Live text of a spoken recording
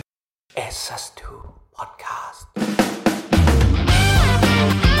SS2 Podcast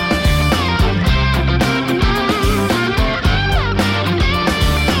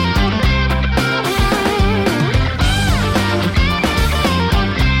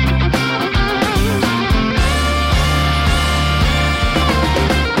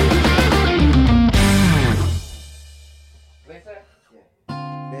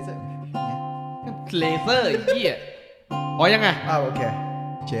เลเซอร์เหี้ยอ๋อยังไงโอเค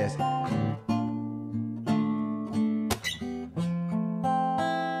Cheers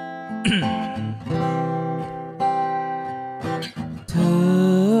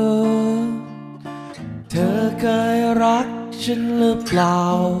เธอเคยรักฉันหรือเปล่า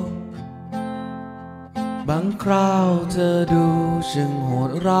บางคราวเธอดูช่างโห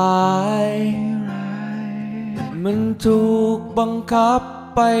ดร้ายมันถูกบังคับ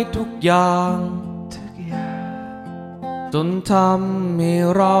ไปทุกอย่างจนทำให้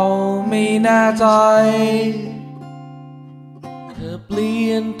เราไม่แน่ใจเธอเปลี่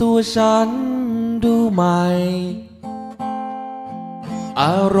ยนตัวฉันดูใหม่อ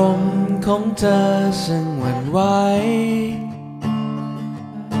ารมณ์ของเธอช่างหวั่นไหว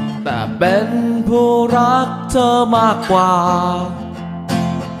แต่เป็นผู้รักเธอมากกว่า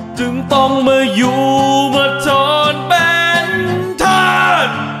จึงต้องมาอยู่มาทนเป็นทาส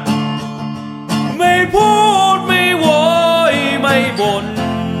ไม่พูดไม่โวยไม่บ่น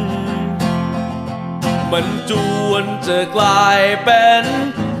มันจวนจะกลายเป็น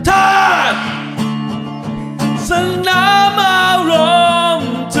ทาสสนามอารม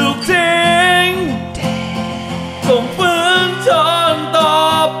ณ์ถูกทิ้งต้องฝืนทนต่อ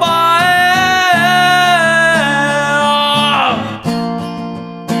ไป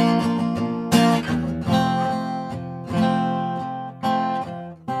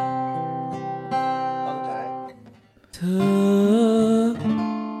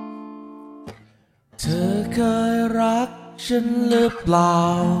เธอเคยรักฉันหรือเปล่า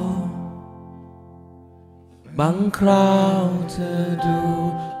บางคราวเธอดู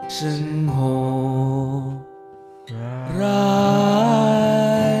ฉันโหดร้า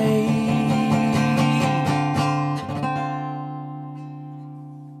ย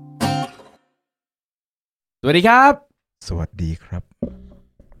สวัสดีครับสวัสดีครับ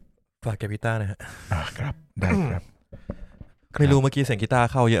ฝากแกกีตาร์นะฮะครับได้ครับไม่รู้เมื่อกี้เสียงกีตาร์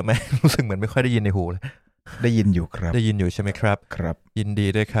เข้าเยอะไหม รู้สึกเหมือนไม่ค่อยได้ยินในหูเลยได้ยินอยู่ครับได้ยินอยู่ใช่ไหมครับครับยินดี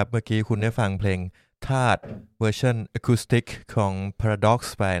ด้วยครับเมื่อกี้คุณได้ฟังเพลงธาตุเวอร์ชันอะคูสติกของ Paradox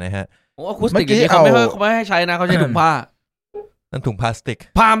ไปนะฮะโอ้อะคูสติกอย่างนี้เขาไม่ให้ใช้นะเขาใช้ถุงผ้านั่นถุงพลาสติก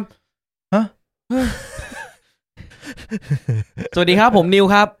พามฮะ สวัสดีครับผมนิว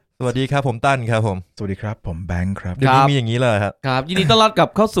ครับสวัสดีครับผมตั้นครับผมสวัสดีครับผมแบงค์ครับเดี๋ยวนี้มีอย่างนี้เลยครับครับยินดีต้อนรับกลับ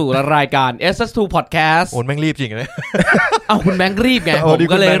เข้าสู่รายการ SS2 Podcast โอนแม่งรีบจริงเลย เอาคุณแบงค์รีบไงผม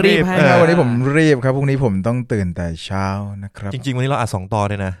ก็เลยรีบให้วันนี้ผมรีบครับพรุ่งนี้ผมต้องตื่นแต่เช้านะครับจริงๆวันนี้เราอัด2ตอน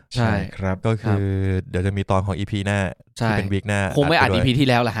เลยนะใช่ครับก็คือเดี๋ยวจะมีตอนของ EP หน้าที่เป็นวีคหน้าคงไม่อัด EP ที่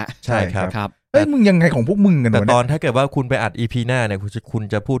แล้วแหละฮะใช่ครับเอ้ยมึงยังไงของพวกมึงกันวะแต่ตอนถ้าเกิดว่าคุณไปอัด EP หน้าเนี่ยคุณ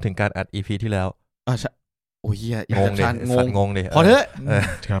จะพูดถึงการอัด EP ที่แล้วใช่โอ้ยงงเลยพอเถอะ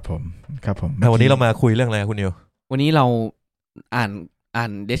ครับผมวันนี้เรามาคุยเรื่องอะไรคุณนิววันนี้เราอ่า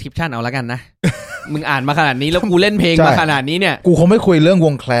น description เอาแล้วกันนะ มึงอ่านมาขนาดนี้แล้วกูเล่นเพลงมาขนาดนี้เนี่ยกูคงไม่คุยเรื่องว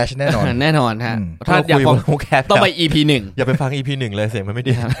ง Clash แน่นอนแน่นอนฮะถ้าอยากฟังต้องไป EP 1อย่าไปฟัง EP 1เลยเสียงมันไม่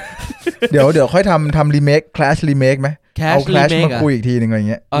ดีเดี๋ยวค่อยทำรีเมค Clash รีเมคไหมเอา Clash มาคุยอีกทีนึงอะไร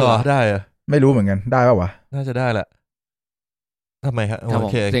เงี้ยได้เหรอไม่รู้เหมือนกันได้ป่าววะน่าจะได้แหละทำไมครับโอ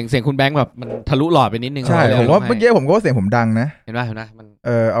เคเสียงคุณแบงค์แบบมันทะลุหลอดไปนิดนึงใช่ผมว่าเมื่อกี้ผมก็เสียงผมดังนะเห็นป่ะมัน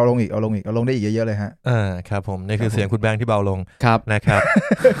เอาลงได้อีกเยอะๆเลยฮะครับผมนี่คือเสียงคุณแบงค์ที่เบาลงครับนะครับ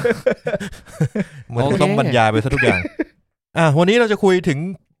มันต้องบรรยายไปซะทุกอย่างวันนี้เราจะคุยถึง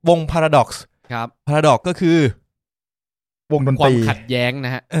วง Paradox ครับ Paradox ก็คือวงดนตรีความขัดแย้งน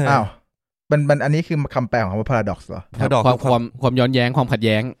ะฮะอ้าวมันอันนี้คือคำแปลของว่า Paradox เหรอ Paradox ความย้อนแย้งความขัดแ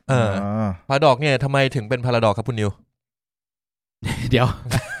ย้งParadox เนี่ยทำไมถึงเป็น Paradox ครับคุณนิวเดี๋ยว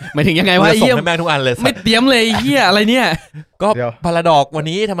ไม่ถึงยังไงวะเยี่ยมแม่งทุกอันเลยไม่เตรียมเลยเหี้ยอะไรเนี่ยก็พาราดอกวัน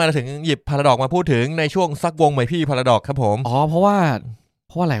นี้ทำไมเราถึงหยิบพาราดอกมาพูดถึงในช่วงซักวงใหม่พี่พาราดอกครับผมเพราะว่า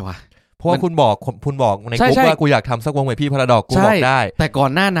อะไรวะเพราะว่าคุณบอกในกลุ่มว่ากูอยากทำซักวงใหม่พี่พาราดอกกูบอกได้แต่ก่อ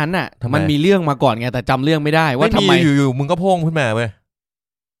นหน้านั้นน่ะมันมีเรื่องมาก่อนไงแต่จำเรื่องไม่ได้ว่าทำไมอยู่มึงก็โพ่งขึ้นมาเว้ย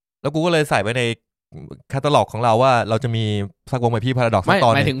แล้วกูก็เลยใส่ไว้ในแคตตาล็อกของเราว่าเราจะมีซักวงใหม่พี่พาราดอกสักตอ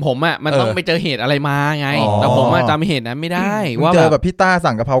นหมายถึงผมอ่ะมันต้องไปเจอเหตุอะไรมาไงแต่ผมจำเหตุนั้นไม่ได้ว่าเจอแบบพี่ต้า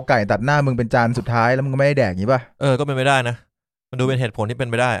สั่งกะเพราไก่ตัดหน้ามึงเป็นจานสุดท้ายแล้วมึงก็ไม่ได้แดกงี้ป่ะก็เป็นไม่ได้นะมันดูเป็นเหตุผลที่เป็น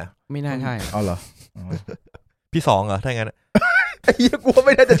ไปได้อะไม่น่าใช่เอาเหรอพี่2เหรอถ้างั้นไอ้เหี้ยกูไ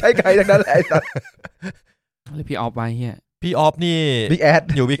ม่ได้จะใช้ไก่ทั้งนั้นแหละไอ้สัสเลยพี่เอาไปเฮีย พี่ออฟนี่ Big Ass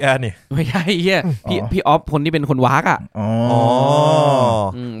อยู่ Big Ass นี่ไม่ใช่เฮียพี่ออฟคนที่เป็นคนวากอ่ะอ๋อ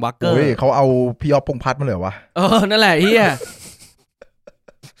วากเกอร์เขาเอาพี่ออฟพงษ์พัฒน์มาเลยเหรอวะนั่นแหละเฮีย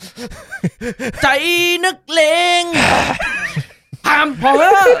ใจนักเลงพอแล้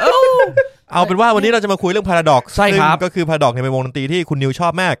วเอาเป็นว่าวันนี้เราจะมาคุยเรื่อง Paradox ใช่ครับก็คือ Paradox เนี่ยเป็นวงดนตรีที่คุณนิวชอ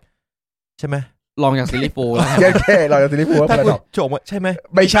บมากใช่ไหมลองจากซีรีส์โฟแล้วแค่ลองจากซีรีส์โฟถ้าคุณจบใช่ไหม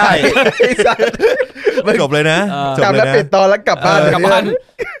ไม่ใช่จบเลยนะจบแล้วปิดตอนแล้วกลับบ้าน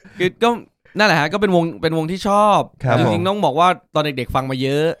คือก็นั่นแหละฮะก็เป็นวงที่ชอบจริงๆต้องบอกว่าตอนเด็กๆฟังมาเย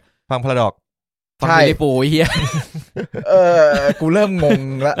อะฟัง Paradox ฟังซีรีส์โฟเฮียกูเริ่มงง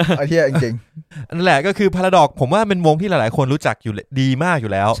ละไอ้เหี้ยจริงๆนั่นแหละก็คือ Paradox ผมว่าเป็นวงที่หลายๆคนรู้จักอยู่ดีมากอ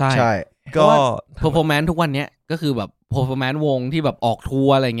ยู่แล้วใช่ก็ performance ทุกวันนี้ก็คือแบบ performance วงที่แบบออกทัว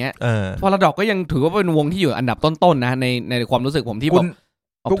ร์อะไรเงี้ยParadox ก็ยังถือว่าเป็นวงที่อยู่อันดับต้นๆนะในความรู้สึกผมที่แบบ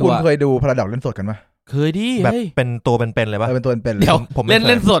พวกคุณเคยดู Paradox เล่นสดกันมั้ยเคยดิแบบเป็นตัวเป็นๆเลยป่ะเป็นตัวเป็นๆเลยเดี๋ยวผมเ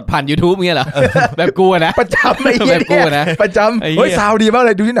ล่นสดผ่าน YouTube เงี้ยเหรอแบบกูนะประจำไอ้เหี้ยแบบกูนะประจำเฮ้ยซาวด์ดีมากเ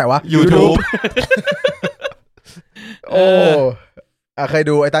ลยดูที่ไหนวะ YouTube โอ้เคย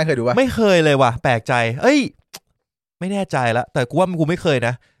ดูไอ้ตั้งเคยดูป่ะไม่เคยเลยว่ะแปลกใจไม่แน่ใจละแต่กูว่ากูไม่เคยน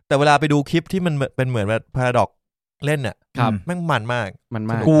ะแต่เวลาไปดูคลิปที่มันเป็นเหมือนแบบ Paradox เล่นน่ะแม่งมันมาก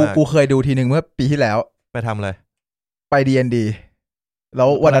กูเคยดูทีนึงเมื่อปีที่แล้วไปทำอะไรไป D&D แล้ว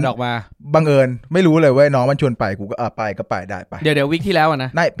วันนั้นบังเอิญไม่รู้เลยว่าน้องมันชวนไปกูก็ไปก็ไปได้ไปเดี๋ยววิกที่แล้วนะ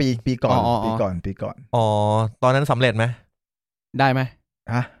ได้ปีก่อนอ๋อตอนนั้นสำเร็จไหมได้ไหม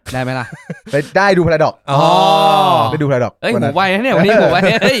ได้ไหมล่ะได้ดู Paradox ได้ดู Paradox ผมไวนะเนี่ยวันนี้ผมไว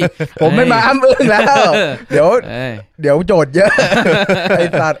ผมไม่มาอ้ำอึ้งแล้วเดี๋ยวโจทย์เยอะไอ้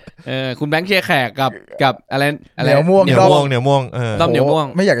สัตว์คุณแบงค์เชียร์แขกกับอะไรเหนียวม่วงต้อมเหนียวม่วง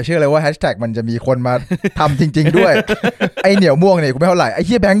ไม่อยากจะเชื่อเลยว่าแฮชแท็กมันจะมีคนมาทำจริงๆด้วยไอ้เหนียวม่วงเนี่ยกูไม่เท่าไหร่ไอ้เ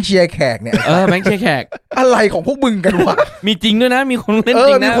หี้ยแบงค์เชียร์แขกเนี่ยแบงค์เชียร์แขกอะไรของพวกมึงกันวะมีจริงด้วยนะมีคนเล่นจ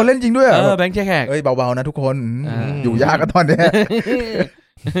ริงนะมีคนเล่นจริงด้วยแบงค์เชียร์แขกเบาๆนะทุกคนอยู่ยากกันตอนนี้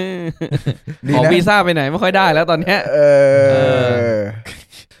ขอวีซ่าไปไหนไม่ค่อยได้แล้วตอนนี้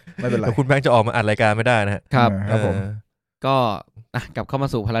ไม่เป็นไรคุณแบงค์จะออกมาอัดรายการไม่ได้นะครับผมก็กลับเข้ามา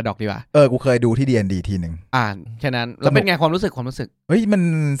สู่ Paradox ดีกว่ากูเคยดูที่ D&D ทีนึงแค่นั้นแล้วเป็นไงความรู้สึกเฮ้ยมัน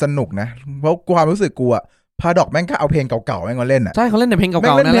สนุกนะเพราะความรู้สึกกูอะParadoxแม่งก็เอาเพลงเก่าๆแม่งมาเล่นใช่เขาเล่นแต่เพลงเก่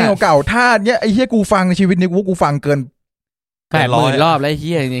าๆนั่นแหละเพลงเก่าๆถ้าเนี้ยไอ้เหี้ยกูฟังในชีวิตนี้กูฟังเกิน8,000 รอบแล้วไอ้เ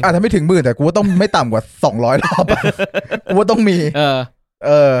หี้ยจริงถ้าไม่ถึง10,000แต่กูต้องไม่ต่ำกว่า200 รอบกูต้องมี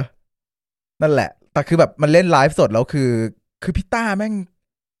นั่นแหละแต่คือแบบมันเล่นไลฟ์สดแล้วคือพี่ต้าแม่ง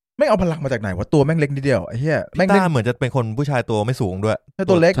เอาพลังมาจากไหนวะตัวแม่งเล็กนิดเดียวไอ้เหี้ยพี่ต้าเหมือนจะเป็นคนผู้ชายตัวไม่สูงด้วย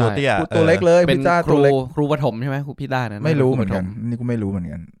ตัวเล็กตัวเล็กเลยพี่ต้าตัวเล็กครูประถมใช่ไหมครูพี่ต้านั้นไม่รู้เหมือนกันนี่กูไม่รู้เหมือน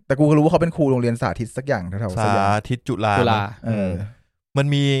กันแต่กูรู้ว่าเขาเป็นครูโรงเรียนสาธิตสักอย่างแถวๆสาธิตจุฬามัน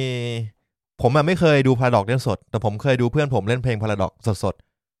มีผมไม่เคยดู Paradox เล่นสดแต่ผมเคยดูเพื่อนผมเล่นเพลง Paradox สด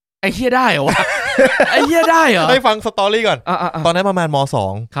ไอ้เหี้ยได้เหรอวะไอ้เหี้ยได้เหรอให้ฟังสตอรี่ก่อนตอนนั้นประมาณม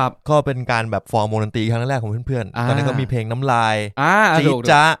.2 ครับก็เป็นการแบบฟอร์มวงดนตรีครั้งแรกของเพื่อนๆตอนนั้นก็มีเพลงน้ำลายจี๊ด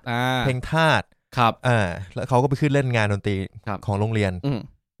จ๊ะเพลงทาสครับแล้วเขาก็ไปขึ้นเล่นงานดนตรีของโรงเรียน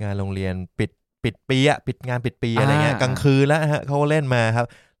งานโรงเรียนปิดปีอะปิดงานปิดปีอะไรเงี้ยกลางคืนแล้วฮะเขาเล่นมาครับ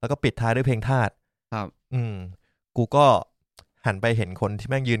แล้วก็ปิดท้ายด้วยเพลงทาสครับกูก็หันไปเห็นคนที่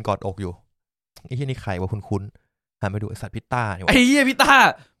แม่งยืนกอดอกอยู่ไอ้ที่นี่ใครวะคุ้นหันไปดูไอ้สัตว์พี่ต้าเนี่ยไอ้เหี้ยพี่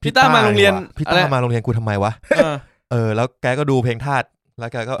ต้ามาโรงเรียนพี่ต้ามาโรงเรียนกูทำไมวะแล้วแกก็ดูเพลงทาสแล้ว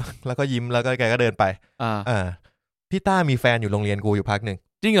แกก็ยิ้มแล้วก็แกก็เดินไปพี่ต้ามีแฟนอยู่โรงเรียนกูอยู่พักหนึ่ง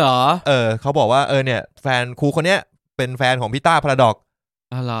จริงเหรอเขาบอกว่าเนี่ยแฟนครูคนเนี้ยเป็นแฟนของพี่ต้าParadox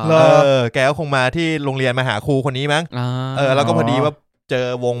แกก็คงมาที่โรงเรียนมาหาครูคนนี้มั้งแล้วก็พอดีว่าเจ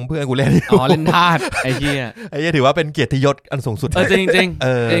อวงเพื่อนกูเล่นเล่นทาสไอ้เหี้ยถือว่าเป็นเกียรติยศอันสูงสุดจริงจริง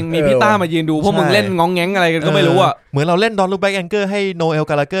มีพี่ต้ามายืนดูพวกมึงเล่นง้องแง้งอะไรกันก็ไม่รู้อ่ะเหมือนเราเล่น Don't Look Back Anger ให้โนเอล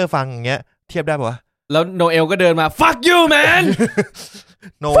กาลาเกอร์ฟังอย่างเงี้ยเทียบได้ป่ะแล้วโนเอลก็เดินมา fuck you man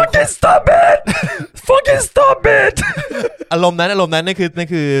fucking stop it fucking stop it อารมณ์นั้นนั่นคื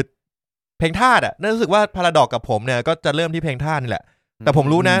อเพลงทาสอ่ะนั่นรู้สึกว่า Paradox กับผมเนี่ยก็จะเริ่มที่เพลงทาสนี่แหละแต่ผม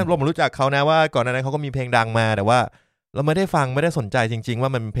รู้นะผมรู้จักเขานะว่าก่อนหน้านั้นเขาก็มีเพลงดังมาแต่ว่าเราไม่ได้ฟังไม่ได้สนใจจริงๆว่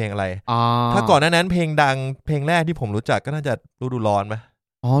ามันเป็นเพลงอะไรถ้าก่อนหน้านั้นเพลงดังเพลงแรกที่ผมรู้จักก็น่าจะฤดูร้อนไหม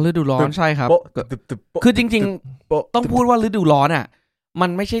ฤดูร้อนใช่ครับคือจริงๆต้องพูดว่าฤดูร้อนอ่ะมัน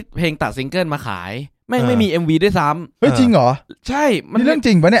ไม่ใช่เพลงตัดซิงเกิลมาขายไม่มี MV ด้วยซ้ำเฮ้ยจริงเหรอใช่มันเรื่องจ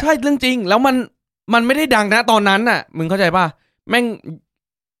ริงปะเนี่ยใช่เรื่องจริงแล้วมันไม่ได้ดังนะตอนนั้นน่ะมึงเข้าใจป่ะแม่ง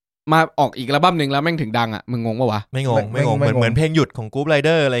มาออกอีกอัลบั้มนึงแล้วแม่งถึงดังอ่ะมึงงงป่ะวะไม่งงเหมือนเพลงหยุดของกรุ๊ปไรเด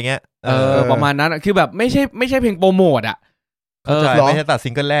อร์อะไรเงี้ยประมาณนั้นคือแบบไม่ใช่เพลงโปรโมทอ่ะไม่ใช่ตัดซิ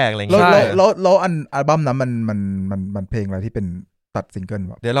งเกิลแรกอะไรเงี้ยแล้วอัลบั้มนั้นมันเพลงอะไรที่เป็น ตัดซิงเกิล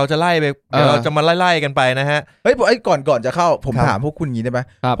วะ เดี๋ยวเราจะไล่ไปเดี๋ยวเราจะมาไล่ๆกันไปนะฮะเฮ้ยก่อนจะเข้าผม ครับ ถามพวกคุณงี้ได้ไหม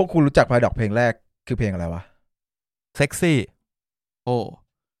พวกคุณรู้จักพาราดอกเพลงแรกคือเพลงอะไรวะ เซ็กซี่โ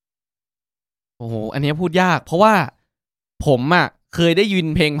อ้โหอันนี้พูดยากเพราะว่าผมอ่ะเคยได้ยิน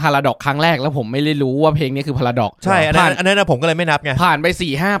เพลงพาราดอกครั้งแรกแล้วผมไม่ได้รู้ว่าเพลงนี้คือพาราดอกใช่อันนั้นนะผมก็เลยไม่นับไงผ่านไป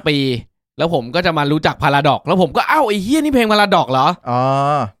 4-5 ปีแล้วผมก็จะมารู้จักพาราดอกแล้วผมก็ไอ้เหี้ยนี่เพลงพาราดอกเหรอ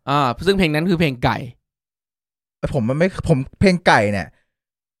ซึ่งเพลงนั้นคือเพลงไก่ผมเพลงไก่เนี่ย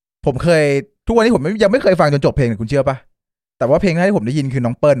ผมเคยทุกวันนี้ผมยังไม่เคยฟังจนจบเพลงคุณเชื่อปะแต่ว่าเพลงที่ผมได้ยินคือน้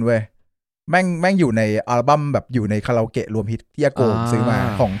องเปิ้ลเว้ยแม่งอยู่ในอัลบั้มแบบอยู่ในคาราโอเกะรวมฮิตที่อาโกซื้อมา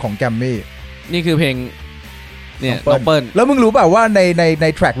ของแกมมี่นี่คือเพลงเนี่ยน้องเปิ้ลแล้วมึงรู้เปล่าว่าใน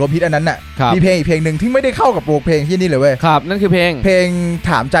แทร็กรวมฮิตอันนั้นน่ะมีเพลงอีกเพลงนึงที่ไม่ได้เข้ากับเพลงที่นี่เลยเว้ยครับนั่นคือเพลง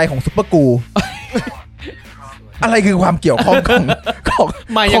ถามใจของซุปเปอร์กูอะไรคือความเกี่ยวข้องของ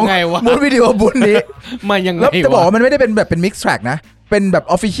มายังไงวะมูดวิดีโอบุญนี้มายังไงแล้วจะบอกว่ามันไม่ได้เป็นแบบเป็นมิกซ์แทร็กนะเป็นแบบอ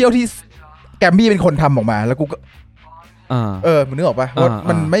อฟฟิเชียลที่แกมมี่เป็นคนทำออกมาแล้วกูก็มึงนึกออกปะว่า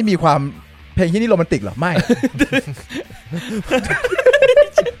มันไม่มีความเพลงที่นี่โรแมนติกหรอไม่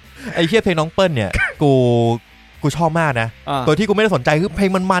ไอ้เหี้ยเพลงน้องเปิ้ลเนี่ยกูชอบมากนะตัวที่กูไม่ได้สนใจคือเพลง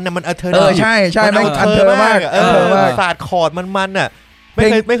มันนะมันอัลเทอร์ใช่มันอัลเทอร์มากศาสตร์คอร์ดมันอ่ะไ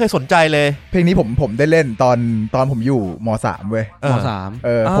ม่เคยสนใจเลยเพลงนี้ผมได้เล่นตอนผมอยู่ม.3 เว้ยม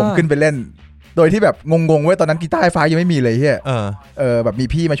.3 ผมขึ้นไปเล่นโดยที่แบบงงเว้ยตอนนั้นกีตาร์ไฟฟ้ายังไม่มีเลยเฮียแบบมี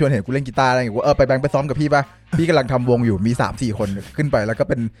พี่มาชวนเห็นกูเล่นกีตาร์อะไรอย่างเงี้ยไปแบงค์ไปซ้อมกับพี่ป่ะพี่กำลังทำวงอยู่มี 3-4 คนขึ้นไปแล้วก็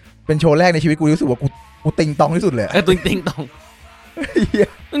เป็นโชว์แรกในชีวิตกูรู้สึกว่ากูติงตองที่สุดเลยติงตอง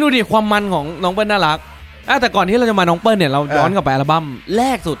ดูดิความมันของน้องเปิ้ลน่ารักแต่ก่อนที่เราจะมาน้องเปิ้ลเนี่ยเราย้อนกลับไปอัลบั้มแร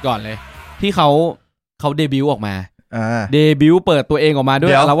กสุดก่อนเลยที่เขาเดบิวต์ออกมาเดบิวต์เปิดตัวเองออกมาด้ว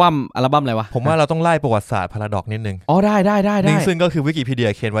ยอัลบั้มอะไรวะผมว่าเราต้องไล่ประวัติศาสตร์พาราดอกนิดนึงได้ซึ่งก็คือวิกิพีเดีย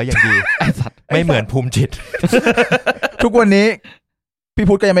เขียนไว้อย่างดีไม่เหมือนภูมิจิตทุกวันนี้พี่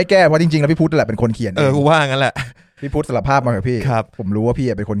พุทธก็ยังไม่แก้เพราะจริงๆแล้วพี่พุทธแหละเป็นคนเขียนกูว่างั้นแหละพี่พุทธสารภาพมากับพี่ครับผมรู้ว่าพี่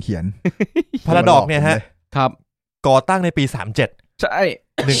เป็นคนเขียนพาราดอกเนี่ยฮะครับก่อตั้งในปี37ใช่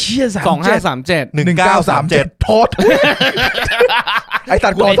2537 1937โทษไอ้ตั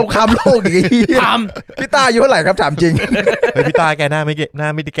ดก่อนสงครามโลกอย่างงี้พี่ต้าอายุเท่าไหร่ครับถามจริงพี่ต้าแกหน้าไม่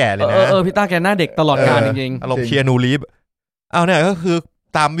ได้แก่เลยนะพี่ต้าแกหน้าเด็กตลอดกาลจริงๆอารมณ์เคียนูรีฟเอาเนี่ยก็คือ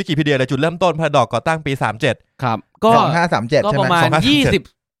ตามวิกิพีเดียเลยจุดเริ่มต้นพาราดอกก่อตั้งปี37ครับก็2537ใช่มั้ยประมาณ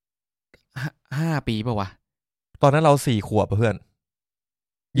25ปีป่ะวะตอนนั้นเรา4ขวบเพื่อน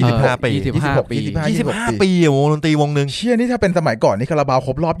25 ปี25 ปีวงดนตรีวงนึงเชี่ยนี่ถ้าเป็นสมัยก่อนนี่คาราบาวค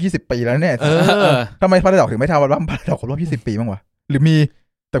รบรอบ20 ปีแล้วเนี่ยทำไมพาราดอกถึงไม่ทำอัลบั้มพาราดอกครบรอบ20 ปีบ้างวะหรือมี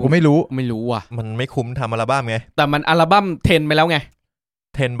แต่กูไม่รู้ว่ะมันไม่คุ้มทำอัลบั้มไงแต่มันอัลบั้ม10ไปแล้วไง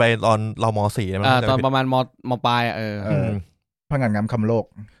10ไปตอนเราม.4 นะตอนประมาณม.ปลายพังงานงามคำโลก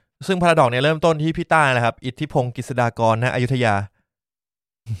ซึ่งพาราดอกเนี่ยเริ่มต้นที่พี่ต้านะครับอิทธิพงศ์กฤษฎากรนะอยุธยา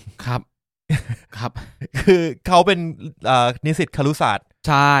ครับคือเขาเป็นนิสิตครุศาสตร์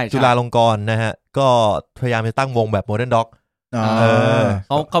ใช่จุฬาลงกรณ์นะฮะก็พยายามจะตั้งวงแบบโมเดิร์นด็อก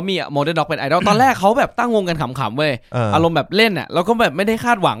เขามีโมเดิร์นด็อกเป็นไอดอลตอนแรกเขาแบบตั้งวงกันขำๆเว้ยอารมณ์แบบเล่นอ่ะแล้วก็แบบไม่ได้ค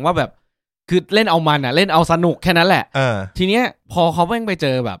าดหวังว่าแบบคือเล่นเอามันอ่ะเล่นเอาสนุกแค่นั้นแหละทีเนี้ยพอเขาแม่งไปเจ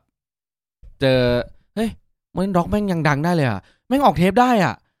อเฮ้ยโมเดิร์นด็อกแม่งยังดังได้เลยอ่ะแม่งออกเทปได้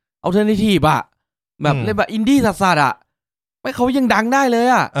อ่ะอัลเทอร์เนทีฟอ่ะแบบเล่นแบบอินดี้สัสๆอ่ะไม่เขายังดังได้เลย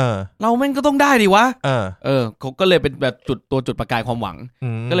อ่ะเราแม่งก็ต้องได้ดิวะเขาก็เลยเป็นแบบจุดประกายความหวัง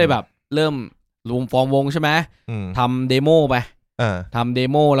ก็เลยแบบเริ่มรวมฟอร์มวงใช่ไหมทำเดโมไปทำเด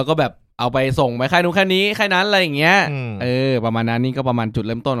โมแล้วก็แบบเอาไปส่งไปค่ายนู้นค่ายนี้ค่ายนั้นอะไรอย่างเงี้ยประมาณนั้นนี่ก็ประมาณจุดเ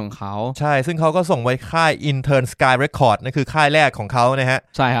ริ่มต้นของเขาใช่ซึ่งเขาก็ส่งไว้ค่าย Intern Sky Record นั่นคือค่ายแรกของเขานะฮะ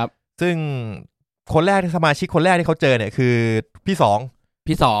ใช่ครับซึ่งคนแรกที่สมาชิกคนแรกที่เขาเจอเนี่ยคือพี่สอง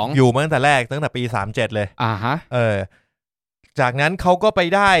อยู่มาตั้งแต่ปี37เลยฮะจากนั้นเขาก็ไป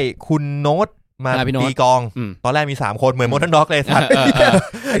ได้คุณโน้ตมาตีกองตอนแรกมี3คนเหมือนโมเดิร์นด็อกเลยสัตว์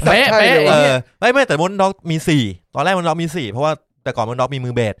เป๊ะไม่แต่โมเดิร์นด็อกมี4ตอนแรกโมเดิร์นด็อกมี4เพราะว่าแต่ก่อนโมเดิร์นด็อกมีมื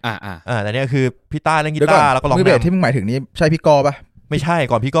อเบสแต่นี่คือพี่ต้าเล่นกีตาร์แล้วก็ร้องมือเบสที่มึงหมายถึงนี้ใช่พี่กอป่ะไม่ใช่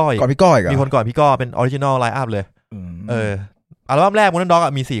ก่อนพี่ก้อยมีคนก่อนพี่ก้อเป็นออริจินอลไลน์อัพเลยอัลบั้มแรกโมเดิร์นด็อก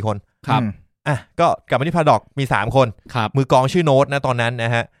มี4คนครับก็กลับมาที่พาราดอกมี3คนมือกองชื่อโน้ตนะตอนนั้นน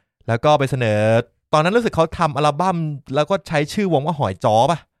ะฮะแล้วก็ไปเสนอตอนนั้นรู้สึกเขาทำอัลบั้มแล้วก็ใช้ชื่อวงว่าหอยจ้อ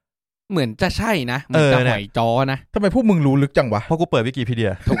ป่ะเหมือนจะใช่นะเหมือนจะหอยจ้อนะทำไมพวกมึงรู้ลึกจังวะเพราะกูเปิดวิกิพีเดี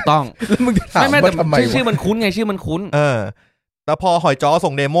ยถูกต้องแล้วมึงถามแต่ชื่อมันคุ้นไงชื่อมันคุ้นแต่พอหอยจ้อ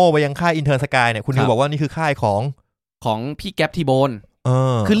ส่งเดโมไปยังค่ายอินเทอร์สกายเนี่ยคุณนิวบอกว่านี่คือค่ายของพี่แก๊ปทีโบน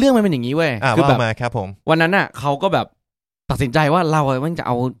คือเรื่องมันเป็นอย่างนี้เว้ยคือแบบมาครับผมวันนั้นน่ะเขาก็แบบตัดสินใจว่าเรามันจะเ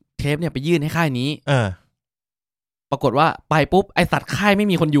อาเทปเนี่ยไปยื่นให้ค่ายนี้ปรากฏว่าไปปุ๊บไอสัตว์ค่ายไม่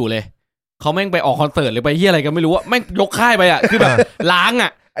มีคนอยู่เลย เขาแม่งไปออกคอนเสิร์ตหรือไปเฮียอะไรกันไม่รู้ว่าแม่งยกค่ายไปอ่ะคือแบบล้างอ่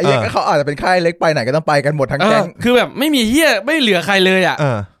ะไอ้ยังเขาอาจจะเป็นค่ายเล็กไปไหนก็ต้องไปกันหมดทั้งแก๊งคือแบบไม่มีเฮียไม่เหลือใครเลยอ่ะ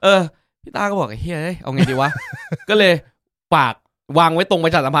พี่ตาก็บอกไอ้เฮียเอาไงดีวะ ก็เลยฝากวางไว้ตรงปร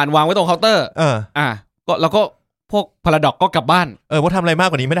ะชาสัมพันธ์วางไว้ตรงเคาน์เตอร์ก็แล้วก็พวกพาราดอกก็กลับบ้านว่าทำอะไรมาก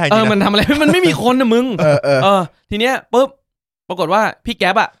กว่านี้ไม่ได้จริงมันทำอะไรมันไม่มีคนนะมึงทีเนี้ยปุ๊บปรากฏว่าพี่แ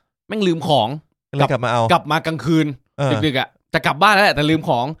ก๊ปอ่ะแม่งลืมของกลับมากลางคืนดึกๆอ่ะจะกลับบ้านแล้วแหละแต่ลืมข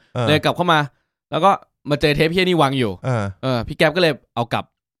องเลยกลับเข้ามาแล้วก็มาเจอเทปพี่นี่วางอยู่พี่แก๊ปก็เลยเอากลับ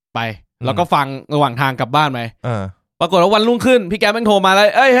ไปแล้วก็ฟังระหว่างทางกลับบ้านไปปรากฏว่าวันรุ่งขึ้นพี่แก๊ปแม่งโทรมาเลย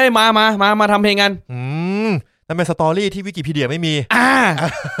เอ้ยมาทำเพลงกันนั่นเป็นสตอรี่ที่วิกิพีเดียไม่มี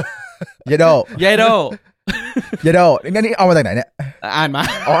เยโดงั้นนี่เอามาจากไหนเนี่ยอ่านมา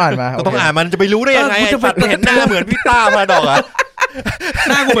ก็ต้องอ่านมันจะไปรู้ได้ยังไงเห็นหน้าเหมือนพี่ต้าพาดอก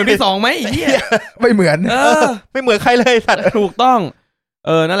หน้ากูเหมือนพี่สองไหมไอ้เหี้ยไม่เหมือนไม่เหมือนใครเลยสัตว์ถูกต้อง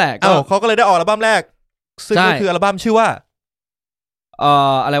นั่นแหละเขาก็เลยได้ออกอัลบั้มแรกซึ่งก็คืออัลบั้มชื่อว่า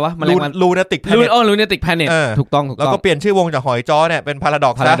อะไรวะมันลูนาติกแพเน็ตลูนาติกแพเน็ตถูกต้องแล้วก็เปลี่ยนชื่อวงจากหอยจ้อเนี่ยเป็นพาราด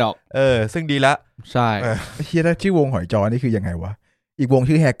อกซึ่งดีละใช่เฮียแล้วชื่อวงหอยจ้อนี่คือยังไงวะอีกวง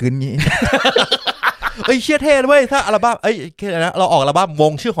ชื่อแฮกึนงี้เชี่ยเท่เว้ยถ้าอัลบั้มนะเราออกอัลบั้มว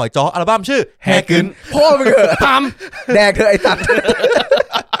งชื่อหอยจ้ออัลบั้มชื่อแฮกึนพ่อมึงเหรอทำแดกเธอไอ้สัตว์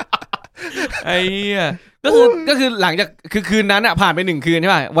ไอ้เหี้ยก็คือหลังจากคือคืนนั้นอ่ะผ่านไป1คืนใ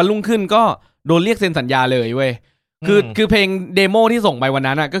ช่ป่ะวันรุ่งขึ้นก็โดนเรียกเซ็นสัญญาเลยเว้ยคือเพลงเดโมที่ส่งไปวัน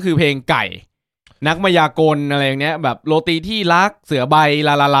นั้นอ่ะก็คือเพลงไก่นักมายากลอะไรอย่างเงี้ยแบบโรตีที่รักเสือใบ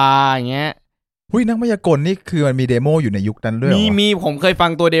ลาอย่างเงี้ยนักมายากลนี่คือมันมีเดโมอยู่ในยุคนั้นด้วยมีผมเคยฟั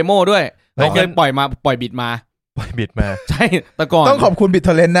งตัวเดโมด้วยเคยปล่อยบิดมาใช่แต่ก่อนต้องขอบคุณบิดเท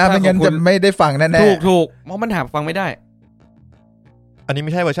อร์เลนนะไม่งั้นจะไม่ได้ฟังแน่ๆถูกเพราะมันหาฟังไม่ได้อันนี้ไ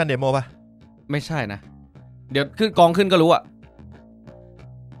ม่ใช่เวอร์ชันเดโมป่ะไม่ใช่นะเดี๋ยวขึ้นกองขึ้นก็รู้อ่ะ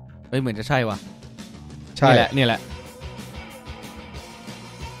เหมือนจะใช่ว่ะใช่นี่แหละ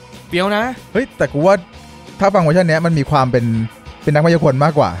เปรี้ยวนะแต่กูว่าถ้าฟังเวอร์ชันนี้มันมีความเป็นนักมายากลม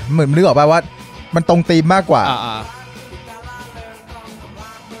ากกว่าเหมือนนึกออกป่ะว่ามันตรงธีมมากกว่า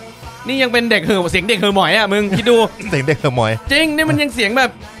นี่ยังเป็นเด็กเสียงเด็กหมอยอ่ะมึงคิดดูเสียงเด็กหมอยจริงนี่มันยังเสียงแบ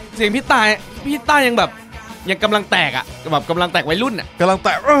บเสียงพี่ต้ายังแบบยังกำลังแตกอ่ะแบบกำลังแตกวัยรุ่นอ่ะกำลังแต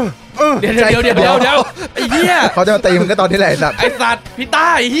กเดี๋ยวไอ้เหี้ยเขาจะมาตีมึงก็ตอนที่ไหนสัตว์ไอ้สัตว์พี่ต้า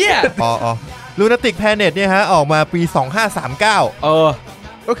ไอ้เหี้ยลูนาติกแพเน็ตเนี่ยฮะออกมาปี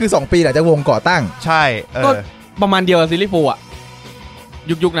2539ก็คือ2ปีหลังจากวงก่อตั้งใช่ก็ประมาณเดียวกับซิลลี่ฟูอ่ะ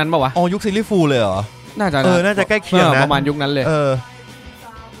ยุคนั้นป่ะวะยุคซิลลี่ฟูเลยเหรอน่าจะน่าจะใกล้เคียงนะประมาณยุคนั้นเลย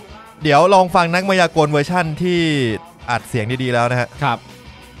เดี๋ยวลองฟังนักมายากลเวอร์ชั่นที่อัดเสียงดีๆแล้วนะฮะครับ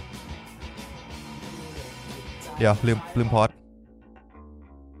เดี๋ยวลืมพอด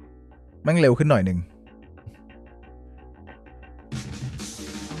แม่งเร็วขึ้นหน่อยนึง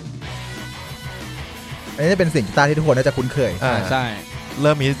อันนี้จะเป็นเสียงกีตาร์ที่ทุกคนน่าจะคุ้นเคยใช่เ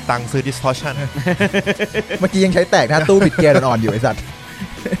ริ่มมีตังค์ซื้อ distortion เมื่อกี้ยังใช้แตกนะตู้บิดเกียร์อ่อนๆอยู่ไอ้สัตว์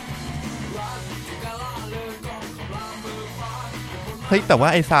แต่ว่า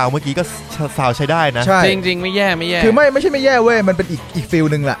ไอ้ซาวเมื่อกี้ก็ซาวใช้ได้นะจริงๆไม่แย่คือไม่ใช่ไม่แย่เว้ยมันเป็นอีกฟีล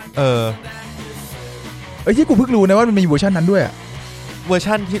นึงแหละที่กูเพิ่งรู้นะว่ามันมีเวอร์ชันนั้นด้วยเวอร์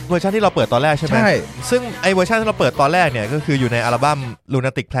ชันที่เราเปิดตอนแรกใช่ไหมใช่ซึ่งไอ้เวอร์ชันที่เราเปิดตอนแรกเนี่ยก็คืออยู่ในอัลบั้ม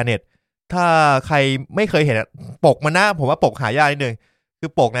Lunatic Planet ถ้าใครไม่เคยเห็นปกมันหน้าผมว่าปกหายากนิดนึงคื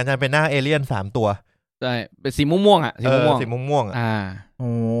อปกนั้นจะเป็นหน้าเอเลี่ยน3ตัวใช่เป็นสีม่วงๆอ่ะสีม่วงโอ้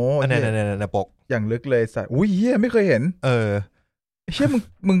เนี่ยปกอย่างลึกเลยสัตว์อุ้ยเฮียไม่เคยเห็นเชื่อ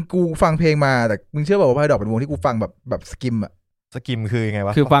มึงกูฟังเพลงมาแต่มึงเชื่อบอกว่าพาราดอกเป็นวงที่กูฟังแบบสกิมอะสกิมคือยังไงว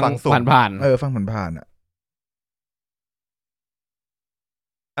ะคือฟังผ่านฟังผ่านอะ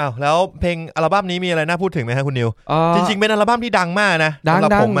แล้วเพลงอัลบั้มนี้มีอะไรน่าพูดถึงไหมฮะคุณนิวจริงๆเป็นอัลบั้มที่ดังมากนะดั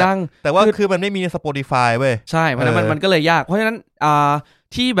งแต่ว่าคือมันไม่มีใน Spotify เว้ยใช่เพราะนั้นมันก็เลยยากเพราะฉะนั้น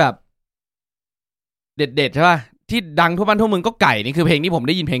ที่แบบเด็ดๆใช่ป่ะที่ดังทั่วบ้านทั่วเมืองก็ไก่นี่คือเพลงที่ผมไ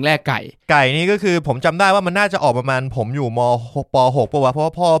ด้ยินเพลงแรกไก่นี่ก็คือผมจำได้ว่ามันน่าจะออกประมาณผมอยู่มป.6 ป่ะวะเพราะว่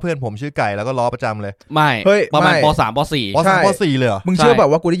าพ่อเพื่อนผมชื่อไก่แล้วก็ล้อประจำเลยไม่ประมาณป.3 ป.4 ป.4 เลยเหรอมึงเชื่อแบบ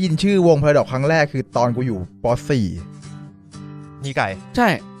ว่ากูได้ยินชื่อวงพาราดอกครั้งแรกคือตอนกูอยู่ป.4 นี่ไก่ใช่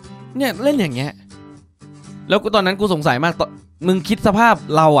เนี่ยเล่นอย่างเงี้ยแล้วตอนนั้นกูสงสัยมากมึงคิดสภาพ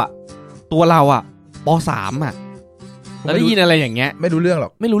เราอ่ะตัวเราอ่ะป.3 อ่ะแล้วได้ยินอะไรอย่างเงี้ยไม่รู้เรื่องหรอ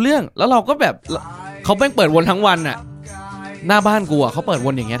กไม่รู้เรื่องแล้วเราก็แบบเขาเปิดวนทั้งวันอ่ะหน้าบ้านกูอ่ะเขาเปิดว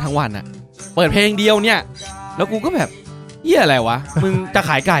นอย่างเงี้ยทั้งวันอ่ะเปิดเพลงเดียวเนี่ยแล้วกูก็แบบเหี้ยอะไรวะมึงจะข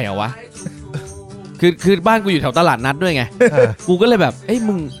ายไก่เหรอวะคือบ้านกูอยู่แถวตลาดนัดด้วยไงกูก็เลยแบบพี่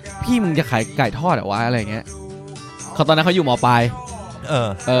มึงจะขายไก่ทอดเหรอวะอะไรเงี้ยเขาตอนนั้นเขาอยู่ม.ปลาย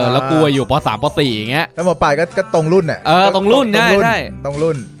แล้วกูอยู่ป.3 ป.4 อย่างเงี้ยแล้วม.ปลายก็ตรงรุ่นอ่ะตรงรุ่นใช่ตรง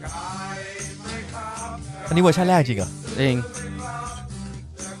รุ่น อันนี้เวอร์ชันแรกจริงเหรอ เอง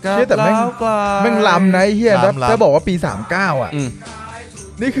เชี่ยแต่แม่งล้ำนะไอ้เฮียถ้าบอกว่าปี39อ่ะ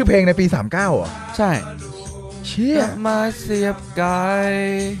นี่คือเพลงในปี39เหรอใช่เชี่ยมาเสียบไก่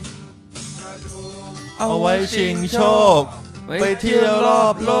เอาไว้ชิงโชคไปเที่ยวรอ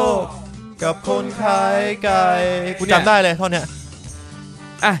บโลกกับคนขายไก่กูจำได้เลยท่อนเนี้ย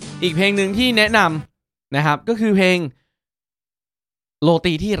อีกเพลงหนึ่งที่แนะนำนะครับก็คือเพลงโร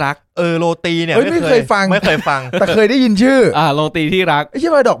ตีที่รักโรตีเนี่ยไม่เคยฟังแต่เคยได้ยินชื่อโรตีที่รักไอ้เชี่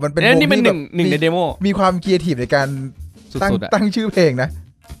ยมาดอกมันเป็นนี่เป็นหนึ่งในเดโมมีความครีเอทีฟในการตั้งชื่อเพลงนะ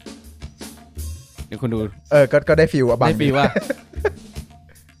เดี๋ยวคุณดูก็ได้ฟีลได้ฟีลว่า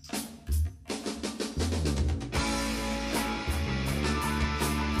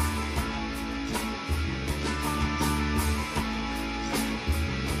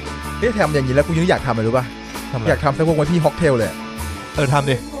ทำอย่างนี้แล้วกูยังอยากทำเลยรู้ป่ะอยากทำสักวงไว้ที่ฮอกเทลเลยทำ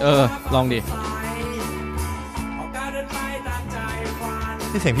ดิลองดิ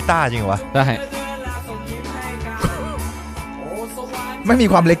นี่เสียงพี่ต้าจริงเหรอวะได้ไม่มี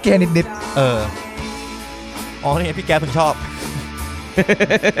ความเล็กเก้นิดอ๋อนี่พี่แกถึงชอบ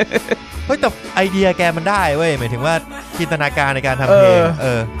เฮ้ยแต่ไอเดียแกมันได้เว้ยหมายถึงว่าจินตนาการในการทำเพลง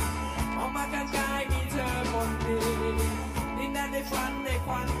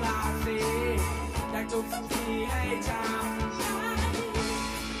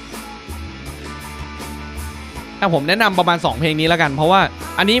ผมแนะนำประมาณ2เพลงนี้แล้วกันเพราะว่า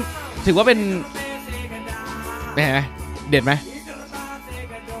อันนี้ถือว่าเป็นเด็ดไหม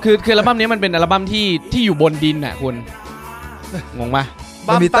คืออัลบั้มนี้มันเป็นอัลบั้มที่อยู่บนดินน่ะคุณงงปะ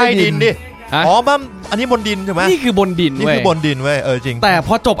บั้มใต้ดินดิบั้มอันนี้บนดินใช่ไหมนี่คือบนดินนี่คือบนดินเว้ยจริงแต่พ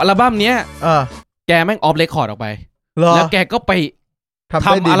อจบอัลบั้มนี้แกแม่งออฟเรคคอร์ดออกไปแล้วแกก็ไปท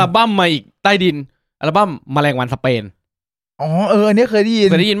ำอัลบั้มมาอีกใต้ดินอัลบั้มแมลงวันสเปนอันนี้เคยได้ยิ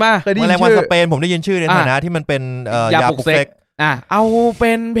นป่ะแมลงวันสเปนผมได้ยินชื่อในฐานะที่มันเป็นยาปลุกเซ็กเอาเ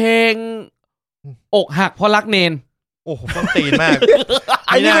ป็นเพลงอกหักเพราะรักเนนโอ้โหต้องตีนมากไ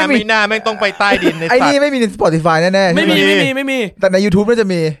อ้นี่ไม่น่าแม่งต้องไปใต้ดินในไอ้นี่ไม่มีใน Spotify แน่ๆไม่มีแต่ใน YouTube น่าจะ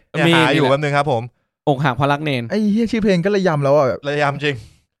มีหาอยู่แป๊บนึงครับผมอกหักเพราะรักเนนไอ้เหี้ยชื่อเพลงก็ระยำแล้วอ่ะระยำจริง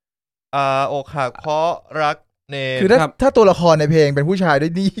อกหักเพราะรักเนนคือถ้าตัวละครในเพลงเป็นผู้ชายด้ว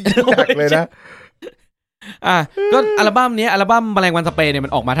ยนี่หนักเลยนะก็อัลบั้มนี้อัลบั้มแมลงวันสเปนเนี่ยมั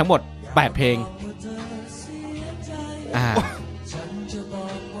นออกมาทั้งหมด8เพลง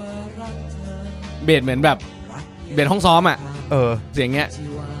เบสเหมือนแบบเบสห้องซ้อมเสียงเงี้ย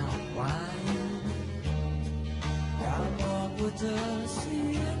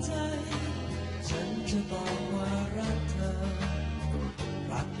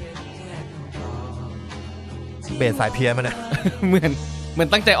เบสสายเพี้ยนมันนะเหมือน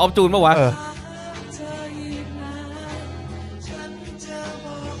ตั้งใจออฟจูนป่ะวะ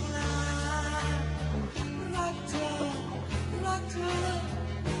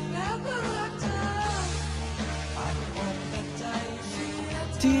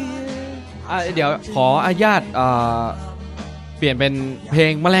เดี๋ยวขออนุญาตเปลี่ยนเป็นเพล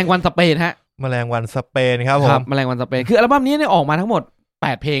งแมลงวันสเปนฮะแมลงวันสเปนครับผมแมลงวันสเปนคืออัลบั้มนี้เนี่ยออกมาทั้งหมด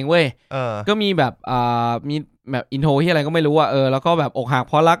8เพลงเว้ยก็มีแบบมีแบบอินโทรที่อะไรก็ไม่รู้แล้วก็แบบอกหักเ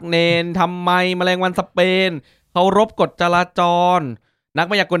พราะรักเนนทำไมแมลงวันสเปนเคารพกฎจราจรนัก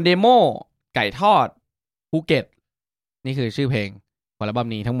มายากลเดโมไก่ทอดภูเก็ตนี่คือชื่อเพลงอัลบั้ม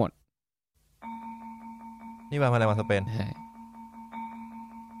นี้ทั้งหมดนี่มาแมลงวันสเปน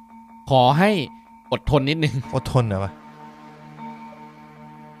ขอให้อดทนนิดนึงอดทนนะวะ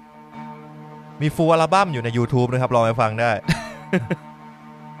มีฟูลอัลบั้มอยู่ใน YouTube นะครับลองไปฟังได้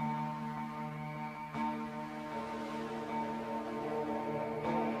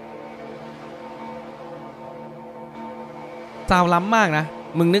ซาวล้ำมากนะ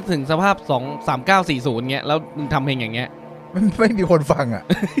มึงนึกถึงสภาพ23940เงี้ยแล้วมึงทำเพลงอย่างเงี้ยไม่มีคนฟังอ่ะ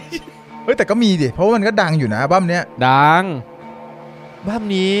เฮ้ยแต่ก็มีดิเพราะว่ามันก็ดังอยู่นะอัลบั้มเนี้ยดังบ้าน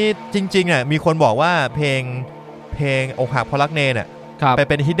นี้จริงๆมีคนบอกว่าเพลงอกหักเพราะรักเนนไป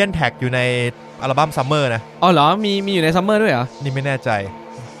เป็น hidden tag อยู่ในอัลบั้ม Summer นะเหรอมีอยู่ใน Summer ด้วยเหรอนี่ไม่แน่ใจ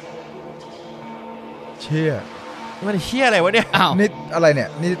เชี่ยมันเชี่ยอะไรวะเนี่ยนี่อะไรเนี่ย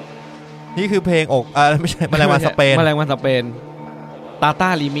นี่คือเพลงอกไม่ใช่แมลงวันสเปนแมลงวันสเปนตาต้า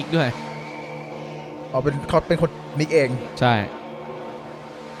รีมิกด้วยเป็นคนมิกเองใช่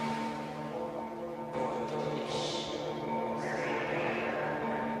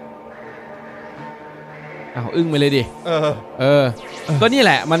อึ้งไปเลยดิก็นี่แ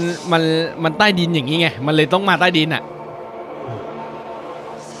หละมันใต้ดินอย่างนี้ไงมันเลยต้องมาใต้ดินอ่ะ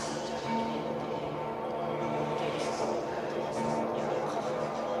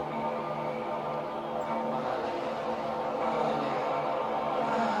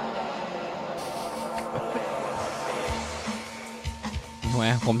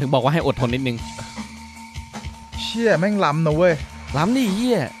ผมถึงบอกว่าให้อดทนนิดนึง เชี่ยแม่งล้ำนะเว้ย ล้ำดิเ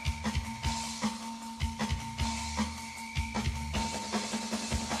หี้ย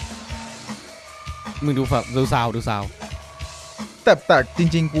มึงดูซาวดูซาว แต่จ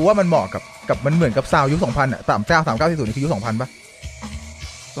ริงๆกูว่ามันเหมาะกับมันเหมือนกับซาวยุค 2000 อ่ะ3940นี่คือยุค 2000 ป่ะ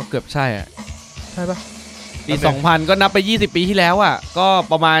ก็เกือบใช่อ่ะ ใช่ป่ะ ปี 2000 ก็นับไป20 ปีที่แล้วอ่ะก็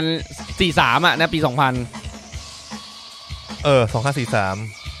ประมาณ43อ่ะนะปี 2000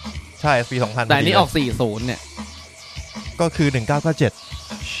 2543ใช่ปี2000แต่อันนี้ออก40เนี่ยก็คือ1997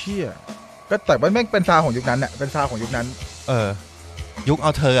เชี่ยก็แต่ว่าแม่งเป็นซาวของยุคนั้นอ่ะเป็นซาวของยุคนั้นยุคเอ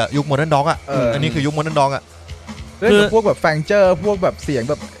าเธออ่ะยุคโมเดิร์นด็อกอ่ะอันนี้คือยุคโมเดิร์นด็อกอ่ะคือพวกแบบแฟงเจอร์พวกแบบเสียง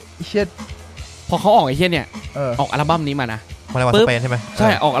แบบเชี่ยพอเขาออกไอ้เหี้ยเนี่ยออกอัลบั้มนี้มานะมาแรงวันสเปนใช่ไหมใช่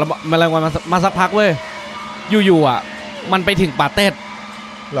ออกอัลบั้มมาแรงวันมาสักพักเว้ยอยู่ๆอ่ะมันไปถึงปาเต้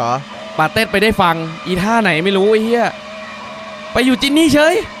เหรอปาเต้ไปได้ฟังอีท่าไหนไม่รู้ไอ้เหี้ยไปอยู่จินนี่เฉ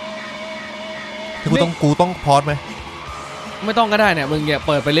ยกูต้องพอดไหมไม่ต้องก็ได้เนี่ยมึงอย่าเ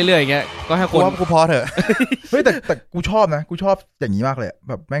ปิดไปเรื่อยๆอย่างเงี้ยก็ให้คนกูพอเถอะเฮ้ยแต่กูชอบนะกูชอบอย่างนี้มากเลย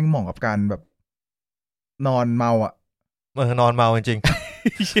แบบแม่งเหมาะกับการแบบนอนเมาอ่ะนอนเมาจริง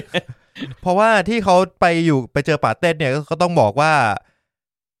ๆเพราะว่าที่เขาไปเจอปาเต้เนี่ยก็ต้องบอกว่า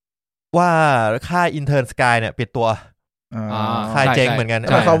ค่ายอินเทอร์สกายเนี่ยปิดตัวค่ายเจ๊งเหมือนกัน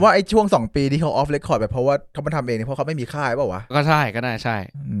หมายความว่าไอ้ช่วง2 ปีที่เขาออฟเรคคอร์ดแบบเพราะว่าเขามาทำเองเพราะเขาไม่มีค่ายเปล่าวะก็ใช่ก็ได้ใช่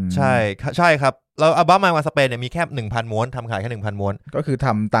ครับแล้วอัลบั้มมาสเปนเนี่ยมีแค่ 1,000 ม้วนทำขายแค่ 1,000 ม้วนก็คือท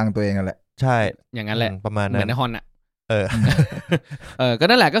ำตังตัวเองนั่นแหละใช่อย่างนั้นแหละประมาณนั้นเหมือนในฮอนอ่ะก็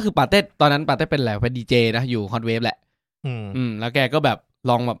นั่นแหละก็คือปาเต้ตอนนั้นปาเต้เป็นอะไรเป็นดีเจนะอยู่ฮอตเวฟแหละแล้วแกก็แบบ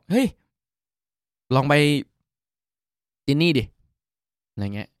ลองแบบเฮ้ยลองไปจินนี่ดิอะไร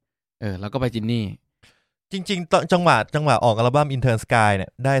เงี้ยแล้วก็ไปจินนี่จริงๆจังหวะออกอัลบั้ม Intern Sky เนี่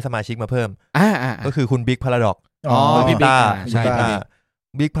ยได้สมาชิกมาเพิ่มก็คือคุณบิ๊กพาราดอกพี่บิ๊กใช่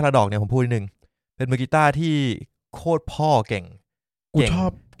บิ๊กพาราดอกเนี่ยผมพูดนิดนึงเป็นมือกีตาร์ที่โคตรพ่อเก่งกูชอบ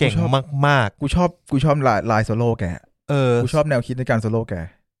เก่งมากๆกูชอบลายโซโล่แกกูชอบแนวคิดในการโซโล่แก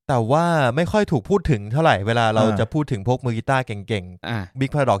แต่ว่าไม่ค่อยถูกพูดถึงเท่าไหร่เวลาเราจะพูดถึงพวกมือกีตาร์เก่งๆบิ๊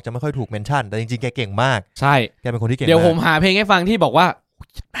กพาราดอกจะไม่ค่อยถูกเมนชั่นแต่จริงๆแกเก่งมากใช่แกเป็นคนที่เก่งเดี๋ยวผมหาเพลงให้ฟังที่บอกว่า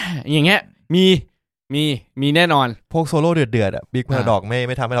อย่างเงี้ยมีแน่นอนพวกโซโล่เดือดอ่ะบิ๊กพาราดอกไ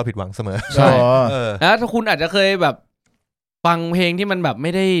ม่ทำให้เราผิดหวังเสมอใช่แล้วถ้าคุณอาจจะเคยแบบฟังเพลงที่มันแบบไ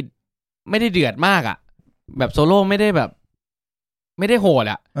ม่ได้เดือดมากอ่ะแบบโซโล่ไม่ได้แบบไม่ได้โหด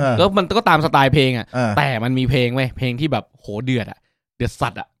อ่ะแล้วมันก็ตามสไตล์เพลงอ่ะแต่มันมีเพลงเว้ยเพลงที่แบบโหเดือดอ่ะเดือดสั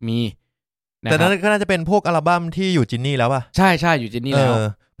ตว์อ่ะมีแต่นั้นก็น่าจะเป็นพวกอัลบั้มที่อยู่จินนี่แล้วป่ะใช่อยู่จินนี่แล้ว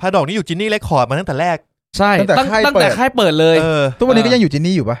พาราดอกนี่อยู่จินนี่เรคคอร์ดมาตั้งแต่แรกใช่ตั้งแต่ค่ายเปิดเลยทุกวันนี้ก็ยังอยู่จิน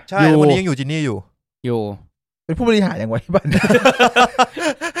นี่อยู่ป่ะใช่วันนี้ยังอยู่จินนี่อยู่เป็นผู้บริหารอย่างไว้บ้าน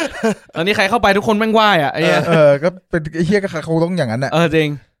ตอนนี้ใครเข้าไปทุกคนแม่งไหว้อ่ะก็เป็นไอ้เหี้ยก็เขาต้องอย่างนั้นอ่ะจริง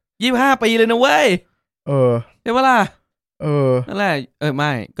25 ปีเลยนะเว้ยใช่ปะล่ะนั่นแหละไ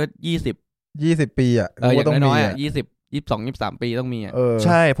ม่ก็20 ปีอ่ะอย่างน้อยๆ20 22 23 ปีต้องมีอ่ะใ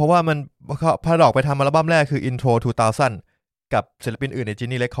ช่เพราะว่ามันพาราดอกไปทำอัลบั้มแรกคือ Intro 2000กับศิลปินอื่นในจิน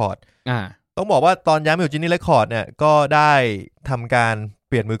นี่เรคคอร์ดต้องบอกว่าตอนย้ายมาอยู่จินนี่เรคคอร์ดเนี่ยก็ได้ทำการ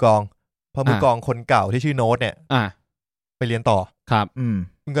เปลี่ยนมือกลองเพราะมือกลองคนเก่าที่ชื่อโน้ตเนี่ยไปเรียนต่อครับ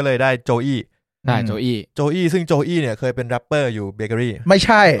มันก็เลยได้โจอี้โจอี้ซึ่งโจอี้เนี่ยเคยเป็นแรปเปอร์อยู่เบเกอรี่ไม่ใ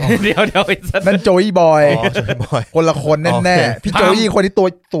ช่เดี๋ยวนั่นโจอี้บอยคนละคนแน่ๆพี่โจอี้คนที่ตัว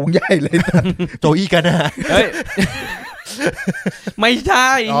สูงใหญ่เลยโจอี้กันนะไม่ใช่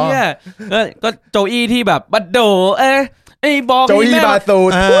เนี่ยก็โจอี้ที่แบบบัดโดไอ้บอกโจอี้บาสู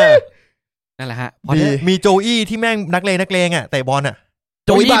ดนั่นแหละฮะมีโจอี้ที่แม่งนักเลงอ่ะเตะบอลอ่ะโ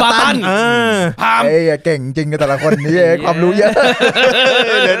จอี้บาตันพามเก่งจริงกับแต่ละคนนี่ความรู้เยอะ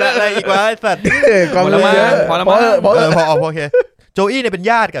เหลืออะไรอีกวะสัตว์ความรู้เยอะพอโอเคโจอี้เนี่ยเป็น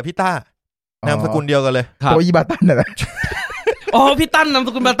ญาติกับพี่ต้านามสกุลเดียวกันเลยโจอี้บาตันน่ะพี่ตั้นนามส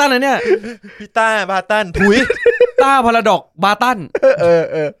กุลบาตันนะเนี่ยพี่ต้าบาตันถุยต้าพาราดอกบาตัน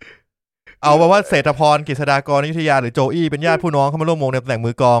เอาว่าเศรษฐพรกฤษฎากรอยุธยาหรือโจอี้เป็นญาติผู้น้องเข้ามาร่วมวงในตำแหน่งมื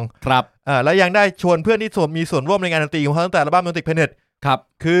อกลองครับแล้วยังได้ชวนเพื่อนที่มีส่วนร่วมในงานดนตรีของเขาตั้งแต่อัลบั้ม Music Planet ครับ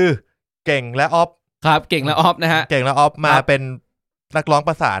คือเก่งและออฟครับเก่งและออฟนะฮะเก่งและออฟมาเป็นนักร้องป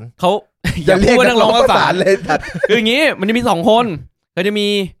ระสานเขาอย่าเรียกนักร้องประสานเลยคืออย่างงี้มันจะมี2คนเขาจะมี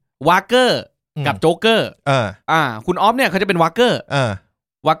วากเกอร์กับโจ๊กเกอร์คุณออฟเนี่ยเขาจะเป็นวากเกอร์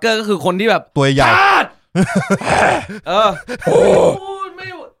วากเกอร์ก็คือคนที่แบบตัวใหญ่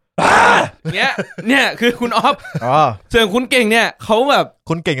เนี่ยคือคุณออฟส่วนคุณเก่งเนี่ยเขาแบบ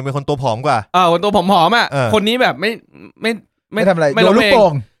คุณเก่งเป็นคนตัวผอมกว่าคนตัวผอมๆอ่ะคนนี้แบบไม่ทำอะไรโยนลูกโป่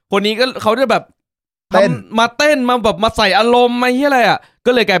งคนนี้ก็เขาจะแบบมาเต้นมาแบบมาใส่อารมณ์มาเฮียอะไรอ่ะ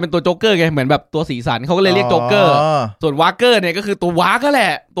ก็เลยกลายเป็นตัวโจ๊กเกอร์ไงเหมือนแบบตัวสีสันเขาก็เลยเรียกโจ๊กเกอร์ส่วนวากเกอร์เนี่ยก็คือตัววากก็แหล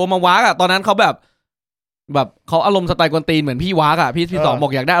ะตัวมาวากอ่ะตอนนั้นเขาแบบเขาอารมณ์สไตล์กวนตีนเหมือนพี่วากอ่ะพี่สองบอ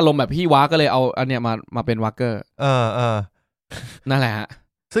กอยากได้อารมณ์แบบพี่วากก็เลยเอาอันเนี้ยมาเป็นวากเกอร์นั่นแหละฮะ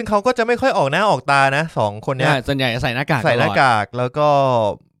ซึ่งเขาก็จะไม่ค่อยออกหน้าออกตานะ2คนเนี้ยส่วนใหญ่ใส่หน้ากากแล้วก็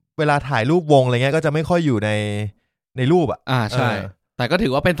เวลาถ่ายรูปวงอะไรเงี้ยก็จะไม่ค่อยอยู่ในรูปอ่ะใช่แต่ก็ถื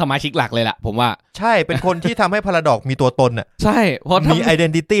อว่าเป็นสมาชิกหลักเลยแหละผมว่าใช่เป็นคนที่ทำให้พาราดอกมีตัวตนอ่ะใช่เพราะมี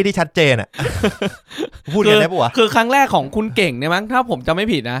identity ที่ชัดเจนอ่ะพูดกันได้ปะวะคือครั้งแรกของคุณเก่งเนี่ยมั้งถ้าผมจำไม่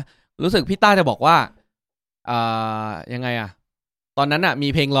ผิดนะรู้สึกพี่ต้าจะบอกว่ายังไงอ่ะตอนนั้นอ่ะมี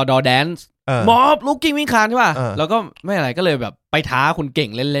เพลง Lord of Dance มอบลูกกิ้งวิ่งคานใช่ป่ะแล้วก็ไม่อะไรก็เลยแบบไปท้าคุณเก่ง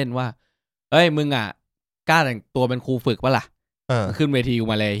เล่นๆว่าเอ้ยมึงอ่ะกล้าแต่งตัวเป็นครูฝึกป่ะล่ะขึ้นเวทีกู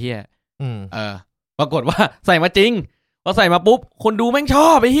มาเลยเฮียปรากฏว่าใส่มาจริงพอใส่มาปุ๊บคนดูแม่งชอ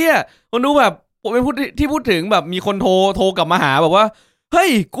บไอ้เฮียคนดูแบบผมเป็นพูดถึงแบบมีคนโทรกลับมาหาแบบว่าเฮ้ย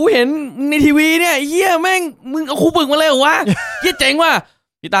กูเห็นในทีวีเนี่ยเฮียแม่งมึงเอาครูฝึกมาเลยเหรอวะเฮียเจ๋งว่ะ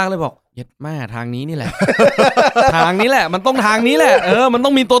พี่ตาเลยบอกเย็ดแม่ทางนี้นี่แหละ ทางนี้แหละมันต้องทางนี้แหละมันต้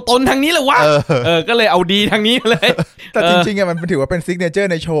องมีตัวตนทางนี้แหละวะก็เลยเอาดีทางนี้เลยแต่จริงๆอ่ะมันถือว่าเป็นซิกเนเจอ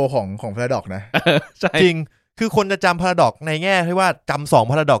ร์ในโชว์ของพาราดอกนะจริงคือคนจะจำพาราดอกในแง่ที่ว่าจำ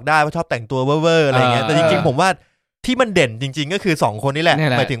2พาราดอกได้ว่าชอบแต่งตัวเว่อร์อะไรเงี้ยแต่จริงๆผมว่าที่มันเด่นจริงๆก็คือ2คนนี้แหละ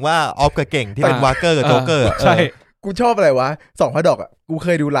หมายถึงว่าออฟกับเก่งที่เป็นวากเกอร์กับโจ๊กเกอร์ใช่กูชอบอะไรวะ2พาราดอกอ่ะกูเค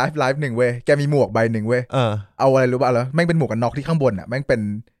ยดูไลฟ์หนึ่งเว้ยแกมีหมวกใบหนึ่งเว้ยเอาอะไรรู้ป่ะเหรอแม่งเป็นหมวกกันน็อกที่ข้างบนอ่ะแม่งเป็น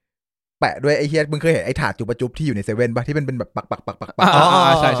แปะด้วยไอ้เฮียมึงเคยเห็นไอ้ถาดจุบจุบที่อยู่ในเซเว่นป่ะที่เป็นแบบปัก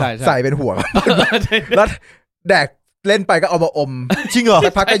ใช่ใส่เป็นหัวแล้วแดกเล่นไปก็เอามาอมจริงเหรอสั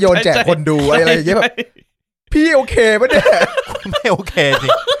กพักก็โยนแจกคนดูอะไรอย่างเงี้ยแบบพี่โอเคป่ะเนี่ยไม่โอเคจริ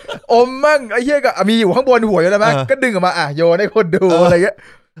งอมมั่งไอ้เหี้ยก็มีอยู่ข้างบนหัวอยู่แล้วมั้ยก็ดึงออกมาโยนให้คนดูอะไรเงี้ย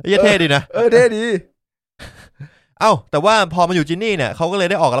เหี้ยเท่ดีนะเท่ดีแต่ว่าพอมาอยู่จินนี่เนี่ยเขาก็เลย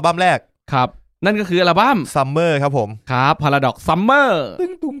ได้ออกอัลบั้มแรกครับนั่นก็คืออัลบั้ม Summer ครับผมครับ Paradox Summer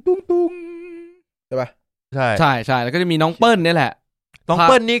ตุ้งใช่ป่ะใช่แล้วก็จะมีน้องเปิ้ลนี่แหละน้องเ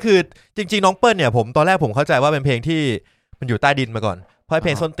ปิ้ลนี่คือจริงๆน้องเปิ้ลเนี่ยผมตอนแรกผมเข้าใจว่าเป็นเพลงที่มันอยู่ใต้ดินมาก่อนเพราะเพ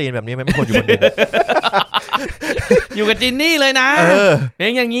ลงส้นตีนแบบนี้มันไม่ควรอยู่บนดินอยู่กับจินนี่เลยนะเพล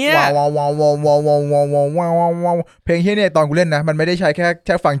งอย่างเงี้ยเพลงที่เนี่ยตอนกูเล่นนะมันไม่ได้ใช้แ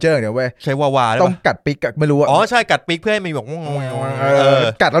ค่ฟังเจอเดี๋ยวเว้ยใช้วาต้องกัดปิกไม่รู้อ๋อใช่กัดปิกเพื่อให้มันแบบ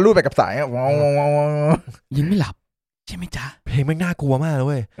กัดแล้วรูดไปกับสายยิ้มไม่หลับใช่ไหมจ๊ะเพลงมันน่ากลัวมากเลยเ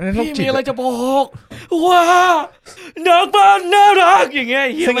ว้ยพี่มีอะไรจะบอกว้าน้องเปิ้ลน่ารักอย่างเงี้ย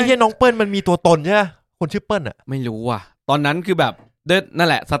ซึ่งไอ้เหี้ยน้องเปิ้ลมันมีตัวตนใช่ไหมคนชื่อเปิ้ลอ่ะไม่รู้อ่ะตอนนั้นคือแบบนั่น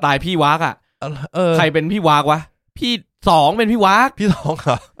แหละสไตล์พี่วากอ่ะใครเป็นพี่วากวะพี่2เป็นพี่วากพี่2เห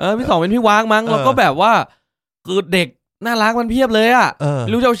รอพี่2เป็นพี่วากมั้งแล้วก็แบบว่าคือเด็กน่ารักมันเพียบเลยอ่ะ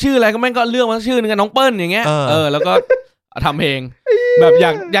รู้จะชื่ออะไรก็แม่งก็เลือกมาชื่อนึงกันน้องเปิ้ลอย่างเงี้ยแล้วก็ทำเพลงแบบอ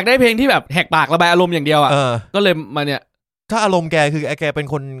ยากได้เพลงที่แบบแหกปากระบายอารมณ์อย่างเดียวอ่ะก็เลยมาเนี่ยถ้าอารมณ์แกคือแกเป็น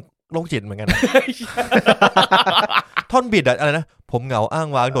คนโรคจิตเหมือนกันท่อนบิดอะไรนะผมเหงาอ้าง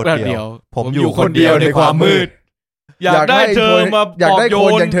ว้างโดดเดี่ยวผมอยู่คนเดียวในความมืดอยากได้เธอมาอยากได้ค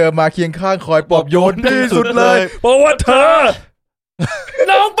นอย่างเธอมาเคียงข้างคอยปลอบโยนที่สุดเลยเพราะว่าเธอ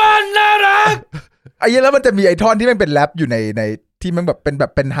น้องปั้นน่ารักไอ้เหี้ยแล้วมันจะมีไอ้ท่อนที่มันเป็นแรปอยู่ในที่มันแบบเ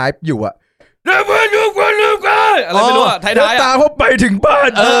ป็นไฮป์อยู่อะเพื่อนทุกคนลืมกันอะไรไม่รู้อะท้ายๆตาพอไปถึงบ้าน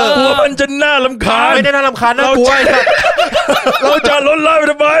กลัวมันจะน่ารำคาญไม่ได้น่ารำคาญนะกลัวเราจะล้นล่าไป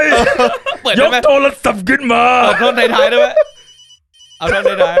ทำไมยกโทรศัพท์ขึ้นมาท่อนท้ายๆได้ไหมเอาท่อน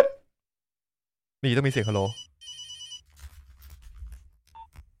ท้ายๆนี่ต้องมีเสียงฮัลโหล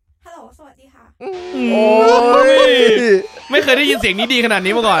โอ้ยไม่เคยได้ยินเสียงนี้ดีขนาด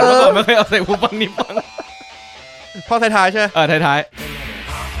นี้มาก่อนไม่เคยเอาเสียงหูฟังนี้ฟังพอท้ายๆใช่ท้ายๆ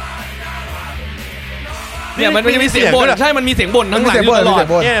เนี่ยมันจะมีเสียงบ่นใช่มันมีเสียงบ่นทั้งหลังตลอด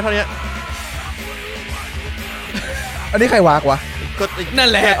เนี่ยเท่านี้อันนี้ใครวากวะนั่น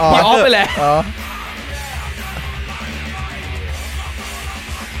แหละพี่ออฟไปแหละ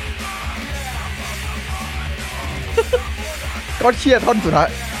ก็เชียร์ท่อนสุดท้าย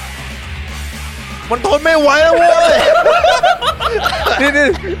มันทนไม่ไหวแล้วเว้ยนี่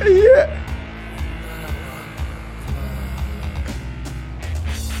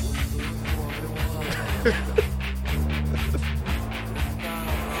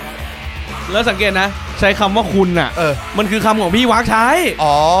แล้วสังเกตนะใช้คำว่าคุณน่ะมันคือคำของพี่วักใช้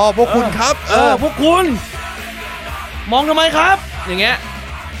อ๋อพวกคุณครับพวกคุณมองทำไมครับอย่างเงี้ย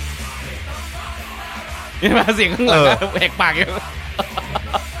นี่มาเสียงข้างหลังแหกปากอย่าง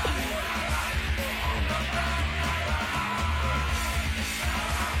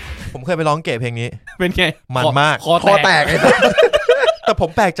ผมเคยไปร้องเก๋เพลงนี้เป็นไงมันมากคอแตกแต่ผม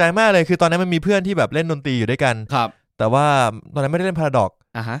แปลกใจมากเลยคือตอนนั้นมันมีเพื่อนที่แบบเล่นดนตรีอยู่ด้วยกันครับ แต่ว่าตอนนั้นไม่ได้เล่นพาราดอก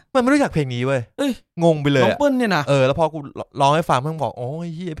มันไม่รู้จักเพลงนี้เว้ยงงไปเลยน้องเปิ้ลเนี่ยนะแล้วพอกูร้องให้ฟังเพิ่งบอกโอ้ย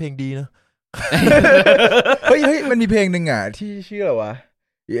เหี้ยเพลงดีนะเฮ้ยมันมีเพลงนึงอ่ะที่ชื่ออะไรวะ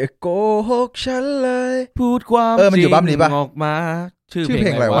อย่าโกหกฉันเลยพูดความมันอยู่บัมนี้ป่ะออกมาชื่อเพล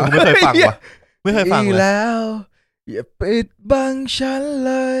งอะไรวะไม่เคยฟังวะไม่เคยฟังแล้วอย่าปิดบังฉันเ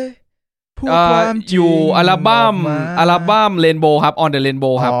ลยพูดความจริงอยู่อัลบั้มเรนโบว์ครับ On the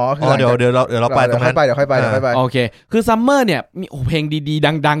Rainbow ครับเดี๋ยวเราไปตรงนั้นเดี๋ยวค่อยไปโอเคคือซัมเมอร์เนี่ยมีเพลงดี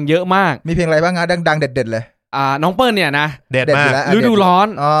ๆดังๆเยอะมากมีเพลงอะไรบ้างดังเด็ดๆเลยน้องเปิ้ลเนี่ยนะเด็ดมากฤดูร้อน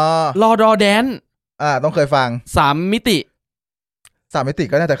รอดอแดนต้องเคยฟัง3 มิติ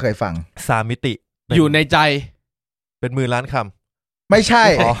ก็น่าจะเคยฟัง3 มิติอยู่ในใจเป็น10,000 ล้านคำไม่ใช่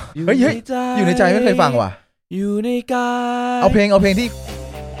เฮ้ยอยู่ในใจไม่เคยฟังว่ะอยู่ในกายเอาเพลงที่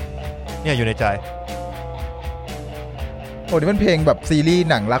เนี่ยอยู่ในใจโอ้นี่มันเพลงแบบซีรีส์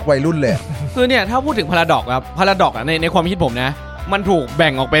หนังรักวัยรุ่นเลยคือเนี่ยถ้าพูดถึงพาราดอกครับพาราดอกในความคิดผมนะมันถูกแบ่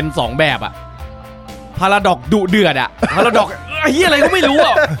งออกเป็น2แบบอะพาราดอกดุเดือดอะพาราดอกเหี้ยอะไรก็ไม่รู้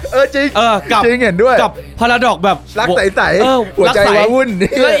อ่ะจริงกับจริงเห็นด้วยกับพาราดอกแบบรักใสๆหัวใจว้าวุ่น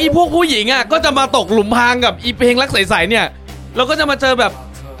แล้วอีพวกผู้หญิงอะก็จะมาตกหลุมพรางกับอีเพลงรักใสๆเนี่ยเราก็จะมาเจอแบบ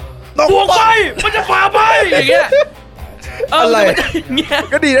ดวงไฟมันจะฝ่าไปอย่างเงี้ยอะไร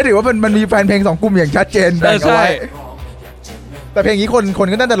ก็ดีนะถือว่ามันมีแฟนเพลง2กลุ่มอย่างชัดเจนแบ่งเอาไว้แต่เพลงนี้คน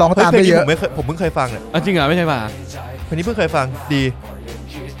ก็น่าจะร้องตามได้เยอะผมเพิ่งเคยฟังเนี่ยจริงเหรอไม่เคยฟังเพลงนี้เพิ่งเคยฟังดี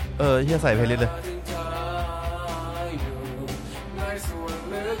เฮียใส่เพลย์ลิสต์เลย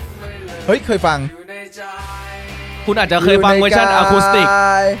เฮ้ยเคยฟังคุณอาจจะเคยฟังเวอร์ชันอะคูสติก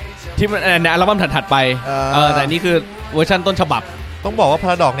ที่มันในอัลบั้มถัดๆไปแต่นี่คือเวอร์ชันต้นฉบับต้องบอกว่าพา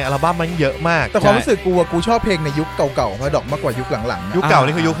ราดอกเนี่ยอัลบั้มมันเยอะมากแต่ความรู้สึกกูชอบเพลงในยุคเก่าๆพาราดอกมากกว่ายุคหลังๆยุคเก่า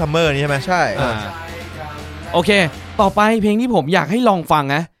นี่คือยุคซัมเมอร์นี่ใช่ไหมใช่โอเคต่อไปเพลงที่ผมอยากให้ลองฟัง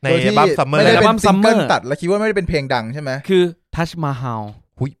นะในอัลบั้มซัมเมอร์ไม่ได้เป็นซิงเกิลตัดแล้วคิดว่าไม่ได้เป็นเพลงดังใช่ไหมคือ Touch Mahal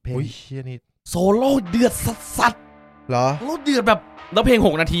เพลงเชี่ยนี่โซโล่เดือดสัสๆเหรอโซโล่เดือดแบบแล้วเพลง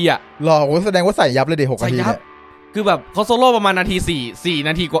6 นาทีอ่ะหรอแสดงว่าใส่ยับเลยดิ6 นาทีเนี่ยคือแบบเขาโซโล่ประมาณนาที4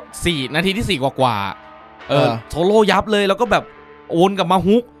 นาทีกว่า4 นาทีที่4กว่าโซโล่ยับเลยแล้วก็แบบโอนกลับมา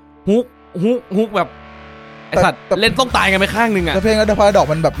ฮุกแบบไอสัตว์เล่นต้องตายกันไปข้างนึงอ่ะแต่เพลงอัลพาราดอก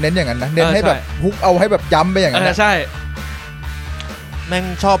มันแบบเน้นอย่างนั้นนะเน้นให้แบบฮุกเอาให้แบบย้ำไปอย่างนั้นใช่แม่ง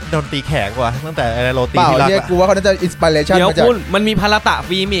ชอบดนตรีแขกกว่าตั้งแต่โรตีที่รักกูว่าเขาน่าจะอินสปิเรชั่นมาจากมันมีพาราตะ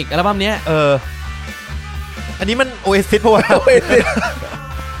ฟิล์มอีกอัลบั้มนี้อันนี้มันโอเอซิสเพราะว่า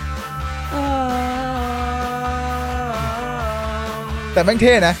แต่แม่งเ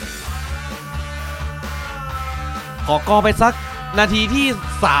ท่นะขอกอไปสักนาทีที่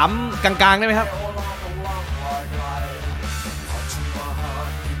3กลางๆได้ไหมครับ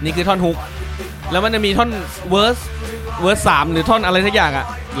นี่คือท่อนฮุกแล้วมันจะมีท่อนเวิร์ส3หรือท่อนอะไรสักอย่างอ่ะ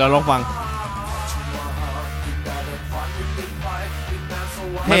เราลองฟัง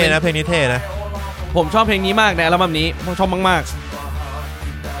เท่นะเพลงนี้เท่นะผมชอบเพลงนี้มากในอัลบั้มนี้ผมชอบมาก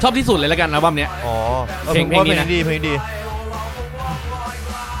ๆชอบที่สุดเลยละกันอัลบั้มนี้เพลงนี้นะเพลงดี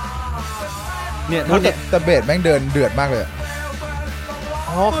เนี่ยแต่เบสแม่งเดินเดือดมากเลย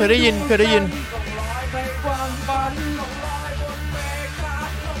เคยได้ยิน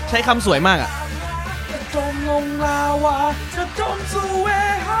ใช้คำสวยมากอ่ะจมลงลาวาจะจมสู่เว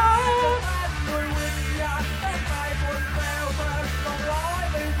หา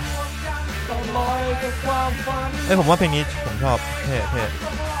ผมว่าเพลงนี้ผมชอบเท่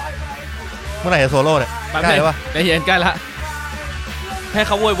เมื่อไหร่จะโซโล่เนี่ยใกล้แล้วปะใกล้ละให้เ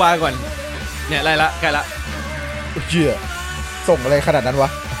ขาโวยวายก่อนเนี่ยไรละใกล้ละเจี๊ยส่งอะไรขนาดนั้นวะ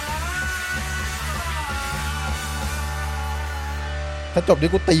ถ้าจบนี่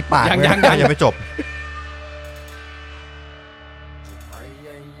กูตีปากยังไม่จบ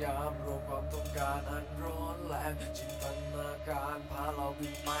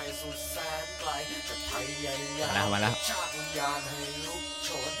มาแล้ว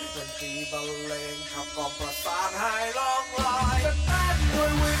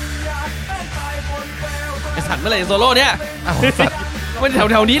ไอสัตว์เมื่อไหร่โซโล่เนี่ยมันแ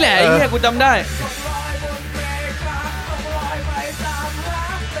ถวๆนี้แหละไอ้เหี้ยกูจำได้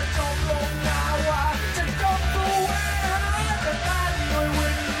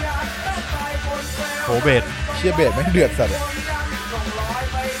โหเบสเชียเบสไม่เดือดสัตว์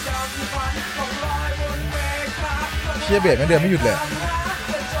เชียเบสไม่เดือดไม่หยุดเลย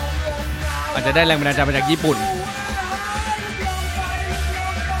อาจจะได้แรงบันดาลใจมาจากญี่ปุ่น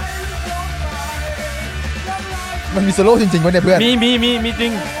มันมีโซโล่จริงๆวะเนี่ยเพื่อนมีจริ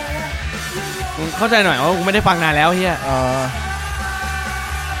งเข้าใจหน่อยว่ากูไม่ได้ฟังนานแล้วเฮีย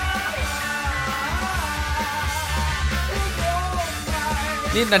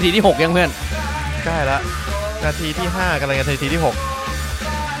นี่นาทีที่6ยังเพื่อนใกล้ละ นาทีที่5กำลังจะนาทีที่6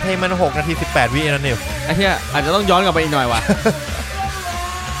เพลงมัน6นาที18วินั่นเองไอ้เหี้ยอาจจะต้องย้อนกลับไปอีกหน่อยว่ะ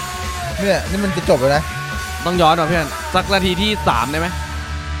เนี่ยนี่มันจะจบแล้วนะ ต้องย้อนหน่อยเพื่อนสักนาทีที่3ได้ไหม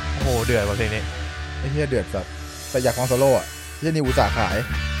โอ้โหเดือดว่ะเพลงนี้ ไอ้เหี้ยเดือดสัสแต่อยากฟังโซโล่อะเหี้ยนี่อุตส่าห์ขาย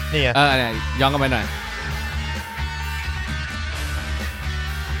นี่ไง เนี่ยย้อนกลับไปหน่อย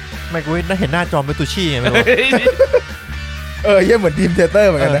ไม่กูน่าเห็นหน้าจอมเบตูชี่ไงไม่รู้ เหี้ยเหมือนดีมเทเตอร์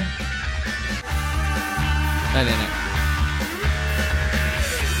เหมือนกันนะ เนี่ย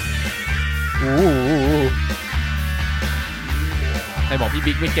ใครบอกพี่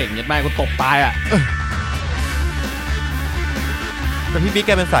บิ๊กไม่เก่งยัดแม่กูตบตายอ่ะ แต่พี่บิ๊กแ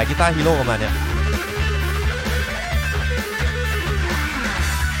กเป็นสายกีตาร์ฮีโร่ประมาณเนี้ย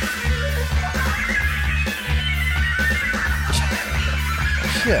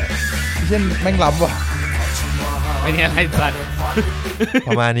เชี่ยแม่งล้ำว่ะ ไม่เนี่ยอะไรสัตว์ ป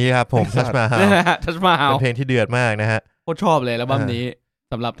ระมาณนี้ครับผมทัชมาฮาล ทัชมาฮาล เป็นเพลงที่เดือดมากนะฮะโคตรชอบเลยอัลบั้มนี้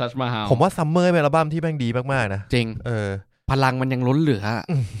สำหรับทัชมาฮาลผมว่าซัมเมอร์เป็นอัลบั้มที่แม่งดีมากๆนะจริงพลังมันยังล้นเหลือ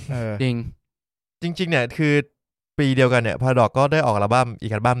จริงเนี่ยคือปีเดียวกันเนี่ยพาราดอกก็ได้ออกอัลบั้มอี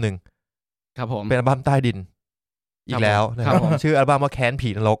กอัลบั้มนึงครับผมเป็นอัลบั้มใต้ดินอีกแล้วนะครับชื่ออัลบั้มว่าแค้นผี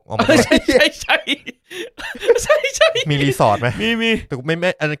นรกออกมาใช่มีรีสอร์ทไหมมีแต่ไ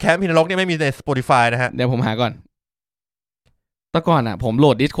ม่แค้นผีนรกเนี่ยไม่มีใน Spotify นะฮะเดี๋ยวผมหาก่อนแต่ก่อนอ่ะผมโหล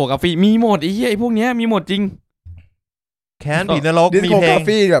ดดิสโคกราฟีมีหมดไอ้พวกเนี้ยมีหมดจริงแค้นผีนรกมีเพลงดิสโคกรา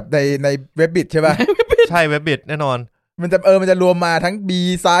ฟีแบบในเว็บบิทใช่ป่ะใช่เว็บบิทแน่นอนมันจะรวมมาทั้ง B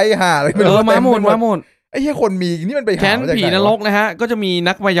ไซส์หาอะไรมาหมดไอ้เหี้ยคนมีนี่มันไปหาแค้นผีนรกนะฮะก็จะมี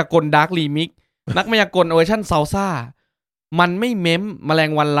นักมายากลดาร์กรีมิกนักมายากลเวอร์ชั่นซาลซ่ามันไม่เม้มแมลง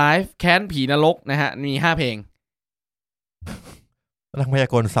วันไลฟ์แค้นผีนรกนะฮะมี5เพลงนักมายา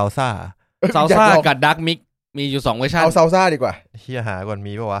กลซาลซ่ากับดาร์กมิกมีอยู่2เวอร์ชันเอาซาลซ่าดีกว่าเหี้ยหาก่อน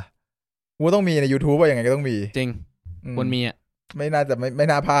มีป่ะวะกูต้องมีใน YouTube ว่ายังไงก็ต้องมีจริงควรมีอ่ะไม่น่าจะไม่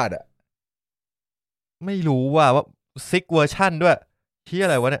น่าพลาดอ่ะไม่รู้ว่าซิกเวอร์ชันด้วยที่อะ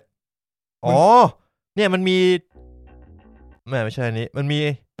ไรวะเนี่ยอ๋อเนี่ยมันมีไม่ใช่นี้มันมี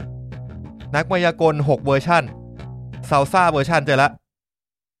นักมายากล6เวอร์ชันซาลซ่าเวอร์ชันเจอละ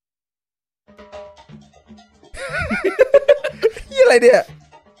นี่อะไรเนี่ย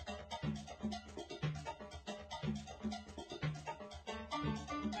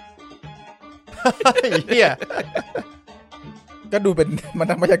เหี้ยก็ดูเป็นมัน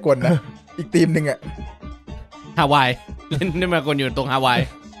นักมายากลนะอีกทีมนึงอ่ะฮาวายเล่นนักมายากลอยู่ตรงฮาวาย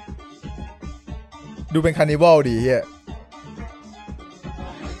ดูเป็นคาร์นิวัลดีเฮีย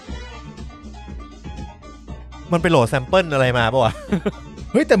มันไปโหลดแซมเปิลอะไรมาป่ะวะ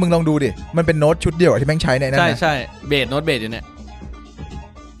เฮ้ยแต่มึงลองดูดิมันเป็นโน้ตชุดเดียวที่แม่งใช้ในนั้นนะใช่เบสโน้ตเบสอยู่เนี่ย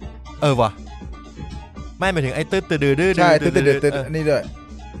ว่ะไม่หมายถึงไอ้ตืดดื้อใช่ตืดนี่ด้วย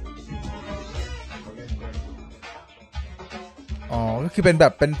อ๋อก็คือเป็นแบ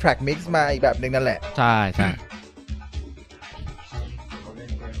บเป็นแทร็กมิกซ์มาอีกแบบนึงนั่นแหละใช่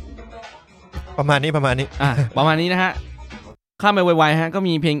ประมาณนี้ประมาณนี้นะฮะข้ามไปไวๆฮะก็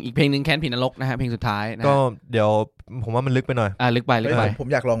มีเพลงอีกเพลงนึงแค้นผีนรกนะฮะเพลงสุดท้ายนะก็เดี๋ยวผมว่ามันลึกไปหน่อยลึกไปผม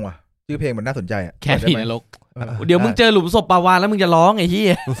อยากลองว่ะชื่อเพลงมันน่าสนใจอ่ะแค้นผีนรกเดี๋ยวมึงเจอหลุมศพปาวานแล้วมึงจะร้องไอ้เหี้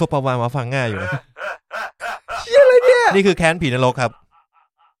ยหลุมศพปาวานมาฟังง่ายอยู่นะเหี้ยอะไรเนี่ยนี่คือแค้นผีนรกครับ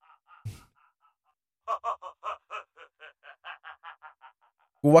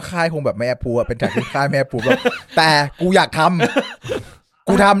กูว่าค่ายคงแบบไม่แอปพูเป็นจากค่ายไม่แอปพูแบบแต่กูอยากท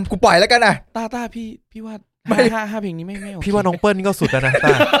ำกูปล่อยแล้วกันนะต้าพี่ว่าไม่ห้าเพลงนี้ไม่โอเคพี่ว่าน้องเปิ้ลก็สุดแล้วนะต้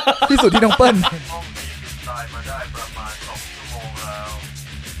าที่สุดที่น้องเปิ้ล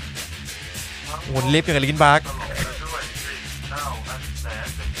วนลิฟต์อย่างกับลินบาร์ก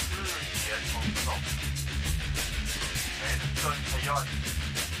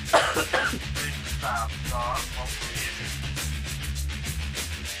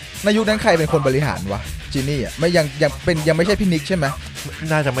ในยุคนั้นใครเป็นคนบริหารวะจีนี่อ่ะไม่ยังไม่ใช่พี่นิกใช่ไหม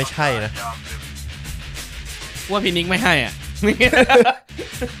น่าจะไม่ใช่นะว่าพี่นิกไม่ให้อ่ะ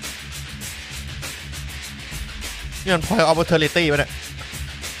นี่มัน point of authority ป่ะเนี่ย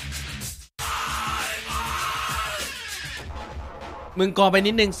มึงกอไป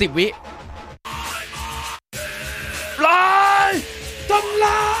นิดนึง10 วิทำล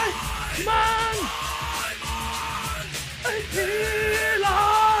ายมันไอ้ผีลา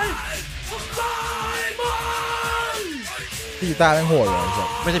ยทำลายมันกีตาร์แม่งโหดเลย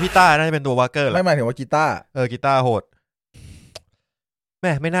ไม่ใช่พี่ต้าน่าจะเป็นตัววากเกอร์ไม่หมายถึงว่ากีตาร์กีตาร์โหดแ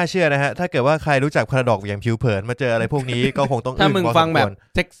ม่ไม่น่าเชื่อนะฮะถ้าเกิดว่าใครรู้จักพาราดอกอย่างผิวเผินมาเจออะไรพวกนี้ก็คงต้องถ้ามึงฟังแบบ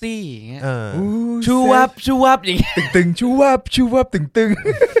เซ็กซี่อย่างเงี้ยชูวับอย่างเงี้ยตึงชูวับตึง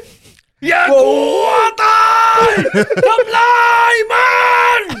อย่ากลัวตายทำลายมั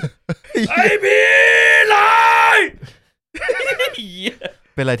นไอ้พี่ลา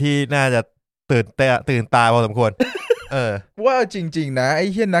เป็นอะไรที่น่าจะตื่นตาพอสมควร ว่าจริงๆนะไอ้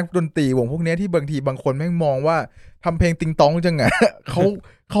เหี้ยนักดนตรีวงพวกเนี้ยที่บางทีบางคนแม่งมองว่าทำเพลงติงตองจังอะ เ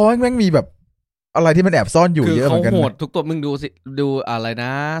ขาแม่งมีแบบอะไรที่มันแอบซ่อนอยู่เยอะเหมือนกัน คือเขาโหดทุกตัวมึงดูสิดูอะไรน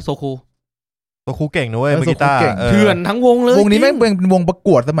ะโซคู ตัวครูเก่งนะเว้ยมือกีตาร์ เถื่อนทั้งวงเลยว งนี้แม่งเป็นวงประก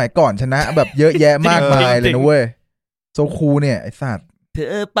วดสมัยก่อนชนะ แบบเยอะแยะมากมายเลยนะเว้ยโซคูเนี่ยไอ้สัตว์ เธ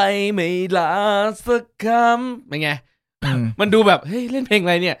อไปไม่ลาสักคำเป็นไงมันดูแบบเฮ้ยเล่นเพลงอะ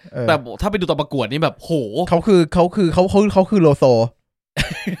ไรเนี่ยแต่ถ้าไปดูตอนประกวดนี่แบบโหเขาคือโลโซ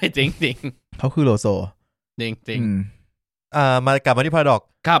จริงจริงเขาคือโลโซจริงจริงมากลับมาที่พาราดอก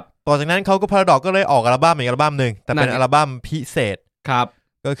ครับต่อจากนั้นเขาก็พาราดอกก็เลยออกอัลบั้มอีกอัลบั้มนึงแต่เป็นอัลบั้มพิเศษครับ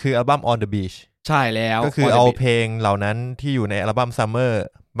ก็คืออัลบั้ม On the Beach ใช่แล้วก็คือเอาเพลงเหล่านั้นที่อยู่ในอัลบั้ม Summer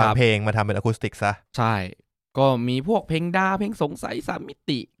บางเพลงมาทำเป็นอะคูสติกซะใช่ก็มีพวกเพลงดาเพลงสงสัย3มิ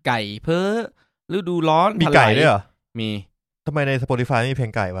ติไก่เพ้อฤดูร้อนมีไก่ด้วยเหรอมีทำไมใน Spotify ไม่มีเพล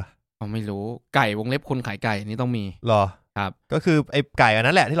งไก่วะไม่รู้ไก่วงเล็บคนขายไก่นี่ต้องมีหรอครับก็คือไอ้ไก่อัน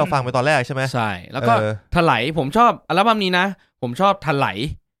นั้นแหละที่เราฟังไปตอนแรกใช่ไหมใช่แล้วก็ถลายผมชอบอัลบั้มนี้นะผมชอบถลาย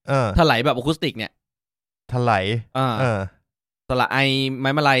ถลายแบบอะคูสติกเนี่ยถลายสละไอไม้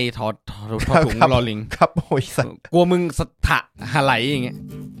มาลัยถอดถุงลอลิงครับโอ้ยกลัวมึงสถะหะไหลอย่างเงี้ย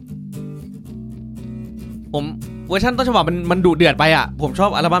ผมเวอร์ชันต้นฉบับมันดุเดือดไปอ่ะผมชอบ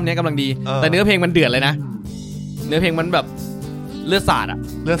อัลบั้มนี้กำลังดีแต่เนื้อเพลงมันเดือดเลยนะเนื้อเพลงมันแบบเลือดสาดอ่ะ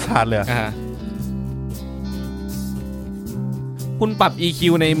เลือดสาดเลยคุณปรับ EQ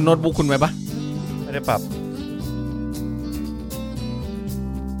ในโน้ตบุ๊กคุณไว้ปะไม่ได้ปรับ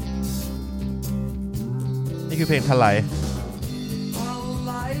นี่คือเพลงถลาย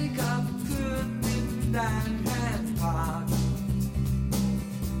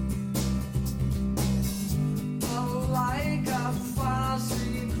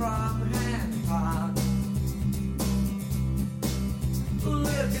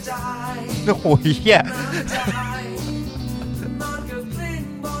โอ้โหเหี้ย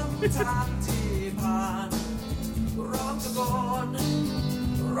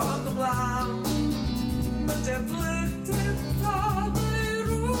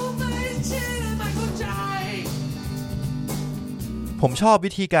ผมชอบ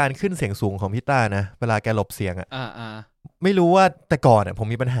วิธีการขึ้นเสียงสูงของพี่ต้านะเวลาแกหลบเสียงอ่ะไม่รู้ว่าแต่ก่อนผม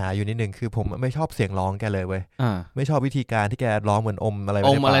มีปัญหาอยู่นิดนึงคือผมไม่ชอบเสียงร้องแกเลยเว้ยไม่ชอบวิธีการที่แกร้องเหมือนอมอะไรไม่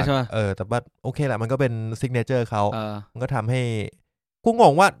ได้ปากแต่ว่าโอเคแหละมันก็เป็นซิกเนเจอร์เขามันก็ทำให้กูง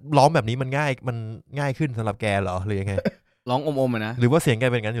งว่าร้องแบบนี้มันง่ายขึ้นสำหรับแกเหรอหรือยังไงร้องอมๆนะหรือว่าเสียงแก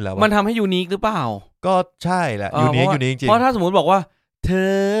เป็นงั้นอยู่แล้วมันทำให้ยูนิคหรือเปล่าก็ใช่แหละยูนิคจริงเพราะถ้าสมมติบอกว่าเธ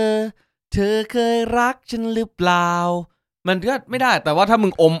อเคยรักฉันหรือเปล่ามันก็ไม่ได้แต่ว่าถ้ามึ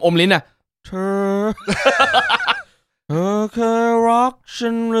งอมลิ้นอ่ะเธอเคยรักฉั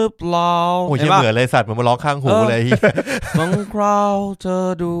นหรือเปล่าโอ้ยเหมือนเลยสัตว์มันมาร้องข้างหูเลยบางคราวเธอ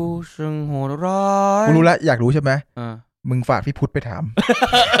ดูช่างโหดร้ายกูรู้แล้วอยากรู้ใช่ไหมมึงฝากพี่พุทธไปถาม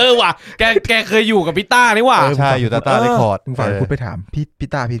ว่ะแกเคยอยู่กับพี่ต้านี่ว่ะใช่อยู่ต้าเรคคอร์ดมึงฝากพี่พุทธไปถามพี่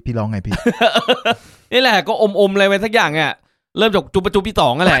ต้าพี่ร้องไงพี่นี่แหละก็อมอะไรไปสักอย่างอ่ะเริ่มจากจุบพี่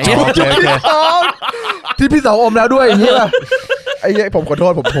2นั่นแหละที่พี่2อมแล้วด้วยอย่างนี้ป่ะไอ้ผมขอโท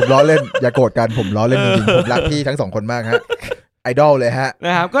ษผมล้อเล่นอย่าโกรธกันผมล้อเล่นจริงๆผมรักพี่ทั้ง2คนมากฮะไอดอลเลยฮะน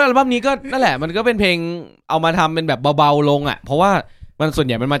ะครับก็อัลบั้มนี้ก็นั่นแหละมันก็เป็นเพลงเอามาทำเป็นแบบเบาๆลงอ่ะเพราะว่ามันส่วนใ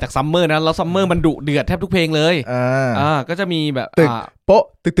หญ่มันมาจากซัมเมอร์นะแล้วซัมเมอร์มันดุเดือดแทบทุกเพลงเลยก็จะมีแบบตึกโป๊ะ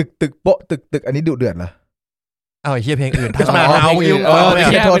ตึกโป๊ะตึกอันนี้ดุเดือดเหรอเอาไอ้เหี้ยเพลงอื่นทักมาเอายุ่ง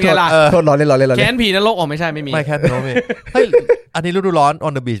โทษล้อเล่นแค้นผีนรกไม่ใช่ไม่มีไม่แค่โน้ไม่เฮ้ยอันนี้ฤดูร้อน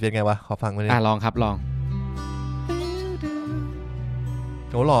On the Beach เป็นไงวะขอฟังมาดิลองครับลอง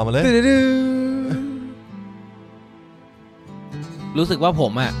โหหล่อมาเลยรู้สึกว่าผ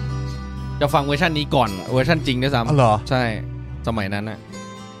มจะฟังเวอร์ชันนี้ก่อนเวอร์ชันจริงด้วยซ้ำเหรอใช่สมัยนั้น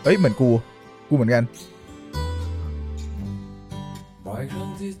เอ้ยเหมือนกูเหมือนกัน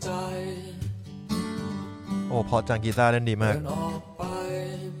โอ้พอจังกีตาร์เล่นดีมาก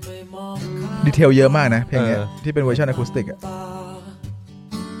ดีเทลเยอะมากนะเพลงนี้ที่เป็นเวอร์ชันอะคูสติก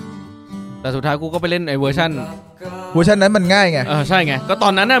แต่สุดท้ายกูก็ไปเล่นไอ้เวอร์ชันนั้นมันง่ายไงใช่ไงก็ตอ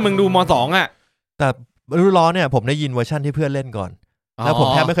นนั้นมึงดูม.2แต่ฤดูร้อนเนี่ยผมได้ยินเวอร์ชันที่เพื่อนเล่นก่อนแล้วผม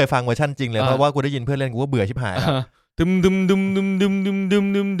แทบไม่เคยฟังเวอร์ชันจริงเลยเพราะว่ากูได้ยินเพื่อนเล่นกูก็เบื่อชิบหายแล้ว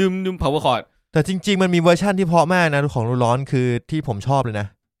ดึมpower chord แต่จริงๆมันมีเวอร์ชันที่เพราะมากนะของฤดูร้อนคือที่ผมชอบเลยนะ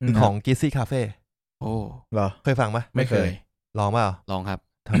คือของ Gizzy Cafe โอ้เหรอเคยฟังปะไม่เคยลองเปล่าลองครับ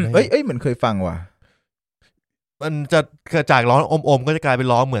เอ้ยเหมือนเคยฟังว่ะมันจะจากร้องอมก็จะกลายเป็น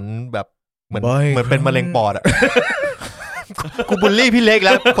ร้องเหมือนแบบเหมือนเป็นมะเร็งปอดอ่ะกูบูลลี่พี่เล็กแ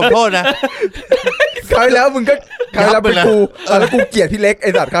ล้วขอโทษนะคราวแล้วมึงก็คราวแล้วเป็นกูแล้วกูเกลียดพี่เล็กไอ้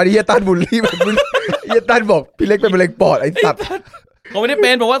สัตว์คราวนี้เฮียตันบูลลี่แบบเฮียตันบอกพี่เล็กเป็นมะเร็งปอดไอ้สัตว์ เขาไม่ได้เป็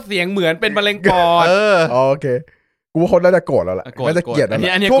นบอกว่าเสียงเหมือนเป็นมะเร็งปอด โอเคกูว่าคนน่าจะโกรธแล้วล่ะน่าจะเกลียดแล้ว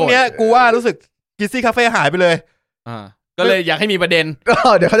อันนี้ ช่วงเนี้ยกูว่ารู้สึกกิซซี่คาเฟ่หายไปเลยก็เลยอยากให้มีประเด็น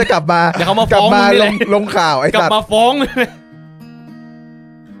เดี๋ยวเขาจะกลับมาเดี๋ยวเขามาฟ้องมึงเลยลงข่าวไอ้สัตว์กลับมาฟ้อง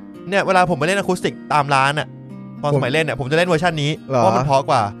เนี่ยเวลาผมไปเล่นอะคูสติกตามร้านอ่ะตอนสมัยเล่นเนี่ยผมจะเล่นเวอร์ชันนี้เพราะมันเพราะ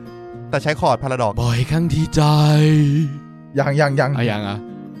กว่าแต่ใช้คอร์ดพาราดอกบ่อยครั้งที่ใจยัง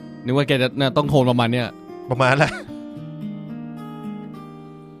นึกว่าแกจะต้องโทนประมาณเนี้ยประมาณแหละ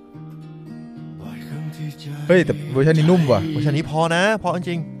เฮ้ยแต่เวอร์ชันนี้นุ่มว่ะเวอร์ชันนี้พอนะพอจ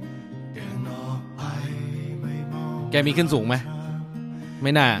ริงแกมีขึ้นสูงไหมไ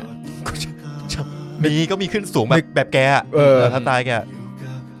ม่น่ามีก็มีขึ้นสูงแบบแกถ้าตายแก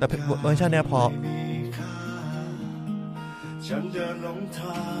แต่เวอร์ชันเนี้ยพอ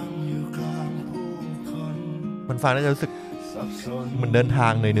มันฟังแล้วจะรู้สึกเหมือนเดินทา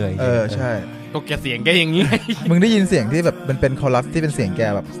งเหนื่อยๆใช่ก็แกเสียงแกอย่างนี้มึงได้ยินเสียงที่แบบมันเป็นคอรัสที่เป็นเสียงแก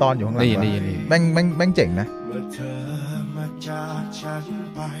แบบซ่อนอยู่ข้างหลังแม่งเจ๋งนะ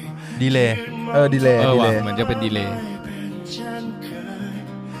ดีเลย์ดีเลย์เหมือนจะเป็นดีเลย์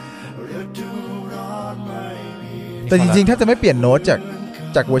แต่จริงๆถ้าจะไม่เปลี่ยนโน้ต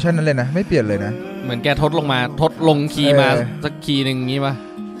จากเวอร์ชันนั้นเลยนะไม่เปลี่ยนเลยนะเหมือนแกทดลงคีย์มาสักคีย์นึงงี้ป่ะ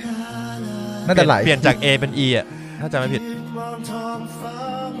น่าจะไหลเปลี่ยนจาก A เป็น E อ่ะถ้าจำไม่ผิด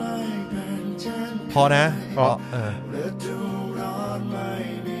พอนะ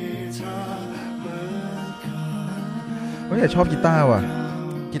แต่ชอบกีตาร์ว่ะ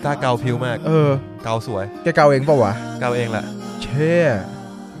กีตาร์เกาพิวมากเกาสวยแกเกาเองป่าววะเกาเองแหละเช่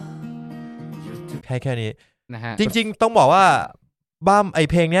แค่นี้นะฮะจริงๆต้องบอกว่าบั้มไอ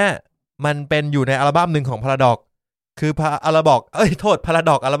เพลงเนี้ยมันเป็นอยู่ในอัลบั้มหนึ่งของ Paradox คือ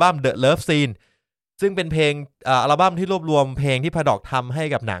Paradox อัลบั้ม The Love Scene ซึ่งเป็นเพลงอัลบั้มที่รวบรวมเพลงที่ Paradox ทำให้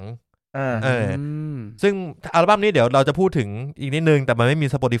กับหนังซึ่งอัลบั้มนี้เดี๋ยวเราจะพูดถึงอีกนิดนึงแต่มันไม่มี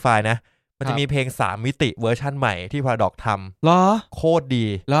Spotify นะมันจะมีเพลง3มิติเวอร์ชั่นใหม่ที่ Paradox ทำเหรอโคตรดี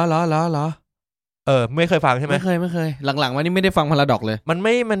เหรอไม่เคยฟังใช่ไหมไม่เคยหลังๆวันนี้ไม่ได้ฟังParadoxเลย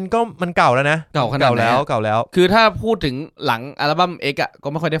มันเก่าแล้วนะเก่าแล้วคือถ้าพูดถึงหลังอัลบั้ม X อ่ะก็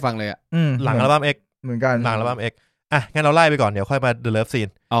ไม่ค่อยได้ฟังเลยอ่ะหลังอัลบั้ม X เหมือนกันหลังอัลบั้ม X อ่ะงั้นเราไล่ไปก่อนเดี๋ยวค่อยมา The Love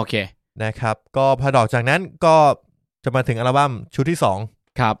Scene โอเคนะครับก็Paradoxจากนั้นก็จะมาถึงอัลบั้มชุดที่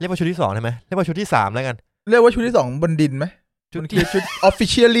2ครับเรียกว่าชุดที่2ได้มั้ยเรียกว่าชุดที่3แล้วกันเรียกว่าชุดที่2บนดินมั้ยชุด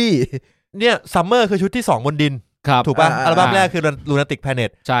officially เนี่ย Summer คือชุดที่2บนดินถูกป่ะอัลบั้มแรกคือ Lunatic Planet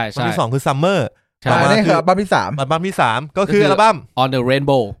ใช่อัลบั้มที่2คือ Summerนี่คืออัลบั้มที่3อัลบั้มที่3ก็คืออัลบั้ม On the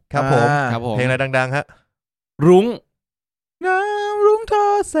Rainbow ครับผมเพลงอะไรดังๆฮะรุ้งน้ำรุ้งทอ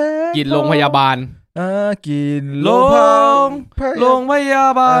แสงกินโรงพยาบาลกินโรงพยา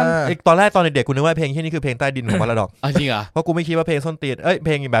บาลตอนแรกตอนเด็กๆกูนึกว่าเพลงที่นี่คือเพลงใต้ดินของParadoxจริงเหรอเพราะกูไม่คิดว่าเพลงส้นตีนเพ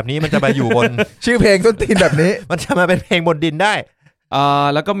ลงแบบนี้มันจะมาอยู่บน ชื่อเพลงส้นตีนแบบนี้มันจะมาเป็นเพลงบนดินได้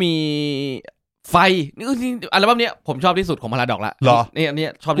แล้วก็มีไฟนี่อัลบั้มนี้ผมชอบที่สุดของParadoxละนี่อันนี้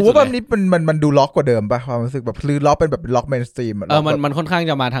ชอบที่สุดอัลบั้มนี้มันดูล็อกกว่าเดิมป่ะความรู้สึกแบบลือล็อกเป็นแบบล็อกเมนสตรีมมันค่อนข้าง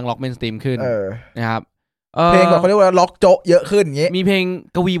จะมาทางล็อกเมนสตรีมขึ้นนะครับเพลงแบบเขาเรียกว่าล็อกโจ๊ะเยอะขึ้นอย่างงี้มีเพลง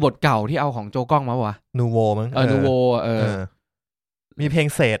กวีบทเก่าที่เอาของโจก้องมาวะนูโวมั้งนูโวมีเพลง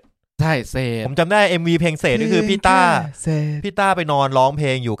เศษใช่เศษผมจำได้ MV เพลงเศษนี่คือพี่ต้าไปนอนร้องเพล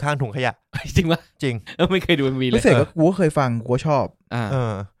งอยู่ข้างถุงขยะจริงปะจริงไม่เคยดู MV เลยเศษก็กูก็เคยฟังกูก็ชอบ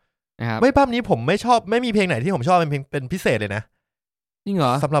นะครับไม่ปั้มนี้ผมไม่ชอบไม่มีเพลงไหนที่ผมชอบเป็นพิเศษเลยนะจริงเหร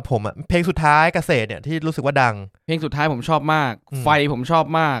อสำหรับผมอ่ะเพลงสุดท้ายเกษตรเนี่ยที่รู้สึกว่าดังเพลงสุดท้ายผมชอบมากไฟผมชอบ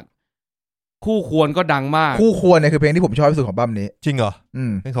มากคู่ควรก็ดังมากคู่ควรเนี่ยคือเพลงที่ผมชอบที่สุดของบั้มนี้จริงเหรอ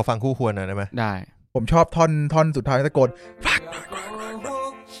ให้เขาฟังคู่ควรหน่อยได้ไหมได้ผมชอบท่อนสุดท้ายตะโกน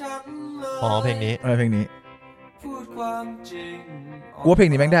เพลงนี้เพลงนี้กูว่าเพลง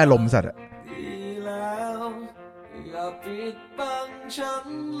นี้แม่งได้ลมสัตว์อะ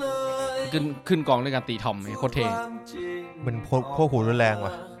ขึ้นกองด้วยการตีทอมโคตรเท่มันพวกหูรุนแรงว่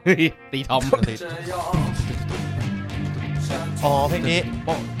ะตีทอมเพลงนี้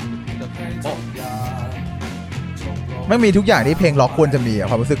ไม่มีทุกอย่างที่เพลงล็อกควรจะมีอะ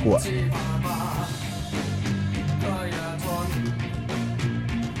ความรู้สึกกูอะ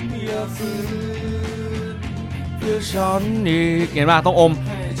ฉันอีกเห็นป่ะต้องอม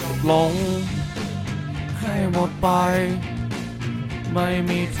ลงให้หมดไปไม่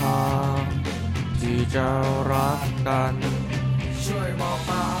มีทางที่จะรักกันช่วยบอก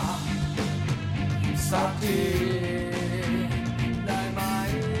มาสักทีได้ไหม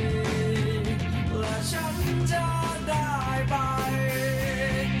และฉันจะได้ไป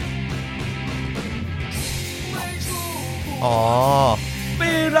ไ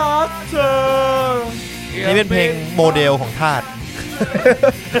ม่รักเธอนี่เป็นเพลงโมเดลของธาตุ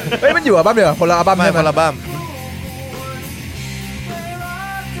มันอยู่อัลบั้มเดียวคนละอัลบั้มไม่คนละอัลบั้ม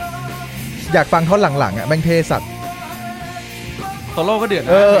อยากฟังท่อนหลังๆอ่ะแม่งเท่สัตว์ โซโล่ก็เดือดน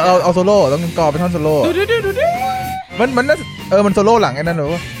ะ เอาโซโล่ต้องกอเป็นท่อนโซโล่มันน่ามันโซโล่หลังไอ้นั่นหรอ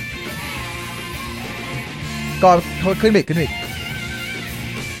ก็ขึ้นอีก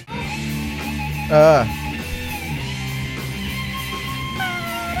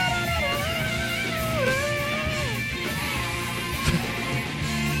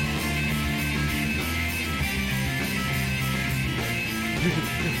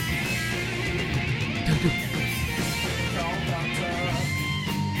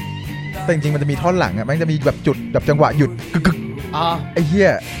แต่จริงๆมันจะมีท่อนหลังอ่ะมันจะมีแบบจุดแบบจังหวะหยุดกึกไอ้เหี้ย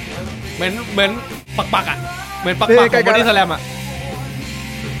เหมือนปักอ่ะเหมือนปักของบอดี้สแลมอ่ะ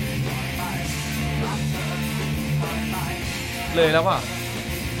เลยแล้วป่ะ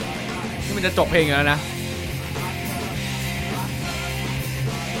ที่มันจะจบเพลงแล้วนะ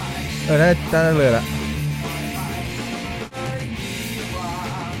น่าเลยละ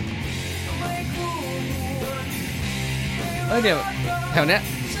เดี๋ยวแถวเนี้ย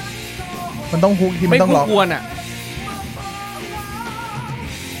มันต้องฮุกที่มันต้องร้องไม่ควรอ่ะ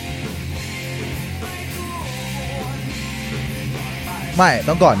ไม่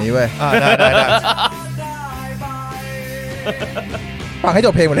ต้องก่อนนี้เว้ยได้ฟังให้จ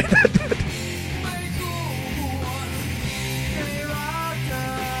บเพลงหมดเลย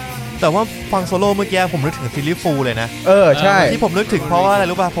แต่ว่าฟังโซโล่เมื่อกี้ผมนึกถึงซิลลี่ฟูลเลยนะใช่ที่ผมนึกถึงเพราะว่าอะไร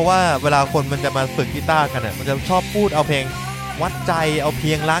รู้ป่ะเพราะว่าเวลาคนมันจะมาฝึกกีตาร์กันอ่ะมันจะชอบพูดเอาเพลงวัดใจเอาเ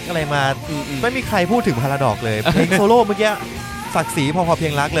พียงรักอะไรมาไม่มีใครพูดถึงพาราดอกเลยเพลงโซโล่เมื่อกี้ศักดิ์ศรีพอเพี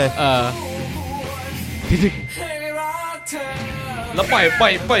ยงรักเลยแล้วป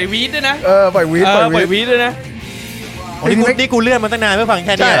ล่อยวีดด้วยนะปล่อยวีดด้วยนะนี่กูเลื่อนมาตั้งนานเพื่อฟังแ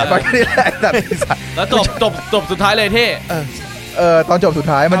ค่นี้เหรอฟังแค่นี้แหละแล้วจบสุดท้ายเลยเท่ตอนจบสุด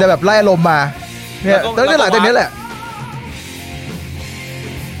ท้ายมันจะแบบไล่อารมณ์มาเนี่ยตั้งแต่หลังจากนี้แหละ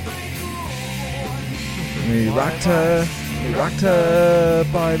ไม่รักเธอ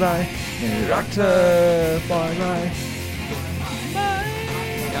ปล่อยไปไม่รักเธอปล่อยไป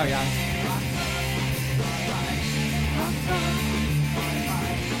ยัง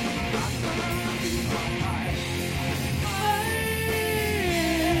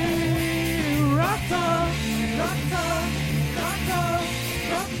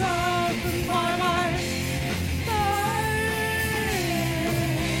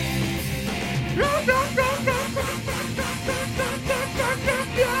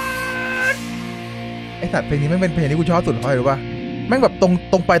ไอสัตว์เพลงนี้แม่งเป็นเพลงที่กูชอบสุดเลยรู้ป่ะแม่งแบบ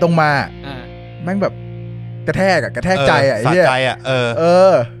ตรงไปตรงมาแม่งแบบกระแทกใจอ่ะไอ้เหี้ยใจอ่ะ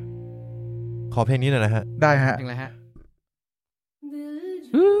ขอเพลงนี้หน่อยนะฮะได้ฮะเพลงอะไรฮะ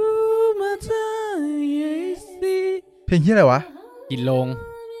เพลงที่อะไรวะกินโรง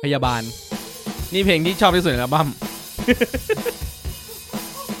พยาบาลนี่เพลงที่ชอบที่สุดในอัลบั้ม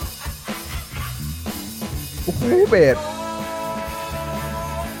โอ้โหเบส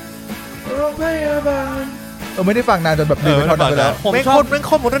โรงพยาบาลไม่ได้ฟังนานจนแบบลืมไปท่อนไปแล้วผมชอบแม่งโ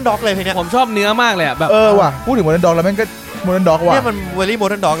คตรโมเดิร์นด็อกเลยเพลงนี้ผมชอบเนื้อมากเลยอ่ะแบบว่ะพูดถึงโมเดิร์นด็อกแล้วแม่งก็โมเดิร์นด็อกว่ะเนี่ยมันเวลี่โม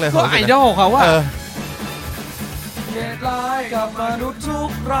เดิร์นด็อกเลยก็ไอดอลเขาว่าเหตุร้ายกับมนุษย์ทุ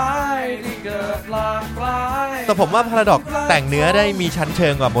กรายที่เกิดหลากหลายแต่ผมว่าพาราดอกแต่งเนื้อได้มีชั้นเชิ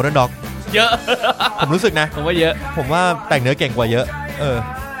งกว่าโมเดิร์นด็อกเยอะผมรู้สึกนะผมว่าเยอะผมว่าแต่งเนื้อเก่งกว่าเยอะ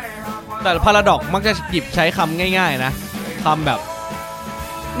แต่พาราดอกมักจะหยิบใช้คำง่ายๆนะคำแบบ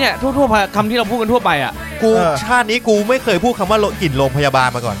เนี่ยทั่วๆคำที่เราพูดกันทั่วไปอ่ะกูชาตินี้กูไม่เคยพูดคำว่ากลิ่นโรงพยาบาล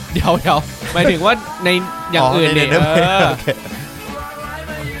มาก่อนเดี๋ยวหมายถึงว่าในอย่างอื่นเนี่ย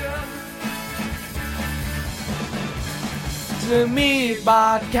จะมีบา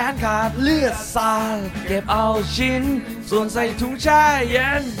ดแขนขาดเลือดสาดเก็บเอาชิ้นส่วนใส่ถุงแช่เย็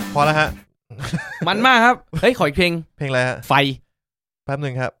นพอแล้วฮะมันมากครับเฮ้ยขออีกเพลงอะไรฮะไฟแป๊บนึ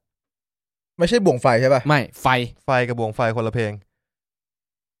งครับไม่ใช่บ่วงไฟใช่ป่ะไม่ไฟกับบ่วงไฟคนละเพลง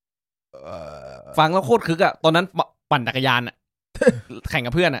ฟังแล้วโคตรคึกอ่ะตอนนั้นปั่นจักรยานอ่ะแข่ง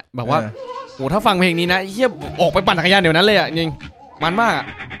กับเพื่อนอ่ะแบบว่าโอ้ถ้าฟังเพลงนี้นะเฮียออกไปปั่นจักรยานเดี๋ยวนั้นเลยอ่ะจริงมันมากอ่ะ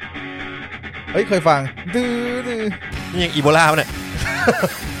เฮ้ยเคยฟังดื้อนี่ยังอีโบลาเนี่ย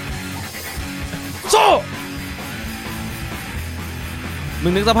โซ่มึ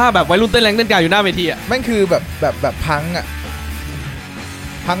งนึกสภาพแบบวัยรุ่นเต้นแรงเต้นกายอยู่หน้าเวทีอ่ะแม่งคือแบบพังอ่ะ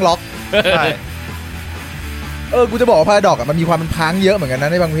พังล็อกใช่กูจะบอกว่าพาราดอกอ่ะมันมีความเป็นพังเยอะเหมือนกันนะ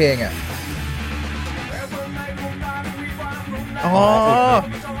ในบางเพลงอ่ะ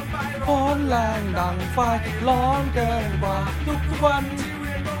ร้อนแรงดังไฟร้อนเกินกว่าทุกวัน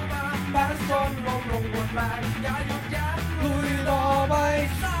แพ้จนลงหมดแรงอย่าหยุดยั้งลุยต่อไป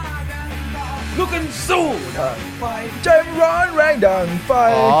ลุกกันสู้ไฟใจร้อนแรงดังไฟ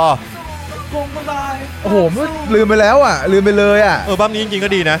คงต้องตายโอ้โหลืมไปแล้วอ่ะลืมไปเลยอ่ะบัมนี้จริงๆก็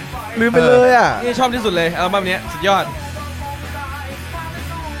ดีนะ ลืมไปเลยอ่ะนี่ชอบที่สุดเลยอัลบั้มนี้สุดยอด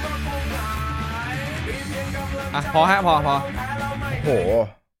อ่ะพอพอโอ้โห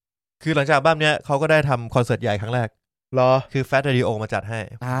คือหลังจากอัลบั้มเนี้ยเขาก็ได้ทำคอนเสิร์ตใหญ่ครั้งแรกเหรอคือ Fat Radio มาจัดให้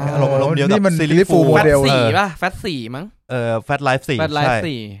อารมณ์เดียวกับซิลิฟูโมเดล4ป่ะ Fat 4มั้งFat Life 4 Fat Life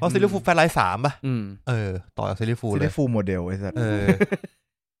 4เพราะซิลิฟู Fat Life 3ป่ะต่อจากซิลิฟูเลยซิลิฟูโมเดลไอ้สัส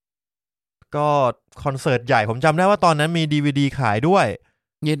ก็คอนเสิร์ตใหญ่ผมจำได้ว่าตอนนั้นมี DVD ขายด้วย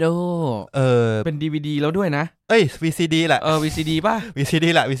เยโดเป็น DVD แล้วด้วยนะVCD แหละVCD ป่ะ VCD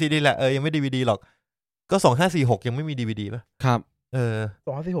แหละ VCD แหละยังไม่ DVD หรอกก็2546ยังไม่มี DVD ป่ะครับ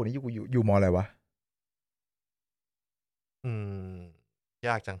2546นี่อยู่มออะไรวะย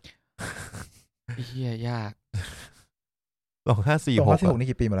ากจังเหี้ยยาก2546นี่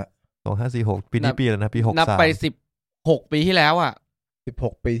กี่ปีมาแล้ว2546ปีนี้ปีแล้วนะปี63นับไป16ปีที่แล้วอ่ะ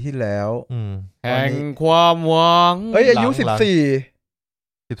16ปีที่แล้วแห่งความหวังอายุ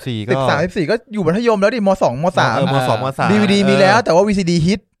14ก็13 14ก็อยู่มัธยมแล้วดิม2ม3ม2ม3 DVD มีแล้วแต่ว่า VCD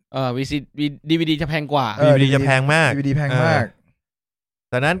ฮิตDVD จะแพงกว่า DVD จะแพงมาก DVD แพงมาก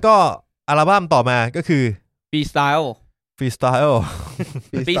แต่นั้นก็อัลบั้มต่อมาก็คือ Freestyle ฟรีส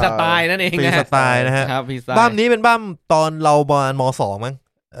ไตล์นั่นเองฟรีสไตล์นะฮะครับบ้ามนี้เป็นบ้ามตอนเราประมาณม2มั้ง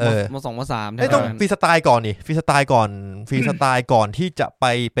ม2ม3ไม่ต้องฟรีสไตล์ก่อนนี่ฟรีสไตล์ก่อนที่จะไป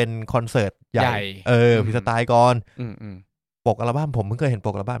เป็นคอนเสิร์ตใหญ่ฟรีสไตล์ก่อนปกอัลบั้มผมเพิ่งเคยเห็นป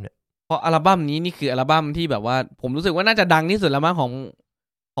กอัลบั้มเนี่ยเพราะอัลบั้มนี้นี่คืออัลบั้มที่แบบว่าผมรู้สึกว่าน่าจะดังที่สุดแล้วมั้ง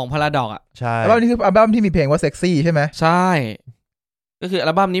ของพาราดอกอ่ะใช่อัลบั้มนี้คืออัลบั้มที่มีเพลงว่าเซ็กซี่ใช่ไหมใช่ก็คืออั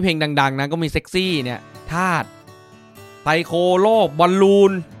ลบั้มนี้เพลงดังๆนะก็มีเซ็กซี่เนี่ยธาตุไซโคโลบบอลลู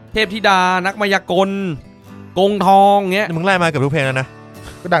นเทพธิดานักมายากลกงทองเงี้ยมึงไล่มากับทุกเพลงแล้วนะ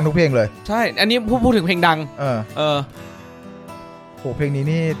ก็ดังทุกเพลงเลยใช่อันนี้พูดถึงเพลงดังโหเพลงนี้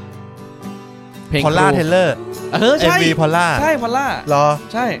นี่เพลงพอลล่าเทเลอร์ใช่พอลล่าใช่พอลล่าเหรอ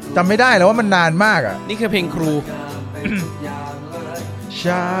ใช่จำไม่ได้แล้วว่ามันนานมากอ่ะนี่คือเพลงครู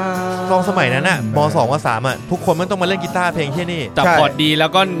ตอนสมัยนั้นน่ะม2ม3อ่ะทุกคนมันต้องมาเล่นกีตาร์เพลงแค่นี้จับคอร์ดดีแล้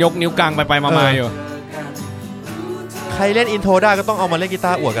วก็ยกนิ้วกลางไปมาอยู่ใครเล่นอินโทรได้ก็ต้องเอามาเล่นกีต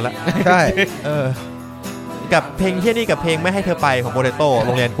าร์อวดกันละใช่กับเพลงที่นี่กับเพลงไม่ให้เธอไปของโปเตโต้โ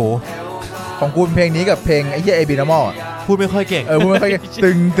รงเรียนกูของกูเพลงนี้กับเพลงไอ้เหี้ยAB Normal พูดไม่ค่อยเก่งพูดไม่ค่อยเก่ง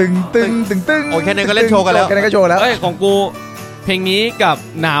ตึงโอเคนั่นก็เล่นโชว์กันแล้วของกูเพลงนี้กับ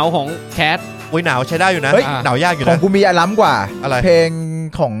หนาวของแคทโอ้ยหนาวใช้ได้อยู่นะหนาวยากอยู่นะของกูมีล้ำกว่าเพลง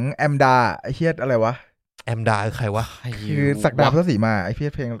ของแอมดาไอ้เหี้ยอะไรวะแอมดาคือใครวะคือศักดาพระศรีมาไอ้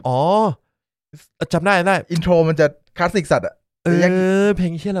เพลงจำได้อินโทรมันจะคลาสสิกสัตว์เพล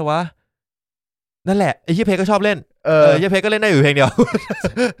งเชี่ยอะไรวะนั่นแหละไอ้ที่เพลงก็ชอบเล่นยี่เพลงก็เล่นได้อยู่เพลงเดียว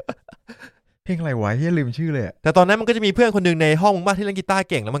เพลงอะไรวะที่ลืมชื่อเลยแต่ตอนนั้นมันก็จะมีเพื่อนคนนึงในห้องบ้านที่เล่นกีตาร์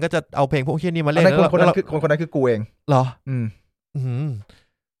เก่งแล้วมันก็จะเอาเพลงพวกเชี่ยนี้มาเล่นคนนั้นคือกูเองเหรอ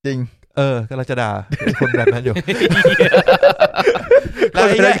จริงกำลังจะด่าคนแบบนั้นอยู่แล้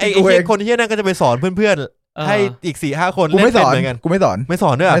วไอ้คนที่นั่นก็จะไปสอนเพื่อนๆให้อีก 4-5 คนเล่นเป็นเหมือนกันกูไม่สอน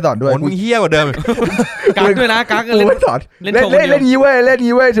ด้วยไม่สอนด้วยมึงเหี้ยกว่าเดิมกักด้วยนะกักกูไม่สอนเล่นงี้เ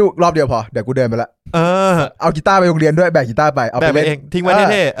ว้ยถูกรอบเดียวพอเดี๋ยวกูเดินไปละเอากีตาร์ไปโรงเรียนด้วยแบกกีตาร์ไปเอาไปเล่นเองทิ้งไว้เ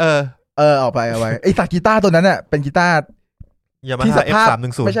ท่เอาไปไอ้สักกีตาร์ตัวนั้นน่ะเป็นกีตาร์ที่สภาพ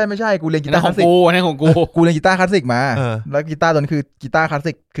ไม่ใช่กูเล่นกีตาร์คลาสสิกกูเล่นกีตาร์คลาสสิกมาแล้วกีตาร์ตัวนั้นคือกีตาร์คลาส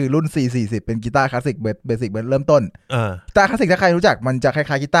สิกคือรุ่น440เป็นกีตาร์คลาสสิกเบสิกเริ่มต้นกีตาร์คลาสสิกถ้าใครรู้จักมันจะคล้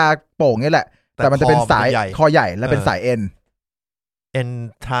ายๆกีตาร์โป่งนี่แหละแต่มันจะเป็นสายคอใหญ่และเป็นสายเอ็น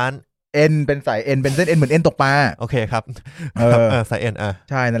ทานเป็นสายเอ็นเป็นเส้นเอ็นเหมือนเอ็นตกปลาโอเคครับสายเอ็น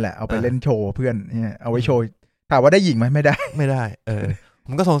ใช่นั่นแหละเอาไปเล่นโชว์เพื่อนเนี่ยเอาไว้โชว์ถามว่าได้หญิงไหมไม่ได้ผ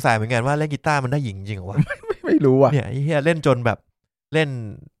มก็สงสัยเหมือนกันว่าเล่นกีตาร์มันได้หญิงจริงเหรอวะไม่รู้อ่ะเนี่ยไอ้เหี้ยเล่นจนแบบเล่น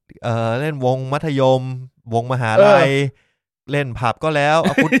เล่นวงมัธยมวงมหาลัยเล่นผับก็แล้ว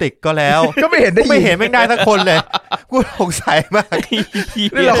อะคูสติกก็แล้วก็ไม่เห็นแม่งได้สักคนเลยกูสงสัยมาก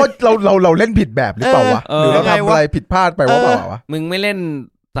นี่เราเล่นผิดแบบหรือเปล่าวะหรือเราทำอะไรผิดพลาดไปวะมึงไม่เล่น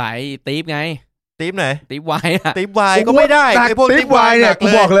สายตีฟไงตีฟไหนตีฟไวอะตีฟไวก็ไม่ได้ไอ้พวกตีฟไวเนี่ยกู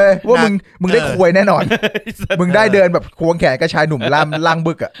บอกเลยว่ามึงได้ควยแน่นอนมึงได้เดินแบบควงแขนกับชายหนุ่มล่าง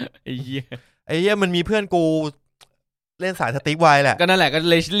บึกอ่ะไอ้เหี้ยมันมีเพื่อนกูเล่นสายสตีฟไวแหละก็นั่นแหละก็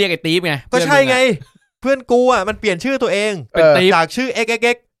เลยเรียกไอ้ตีฟไงก็ใช่ไงเพื่อนกูอ่ะมันเปลี่ยนชื่อตัวเองจากชื่อ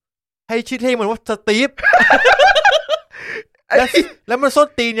XXX ให้ชื่อเท่มันว่าสตีฟแล้วมันส้น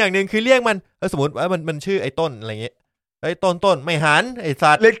ตีนอย่างหนึ่งคือเรียกมันสมมติว่ามันชื่อไอ้ต้นอะไรเงี้ยไอ้ต้นไม่หันไอ้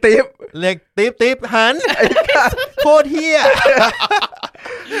สัตว์เรียกตีฟหันโคตรเฮีย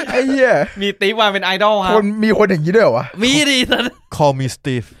ไอ้เหี้ยมีตีฟมาเป็นไอดอลครับมีคนอย่างนี้ด้วยเหรอวะมีดิสัตว์ Call me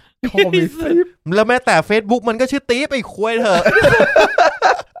Steve แล้วแม้แต่ Facebook มันก็ชื่อตีฟไอ้ควยเถอะ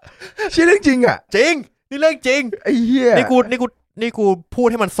ชื่อเรื่องจริงอ่ะจริงนี่เรื่องจริงไอ้เหี้ยนี่กู นี่กูพูด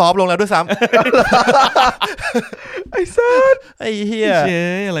ให้มันซอฟต์ลงแล้วด้วยซ้ำ ไอ้สัส ไอ้เหี้ย เจ๊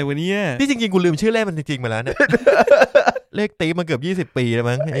อะไรวะเนี่ย ที่จริงๆกูลืมชื่อเล่นมันจริงๆมาแล้วเนี่ย เลขตีมันเกือบ20 ปีแล้ว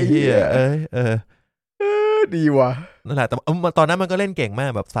มั้งไอ้เหี้ยดีว่ะนั่นแหละแต่ตอนนั้นมันก็เล่นเก่งมาก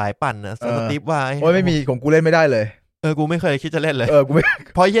แบบสายปั่นนะสตีฟว่าโอ้ยไม่มีของกูเล่นไม่ได้เลยกูไม่เคยคิดจะเล่นเลยกูไม่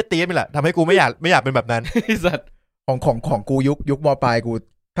เพราะเหี้ยตีนี่แหละทำให้กูไม่อยากเป็นแบบนั้นไอ้สัตว์ของกูยุคม.ปลายกู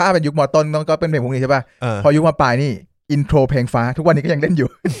ถ้าเป็นยุคม.ต้นก็เป็นเพลงพวกนี้ใช่ป่ะพอยุคม.ปลายนี่อินโทรเพลงฟ้าทุกวันนี้ก็ยังเล่นอยู่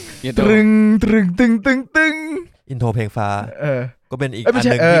ตรึงตรึงตึงตึงตึงอินโทรเพลงฟ้าก็เป็นอีกอันนึ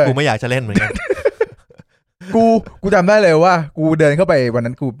งที่กูไม่อยากจะเล่นเหมือนกันกูจำได้เลยว่ากูเดินเข้าไปวัน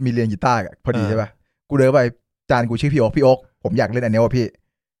นั้นกูมีเรียนกีตาร์พอดีใช่ป่ะกูเดินไปจานกูชื่อพี่โอ๊กผมอยากเล่นอันนี้ว่ะพี่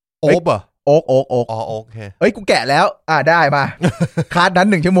โอ๊กเหรอโอ๊กอ๋อโอเคกูแกะแล้วได้มาคลาสนั้น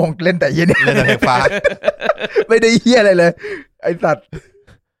1 ชั่วโมงเล่นแต่เย็นเล่นแต่เพลงฟ้าไม่ได้เหี้ยอะไรเลยไอ้สัตว์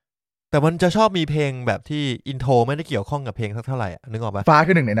แต่มันจะชอบมีเพลงแบบที่อินโทรไม่ได้เกี่ยวข้องกับเพลงสักเท่าไหร่นึกออกปะฟ้า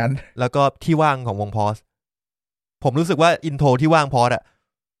คือหนึ่งในนั้นแล้วก็ที่ว่างของวงพอสผมรู้สึกว่าอินโทรที่ว่างพอส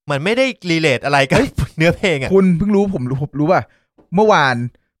มันไม่ได้รีเลทอะไรกับเนื้อเพลงคุณเพิ่งรู้ผมรู้ป่ะเมื่อวาน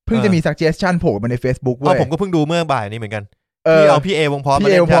เพิ่งจะมี suggestion โผล่มาใน Facebook เว้ยผมก็เพิ่งดูเมื่อบ่ายนี้เหมือนกันที่เอาพี่เอวงพอสไป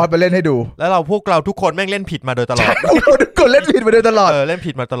เล่นให้ดูแล้วพวกเราทุกคนแม่งเล่นผิดมาโดยตลอดทุกคนเล่นผิดมาโดยตลอดเล่น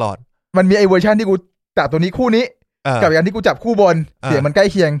ผิดมาตลอดมันมีไอ้เวอร์ชันที่กูจับตัวนี้คู่นี้กับอย่างที่กูจับคู่บนเสียงมันใกล้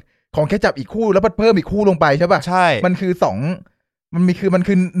เคียงของแค่จับอีกคู่แล้วเพิ่มอีกคู่ลงไปใช่ป่ะใช่มันคือ2มันคื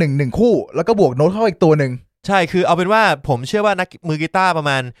อ1คู่แล้วก็บวกโน้ตเข้าอีกตัวนึงใช่คือเอาเป็นว่าผมเชื่อว่านักมือกีตาร์ประ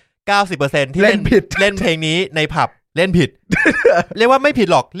มาณ 90% ที่เล่นผิดเล่นเพลงนี้ในผับเล่นผิด เรียกว่าไม่ผิด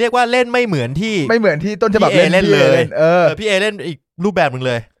หรอกเรียกว่าเล่นไม่เหมือนที่ต้นฉบับเล่นเลยพี่เอเล่นอีกรูปแบบนึง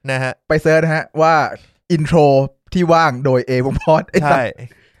เลยนะฮะไปเซิร์ชฮะว่าอินโทรที่ว่างโดยเอวงพอดใช่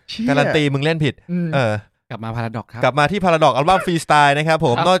การันตีมึงเล่นผิดกลับมาพาราดอกครับกลับมาที่พาราดอกอัลบั้มฟรีสไตล์นะครับผ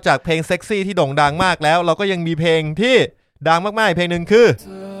มนอกจากเพลงเซ็กซี่ที่โด่งดังมากแล้วเราก็ยังมีเพลงที่ดังมากๆเพลงนึงคือ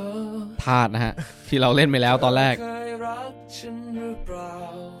ธาตุนะฮะที่เราเล่นไปแล้วตอนแรก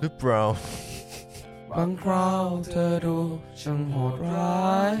หรือเปล่าบางคราวเธอดูช่างโหดร้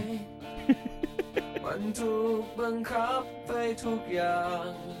ายมันถูกบังคับไปทุกอย่าง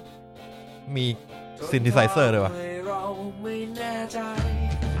มีซินธิไซเซอร์ด้วยวะเราไม่แน่ใจ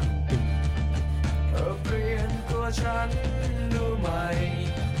เธอเปลี่ยนตัวฉันดูใหม่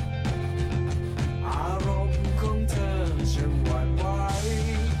อารมณ์ของเธอช่างหวั่นไหว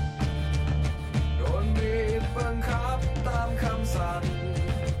โดนบีบบังคับตามคำสั่ง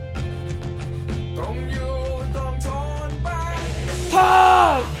ต้องอยู่ต้องทนไปพอ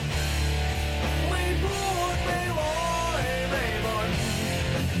ไม่พูดไม่โวยไม่บ่น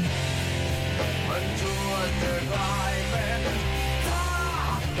มันชวนเธอกลายเป็นท่า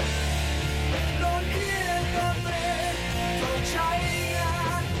โดนเคียงกับเต้นต้องใช้งา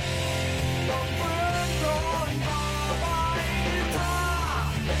นต้องฝืนทนต่อไปท่า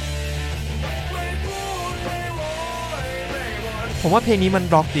ไม่พูดไม่โวยไม่บ่นผมว่าเพลงนี้มัน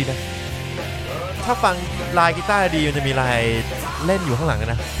ร็อกดีนะถ้าฟังลายกีตาร์ดีมันจะมีลายเล่นอยู่ข้างหลัง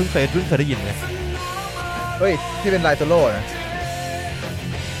นะเพิ่งเคยได้ยินไงเฮ้ยที่เป็นลายโซโล่นะ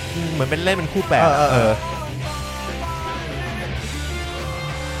เหมือนเป็นเล่นเป็นคู่แปด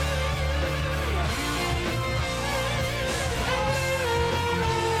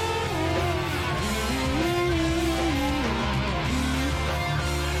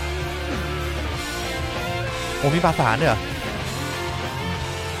โอ้มีภาษาเนี่ย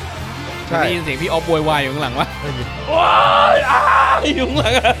ได้ยินเสียงพี่ออฟโวยวายอยู่ข้างหลังวะว้ายอยู่ข้างหลั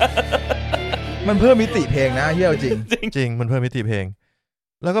งมันเพิ่มมิติเพลงนะเหี้ยจริงจริงมันเพิ่มมิติเพลง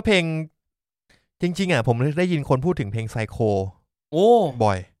แล้วก็เพลงจริงๆผมได้ยินคนพูดถึงเพลงไซโค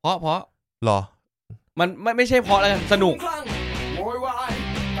บ่อยเพราะหรอมันไม่ใช่เพราะแล้วสนุก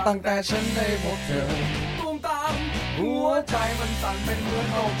ตั้งแต่ฉันได้พบเธอตุ้มตามหัวใจมันสั่นเป็นเหมือน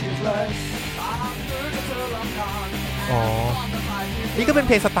โลกจิตเลยตามเธอลำคาญนี่ก็เป็นเ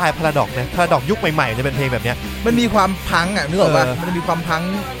พลงสไตล์พาราดอกนะพาราดอกยุคใหม่ๆจะเป็นเพลงแบบเนี้ยมันมีความพังนึกออกป่ะมันมีความพัง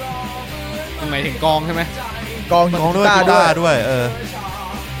หมายถึงกองใช่ไหมกองด้วยกีตาร์ด้วย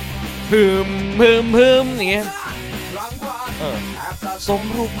พึมอย่างเงี้ยสม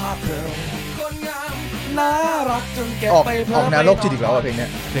รูปภาพเธอคนงามน่ารักจนเก็บไปออกแนวโลกจิตอีกแล้วเพลงเนี้ย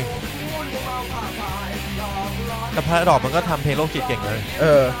จริงแต่พาราดอกมันก็ทำเพลงโลกจิตเก่งเลย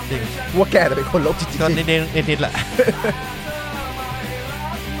จริงว่าแกแต่เป็นคนโลกจิตก็นิดแหละ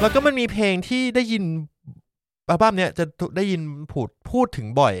แล้วก็มันมีเพลงที่ได้ยินอัลบั้มเนี้ยจะได้ยินพูดถึง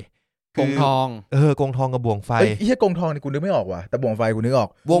บ่อยกงทองกงทองกับบ่วงไฟไอ้เหี้ยกงทองนี่กูนึกไม่ออกว่ะแต่บ่วงไฟกูนึกออก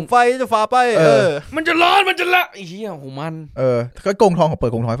บ่วงไฟจะฝ่าไปมันจะร้อนมันจะละไอ้เหี้ยโหมันก็กงทองของเปิ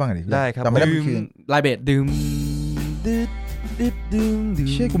ดกงทองให้ฟังหน่อยดิได้ครับแต่ไม่ได้คือลายเบสดื่ม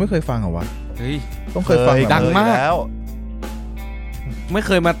เชี่ยกูไม่เคยฟังเหรอวะเฮ้ยต้องเคยฟังดังมากแล้ว ไม่เ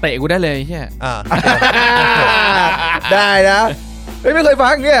คยมาเตะกูได้เลยใช่ ได้นะไม่เคยฟั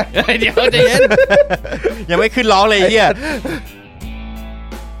งเนี่ยเดี๋ยวใจเย็น ยังไม่ขึ้นร้องเลยเฮีย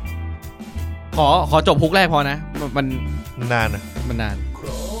ขอจบฮุกแรกพอนะมันนานนะมันนาน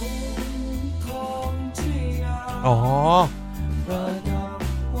อ๋อ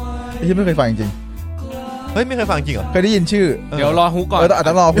ที่ไม่เคยฟังจริงเฮ้ยไม่เคยฟังจริงเหรอเคยได้ยินชื่อเดี๋ยวรอฮุกก่อน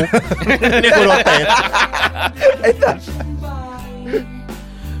ต้องรอฮุกนี่กูโดนเตะไอ้สัส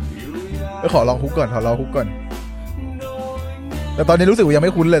ขอลองฮุกก่อนแต่ตอนนี้รู้สึกว่ายังไ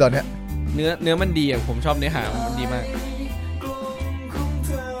ม่คุ้นเลยตอนเนี้ยเนื้อมันดีอ่ะผมชอบเนื้อหามันดีมาก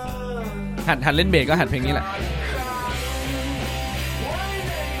หัดเล่นเบสก็หัดเพลงนี้แหละ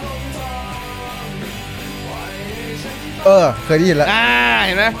เคยได้ยินแล้วเ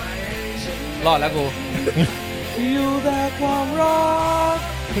ห็นไหมรอดแล้วกูอยู่แต่ความรัก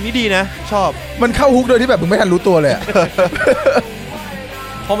เพลงนี้ดีนะชอบมันเข้าฮุกโดยที่แบบมึงไม่ทันรู้ตัวเลย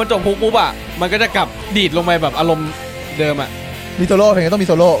พอมันจบฮุกปุ๊บอ่ะมันก็จะกลับดีดลงไปแบบอารมณ์เดิมอ่ะมีโซโล่เพลงต้องมีโ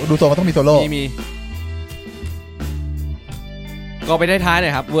ซโล่ดูโซมันต้องมีโซโล่มีก็ไปท้ายๆหน่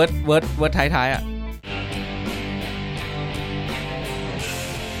อยครับเวิร์ดท้ายๆอ่ะ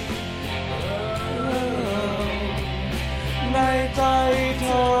ในใจเธ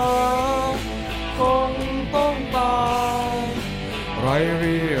อคงต้องตายไรเ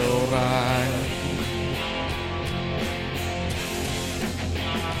รียวแรง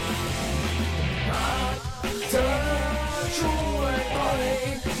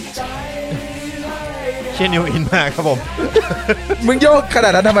เชี่ยนิวอินมากครับผมมึงโยกขนา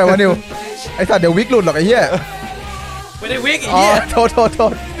ดนั้นทำไมวะนิวไอ้สัตว์เดี๋ยววิกหลุดหรอกไอ้เหี้ยไม่ได้วิกไอ้เหี้ยโทษ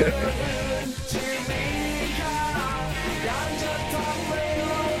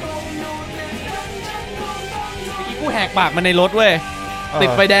กูแหกปากมันในรถเว้ยติด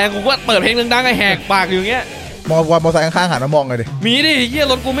ไฟแดงกูก็เปิดเพลงดังๆไอ้แหกปากอยู่อย่างเงี้ยมอไซค์ข้างๆหันมามองเลยดิมีดิเหี้ย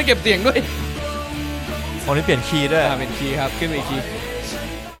รถกูไม่เก็บเสียงด้วยตอนนี้เปลี่ยนคีย์ด้วยเป็นคีย์ครับขึ้นไปคีย์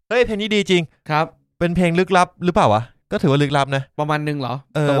เฮ้ยเพลงนี้ดีจริงครับเป็นเพลงลึกลับหรือเปล่าวะก็ถือว่าลึกลับนะประมาณนึงเหรอ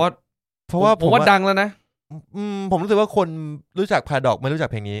แต่ว่าเพราะว่าผมว่าดังแล้วนะผมรู้สึกว่าคนรู้จักพาราดอกไม่รู้จัก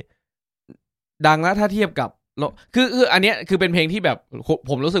เพลงนี้ดังแล้วถ้าเทียบกับคืออันเนี้ยคือเป็นเพลงที่แบบ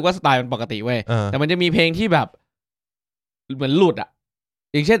ผมรู้สึกว่าสไตล์มันปกติเว้ยแต่มันจะมีเพลงที่แบบเหมือนหลุดอ่ะ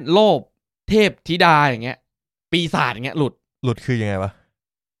อย่างเช่นโลภเทพธิดาอย่างเงี้ยปีศาจอย่างเงี้ยหลุดคือยังไงวะ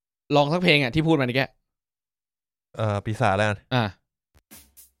ลองสักเพลงอ่ะที่พูดมานี่แกปีศาจแล้ว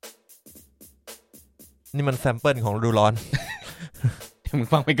นี่มันแซมเปิลของฤดูร้อนเดี๋ยวมึง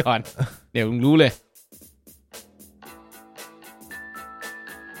ฟังไปก่อนเดี๋ยวมึงรู้เลย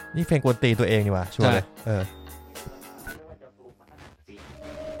นี่เพลงกวนตีตัวเองนี่วะชัวร์เลย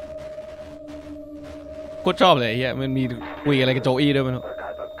โคตรชอบเลยเฮียมันมีคุยอะไรกับโจอี้ด้วยมั้ย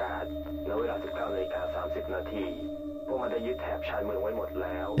ประกาศณเวลา 19:30 น.พวกมันได้ยึดแถบชายเมืองไว้หมดแ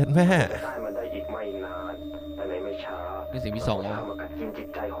ล้วยัดแม่ได้มันได้อีกไม่นานแต่ในไม่ช้านี่สิ่งที่2แล้วมากัดกินจิต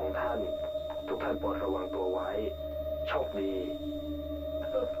ใจของท่านทุกท่านโปรดระวังตัวไว้โชคดี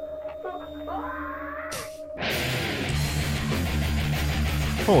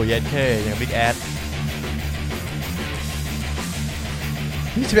โอ้ยเท่อย่างบิ๊กแอด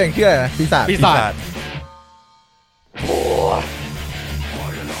นี่เพลงชื่ออะไรนะปีศาจ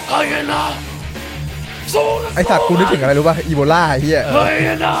ไอสัตว์กูนึกถึงอะไรรู้ป่ะอีโบลาไอ้เหี้ย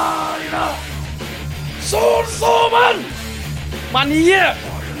มันเหี้ย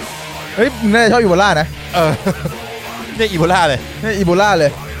เฮ้ยมึงน่าจะชอบอีโบลานะเนี่ยอีโบลาเลยเนี่ยอีโบลาเล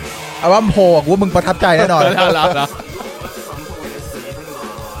ยเอาว่าโพกูว่ามึงประทับใจแน่นอน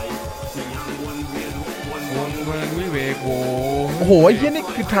โอ้โหไอ้เหี้ยนี่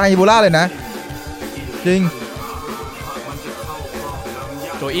คือทางอีโบลาเลยนะจริง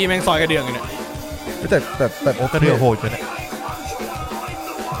โจอี้แม่งซอยกระเดื่องเลยเนี่ยแต่โอ้กระเดื่องโหดจังเนี่ย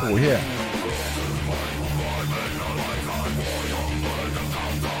โอ้โหเหี้ย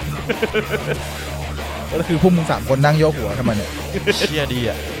ก็คือพวกมึง3คนนั่งโยกหัวทำไมเนี่ยเชี่ยดี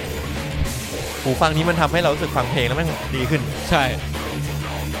อ่ะหูฟังนี้มันทำให้เรารู้สึกฟังเพลงแล้วมันดีขึ้นใช่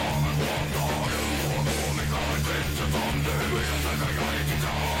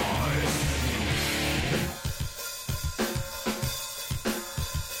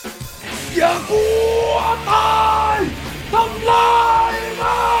อย่ากลัวตายทำลาย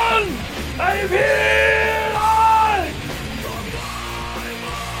มันไอ้พี่ลาย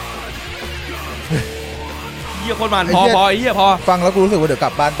เหี้ยคนมันพอไอ้เหี้ยพอฟังแล้วกูรู้สึกว่าเดี๋ยวก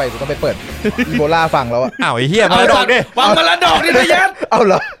ลับบ้านไปกูต้องไปเปิดอีโบลาฟังแล้วอ่ะอ้าวไอ้เหี้ยมาดอกดิฟังมาละดอกดินะยัดเอาเ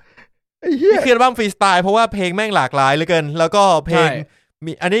หรอไอ้เหี้ยนี่คือบ้างฟรีสไตล์เพราะว่าเพลงแม่งหลากหลายเหลือเกินแล้วก็เพลง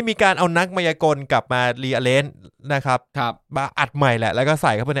อันนี้มีการเอานักมายากลกลับมารีอาร์เรนจ์นะครับ ครับ มาอัดใหม่แหละแล้วก็ใ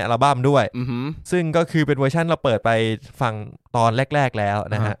ส่เข้าไปในอัลบั้มด้วย อือหือ ซึ่งก็คือเป็นเวอร์ชันเราเปิดไปฟังตอนแรกๆแล้ว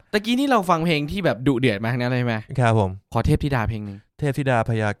นะฮะ ตะกี้นี่เราฟังเพลงที่แบบดุเดือดมาทั้งนั้นเลยไหม ครับผม ขอเทพธิดาเพลงหนึ่ง เทพธิดา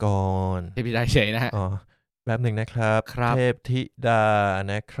พยากรณ์ เทพธิดาเฉยนะฮะ อ๋อแป๊บหนึ่งนะครับ ครับ เทพธิดา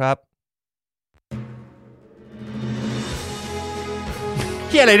นะครับ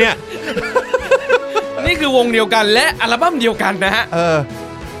เฮียอะไรเนี่ย นี่คือวงเดียวกันและอัลบั้มเดียวกันนะฮะ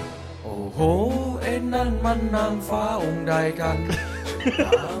โอ้โหเอ็นนั่นมันนางฟ้าองค์ใดกัน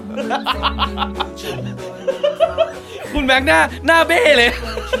คุณแบงค์หน้าเบ้เลย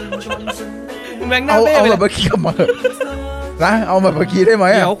คุณแบงค์หน้า เอา เบ้ เอา ไป แบ เล บ ย เมื่อกี้กลับมาเถอะนะเอาแบบเมื่อกี้ได้ไหม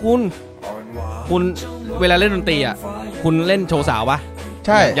เดี๋ อ่ะ ยวคุณเวลาเล่นดนตรีอ่ะคุณเล่นโชว์สาวปะ ใ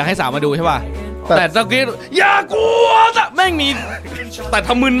ช่ อยากให้สาวมาดูใช่ป่ะ แต่ แต่ตะกี้อย่ากลัวจะแม่งมีแต่ท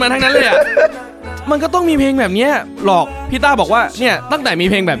ำมึนมาทั้งนั้นเลยอ่ะ มันก็ต้องมีเพลงแบบเนี้ยหลอกพี่ต้าบอกว่าเนี่ยตั้งแต่มี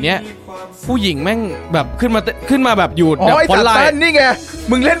เพลงแบบเนี้ยผู้หญิงแม่งแบบขึ้นมาแบบอยู่ อ๋ แบบ อไอ้ คน สัตว์ ไล ตั้ น์ นนี่ไง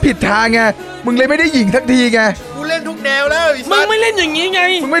มึงเล่นผิดทางไงมึงเลยไม่ได้หญิงสักทีไง กูเล่นทุกแนวแล้ว มึงไม่เล่นอย่างนี้ไง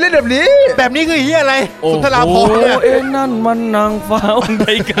มึงไม่เล่นแบบนี้ แบบนี้คือเฮียอะไรสุนทราภรณ์เนี่ย เอ็นนั่นมันนางฟ้าองค์ใด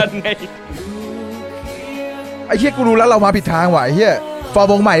กันไง ไอ้เหี้ยกูรู้แล้วเรามาผิดทางว่ะไอ้เหี้ยฟอร์ม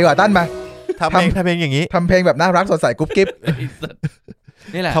วงใหม่ดีกว่าตั้นมา ทำเพลงอย่างนี้ ทำเพลงแบบน่ารักสดใสกุ๊บกิ๊บ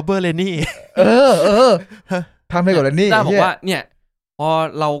นี่แหละ cover Lenny เออทำเพลงกับแลนนี่ ต้าบอ เหี้ ก ย ว่าเนี่ยพอ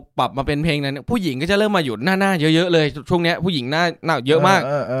เราปรับมาเป็นเพลงนั้นผู้หญิงก็จะเริ่มมาอยู่หน้าเยอะๆเลยช่วงเนี้ยผู้หญิงหน้าเยอะมาก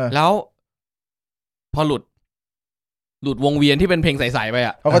เออ แล้ว พอหลุดวงเวียนที่เป็นเพลงใสๆไป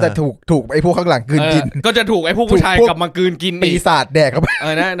อ่ะ เขาก็จะถูกไอ้พวกข้างหลังกลืนกิน ก็จะถูกไอ้พวกผู้ชาย ถูกพวก กลับมากลืนกิน ปี อีก ศาจแดกเข้าไป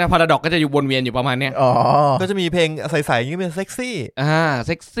นะพาราดอกก็จะอยู่วนเวียนอยู่ประมาณเนี้ย อ๋อ ก็จะมีเพลงใสๆอย่างนี้เป็นเซ็กซี่ เ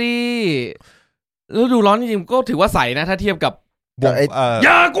ซ็กซี่ฤดูร้อนจริงๆก็ถือว่าใสนะถ้าเทียบกับ แต่ไอ้ อ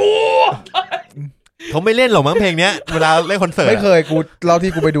ย่ากลัว เขาไม่เล่นหรอกมั้งเพลงเนี้ยเวลาเล่นคอนเสิร์ต ไม่เคยกูเรา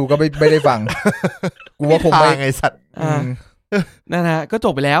ที่กูไปดูก็ไม่ได้ฟัง กูว่าคงไม่ ทางไงสัตว์ นั่นฮะก็จ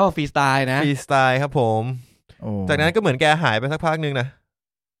บไปแล้วฟรีสไตล์นะ ฟรีสไตล์ครับผม โอ้ จากนั้นก็เหมือนแกหายไปสักพักนึงนะ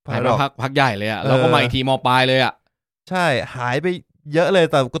หายไปพักใหญ่เลยอ่ะเราก็มาอีกทีมปลายเลยอ่ะ ใช่หายไปเยอะเลย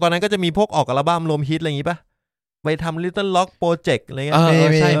แต่ตอนนั้นก็จะมีพวกออกอัลบั้มรวมฮิตอะไรอย่างงี้ป่ะไปทำ Little Rock Project อะไรเงี้ย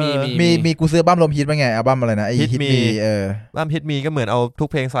ใช่มี กูซื้ออัลบั้มลมฮิตมาไงอัลบั้มอะไรนะไอ้ Hit ฮิต Me มีอัลบั้มฮิตมีก็เหมือนเอาทุก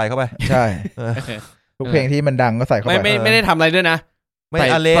เพลงใส่เข้าไป ใช่ เออ ทุกเพลงที่มันดังก็ใส่เข้าไป ไม่ได้ทำอะไรด้วยนะ ไม่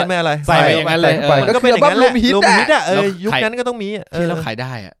อาเลนไม่อะไร ใส่ไปอย่างนั้นเลย ใส่ มันก็เป็นอย่างนั้นแหละ ก็คืออัลบั้มรวมฮิต รวมฮิตอ่ะ แล้ว ยุคนั้นก็ต้องมีอ่ะ แล้วขายไ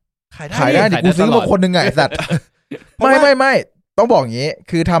ด้อ่ะ ขาย ขายได้ ขายได้ ดิกูซื้อ ตลอ มา ด คนหนึ่งไงไอ้สัตว์ไม่ต้องบอกอย่างงี้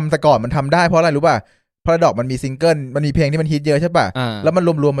คือทำแต่ก่อนมันทำได้เพราะอะไรรู้ป่ะพาราดอกมันมีซิงเกิลมันมีเพลงที่มันฮิตเยอะใช่ป่ะแล้วมัน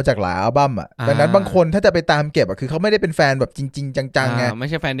รวมมาจากหลายอัลบั้มอ่ะดังนั้นบางคนถ้าจะไปตามเก็บอ่ะคือเขาไม่ได้เป็นแฟนแบบจริงๆจังๆไง ไม่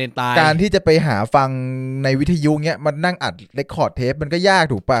ใช่แฟนเดนตาย การที่จะไปหาฟังในวิทยุเงี้ยมันนั่งอัดเรคคอร์ดเทปมันก็ยาก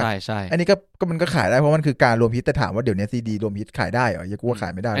ถูกป่ะ ใช่ อันนี้ก็มันก็ขายได้เพราะมันคือการรวมฮิตแต่ถามว่าเดี๋ยวนี้ซีดีรวมฮิตขายได้เหรออย่ากูว่าขา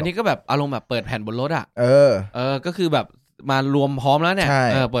ยไม่ได้หร อัน อก นี้ก็แบบอารมณ์แบบเปิดแผ่นบนรถอ่ะ เออ ก็คือแบบมารวมพร้อมแล้วเนี่ย ใช่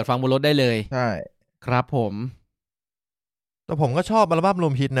เปิดฟังบนรถได้เลย ใช่ ครับผม แต่ผมก็ชอบอัลบั้มร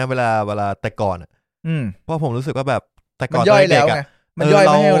วมฮิตนะเวลาแต่ก่อนอ่ะ เพราะผมรู้สึกว่าแบบแต่ มั ก่อน นย่อย ตนเด็ แล้ว ก ไง อะ มันย่อยไ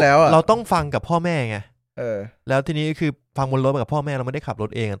ม่ให้แล้วอ่ะ เราต้องฟังกับพ่อแม่ไง เออ แล้วทีนี้คือฟังบนรถกับพ่อแม่เราไม่ได้ขับรถ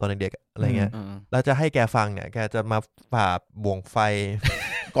เองอะตอนเด็กๆอะอะไรเงี้ยแล้วจะให้แกฟังเนี่ยแกจะมาฝ่าบ่วงไฟ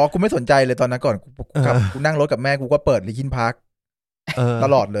ก็กูไม่สนใจเลยตอนนั้นก่อนกูนั่งรถกับแม่กูก็เปิดลิคินพาร์คต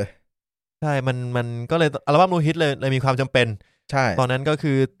ลอดเลย ใช่มันก็เลยอัลบั้มรวมฮิตเลยมีความจำเป็น ใช่ ตอนนั้นก็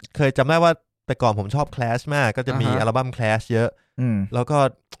คือเคยจำได้ว่าแต่ก่อนผมชอบ Clash มากก็จะมีอัลบั้ม Clash เยอะแล้วก็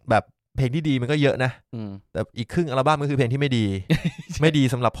แบบเพลงที่ดีมันก็เยอะนะแต่อีกครึ่งอัลบั้มก็คือเพลงที่ไม่ดี ไม่ดี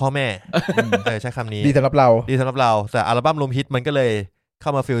สำหรับพ่อแม่ใช้คำนี้ดีสำหรับเราแต่อัลบั้มรวมฮิตมันก็เลยเข้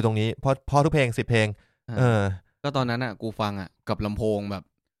ามาฟิลตรงนี้เพราะทุกเพลง10เพลงก็ตอนนั้นอ่ะกูฟังอ่ะกับลำโพงแบบ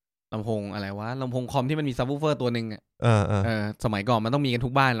ลำโพงอะไรวะลำโพงคอมที่มันมีซับวูเฟอร์ตัวนึงอ่ะสมัยก่อนมันต้องมีกันทุ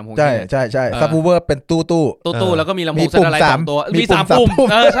กบ้านลำโพงใช่ซับวูเฟอร์เป็นตู้แล้วก็มีลำโพงเซตอะไร3ตัวมี3ปุ่ม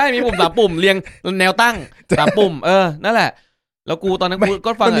ใช่มีปุ่ม3ปุ่มเรียงแนวตั้ง3ปุ่มนั่นแหละแล้วกูตอนนั้นกู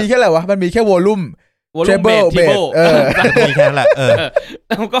ก็ฟังมันมีแค่อะไรวะมันมีแค่วอลลุ่มเบสทีโบมีแค่นั้นแหละ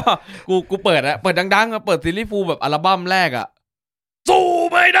แล้วก็กูเปิดดังๆเปิดซีรีส์ฟูลแบบอัลบั้มแรกอ่ะสู้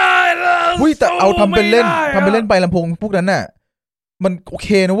ไม่ได้แล้วแต่เอาทำเป็นเล่นไปลำโพงพวกนั้นน่ะมันโอเค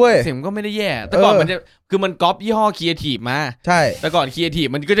นะเว้ยเสียงก็ไม่ได้แย่แต่ก่อนมันจะคือมันก๊อปยี่ห้อ Creative มาใช่แต่ก่อน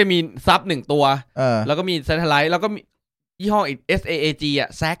Creative มันก็จะมีซับ1ตัวแล้วก็มี Satellite แล้วก็มียี่ห้ออีก SAAG อ่ะ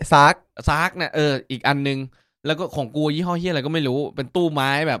ซากเนี่ยอีกอันนึงแล้วก็ของกูยี่ห้อเหี้ยอะไรก็ไม่รู้เป็นตู้ไม้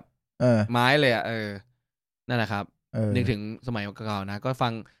แบบไม้เลยอ่ะนั่นแหละครับนึกถึงสมัยเก่าๆนะก็ฟั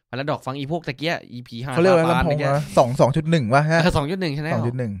งพาราดอกฟังอีพวกตะเกีย EP 5เขาเรียกว่าลำโพงนะ2.1 ว่ะฮะ 2.1 ใช่ไหม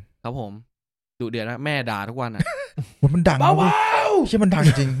 2.1 ครับผมดุเดือดนะแม่ด่าทุกวันอ่ะมันดังมาก ใช่มันดัง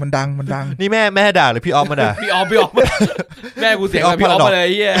จริงมันดังนี่แม่ด่าหรือพี่ออฟมาด่า พี่ออฟแม่กูเสียงกับพี่ออฟมาเลย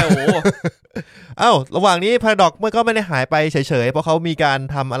เหี้ยโอ้โหเอ้าระหว่างนี้พาราดอกมันก็ไม่ได้หายไปเฉยๆเพราะเขามีการ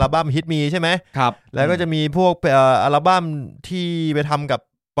ทำอัลบั้มฮิตมีใช่ไหมครับแล้วก็จะมีพวกอัลบั้มที่ไปทำกับ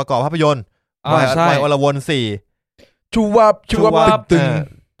ประกอบภาพยนตร์วัยอรวน4ชูวับตึง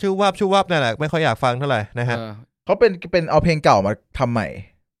ชูวับนั่นแหละไม่ค่อยอยากฟังเท่าไหร่นะฮะเขาเป็นเอาเพลงเก่ามาทำใหม่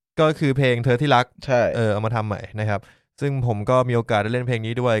ก็คือเพลงเธอที่รักใช่เอามาทำใหม่นะครับซึ่งผมก็มีโอกาสได้เล่นเพลง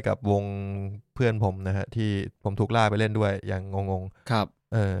นี้ด้วยกับวงเพื่อนผมนะฮะที่ผมถูกล่าไปเล่นด้วยอย่างงงๆครับ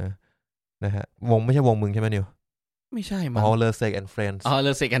นะฮะวงไม่ใช่วงมึงใช่ไหมนิวไม่ใช่มั้งเลอเซกแอนด์เฟรนด์เล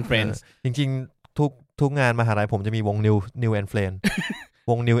อเซกแอนด์เฟรนด์จริงๆทุกงานมหาลัยผมจะมีวงนิวแอนด์เฟรนด์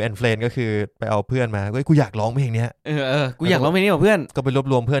วง New and Friend ก็คือไปเอาเพื่อนมากูอยากร้องเพลงนี้กูอยากร้องเพลงนี้กับเพื่อนก็ไปรวบ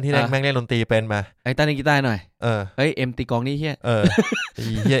รวมเพื่อนที่แม่งเล่นดนตรีเป็นมาไอ้ตาเล่นกีตาร์หน่อยเฮ้ยเอ็มตีกองนี่เฮีย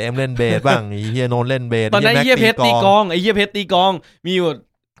เฮียเอ็มเล่นเบสบ้างเฮียโนนเล่นเบสตอนนั้นเฮียเพชรตีกองไอ้เฮียเพชรตีกองมีอยู่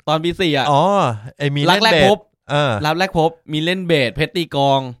ตอนปี4อ่ะไอ้มีเล่นเบสรับแรกพบมีเล่นเบสเพชรตีก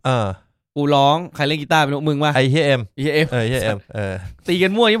องกูร้องใครเล่นกีตาร์เป็นมึงวะไอ้เฮียเอ็มตีกั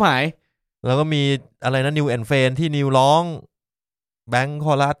นมั่วยิ่งหายแล้วก็มีอะไรนะ New and Friend ที่นิวร้องแบงค์ค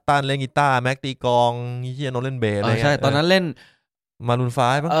อรัสตันเล่นกีตาร์แม็กตีกองเฮียโนเล่นเบสอะไรใช่ตอนนั้นเล่นมารูนไฟ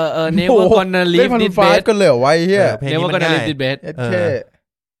ป่ะNever Gonna Leave This Bed ก็เหลือไว้เฮีย Never Gonna Leave This Bed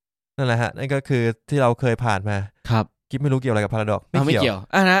นั่นแหละฮะนั่นก็คือที่เราเคยผ่านมาครับกิ๊บไม่รู้เกี่ยวอะไรกับพาราดอกไม่เกี่ยว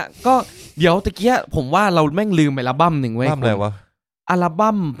นะก็เดี๋ยวตะเกียผมว่าเราแม่งลืมไปอัลบั้มหนึ่งไว้อัลบั้มอะไรวะอัล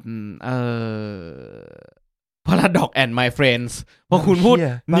บั้มParadox and My Friends พอคุณพูด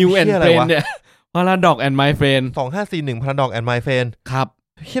New and Friend เนี่ยParadox and My Friend 2541 Paradox and My Friend ครับ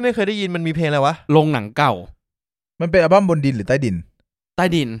ที่ไม่เคยได้ยินมันมีเพลงอะไรวะโรงหนังเก่ามันเป็นอัลบั้มบนดินหรือใต้ดินใต้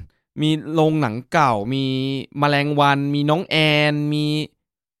ดินมีโรงหนังเก่ามีแมลงวันมีน้องแอนมี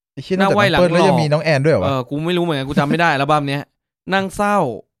หน้าไว้หลังแล้วยังมีน้องแอนด้วยเหรอกูไม่รู้เหมือนกันกูจำไม่ได้อัลบั้มเนี้ยนั่งเศร้า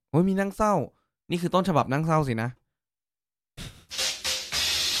โอ้ยมีนั่งเศร้านี่คือต้นฉบับนั่งเศร้าสินะ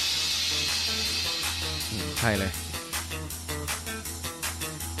ใช่เลย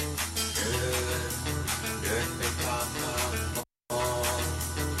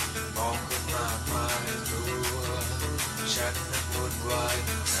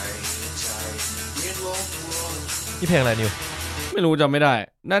นี่เพลงอะไรนิวไม่รู้จำไม่ได้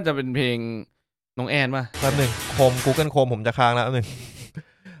น่าจะเป็นเพลงน้องแอนป่ะแป๊บนึงโคม Google Chrome ผมจะค้างแล้วแป๊บนึง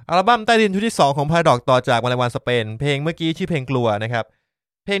อัลบั้มใต้ดินชุดที่2ของ Paradox ต่อจากแมลงวันสเปนเพลงเมื่อกี้ชื่อเพลงกลัวนะครับ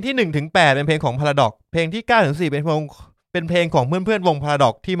เพลงที่1ถึง8เป็นเพลงของ Paradox เพลงที่9ถึง4เป็นเพลงของเพื่อนๆวง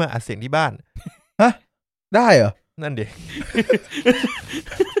Paradox ที่มาอัดเสียงที่บ้านฮะได้เหรอนั่นดิ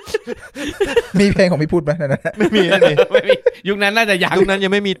มีเพลงของพี่พูดไหมนั่นไม่มียุคนั้นน่าจะยุคนั้นยั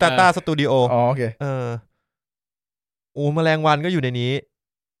งไม่มีTata Studio โอเคแมลงวันก็อยู่ในนี้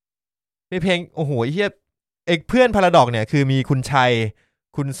มีเพลงโอ้โหเฮียเอกเพื่อนพาราดอกเนี่ยคือมีคุณชัย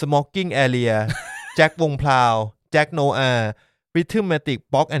คุณ Smoking Area แจ็ควงพลาวแจ็คโนอาริทึมแมติก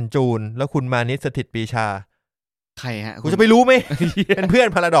บ็อกแอนด์จูนแล้วคุณมานิสสถิตปีชาใครฮะกูจะไปรู้ไหม เป็นเพื่อน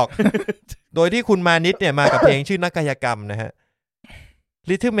พาราดอกโดยที่คุณมานิสเนี่ยมากับเพลงชื่อนักกายกรรมนะฮะ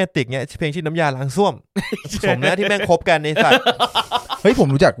ริทึมแมติกเนี่ยเพลงชื่อน้ำยาล้างส้วมสมนะที่แม่งคบกันในสัตว์เฮ้ยผม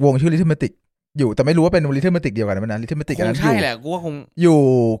รู้จักวงชื่อริทึมแมติกอยู่แต่ไม่รู้ว่าเป็นริทึมแมติกเดียวกันมั้ยนะริทึมแมติกอันนั้นใช่แหละกูว่าคงอยู่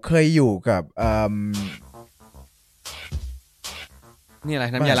เคยอยู่กับนี่อะไร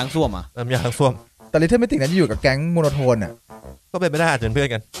น้ำยาล้างส้วมอ่ะน้ำยาล้างส้วมแต่ริทึมแมติกนั้นอยู่กับแก๊งโมโนโทนอ่ะก็เป็นไม่ได้อาจจะเป็นเพื่อน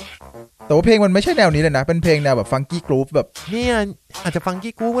กันแต่ว่าเพลงมันไม่ใช่แนวนี้เลยนะเป็นเพลงแนวแบบฟังกี้กรูฟแบบนี่อาจจะฟัง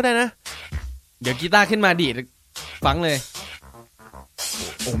กี้กรูฟก็ได้นะเดี๋ยวกีตาร์ขึ้นมาดีดฟังเลย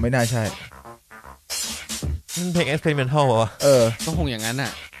โอ้ไม่น่าใช่เพลง experimental ป่ะก็คงอย่างนั้นน่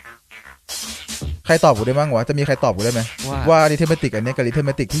ะใครตอบกูได้บ้างวะจะมีใครตอบกูได้ไหมว่าริทึมแมติกอันนี้กับริทึมแ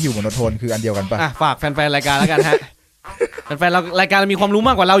มติกที่อยู่โมโนโทนคืออันเดียวกันป่ะฝากแฟนๆรายการแล้วกันฮะแฟนๆรายการมีความรู้ม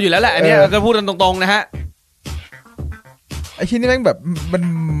ากกว่าเราอยู่แล้วแหละอันนี้ก็พูดกันตรงๆนะฮะไอ้ที่นี่แม่งแบบมั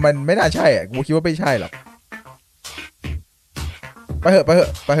นไม่น่าใช่อ่ะกูคิดว่าไม่ใช่หรอกไปเหอะไป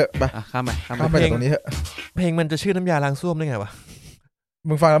ข้ามไปตรงนี้เหอะเพลงมันจะชื่อน้ำยาล้างส้วมได้ไงวะ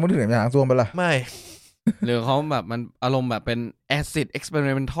มึงฟังแล้วมึงถึงน้ำยาล้างส้วมปะล่ะไม่หรือเขาแบบมันอารมณ์แบบเป็น acid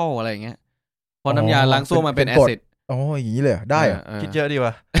experimental อะไรอย่างเงี้ยพอน้ำยาล้างส้วมมันเป็น acid อ๋ออย่างนี้เลยได้เหรอคิดเยอะดีว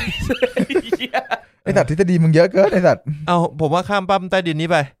ะไอ้สัตว์ทฤษฎีมึงเยอะเกินไอ้สัตว์เอาผมว่าข้ามปั๊มใต้ดินนี้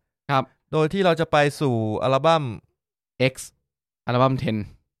ไปครับโดยที่เราจะไปสู่อัลบั้ม X อัลบั้ม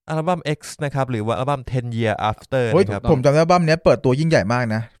10อัลบั้ม X นะครับหรือว่าอัลบั้ม10 Year After นะครับผมจำได้อัลบั้มนี้เปิดตัวยิ่งใหญ่มาก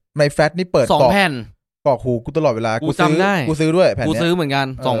นะในแฟลชนี่เปิด2แผ่นกรอกหูกูตลอดเวลากูซื้อด้วยแผ่นนี้กูซื้อเหมือนกัน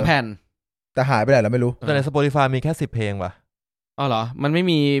2แผ่นแต่หายไปไหนแล้วไม่รู้แต่ใน Spotify มีแค่10เพลงว่ะอ๋อเหรอมันไม่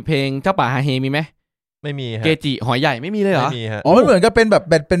มีเพลงเจ้าป่าฮาเฮมีไหมไม่มีฮะเกจิหอยใหญ่ไม่มีเลยเหรออ๋อมันเหมือนกับเป็นแ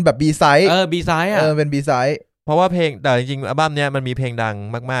บบB side B side อ่ะเป็น B side เพราะว่าเพลงแต่จริงๆอัลบั้มเนี้ยมันมีเพลงดัง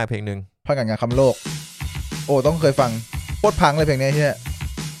มากๆเพลงนึงพังกันงานคำโลกโอ้ต้องเคยฟังโคตรพังเลยเพลงนี้เฮีย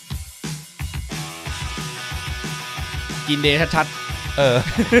กินเดย์ชัด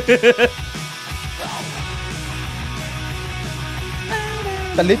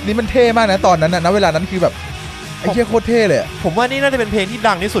แต่ลิฟต์นี้มันเท่มากนะตอนนั้นนะเวลานั้นคือแบบไอ้เหี้ยโคตรเท่เลยผมว่านี่น่าจะเป็นเพลงที่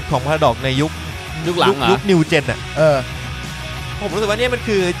ดังที่สุดของพาราดอกในยุคหลังยุคนิวเจนอ่ะผมรู้สึกว่านี่มัน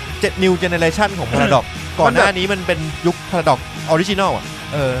คือนิวเจเนเรชันของพาราดอกก่อนหน้านี้มันเป็นยุคพาราดอกออริจินอลอ่ะ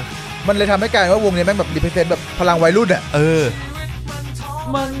มันเลยทำให้กลายว่าวงนี้แม่งแบบรีเพรสเซนต์แบบพลังวัยรุ่นอ่ะ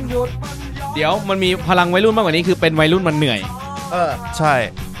มันหยุดเดี๋ยวมันมีพลังวัยรุ่นมากกว่านี้คือเป็นวัยรุ่นมันเหนื่อยใช่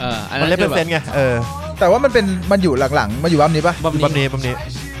มันรีเพรสเซนต์ไงแต่ว่ามันอยู่หลังๆมาอยู่บัมนี้ปะบัมนี้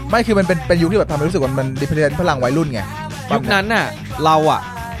ไม่คือมันเป็นยุคที่แบบทำให้รู้สึกว่ามันรีเพรสเซนต์พลังวัยรุ่นไงยุคนั้นน่ะเราอ่ะ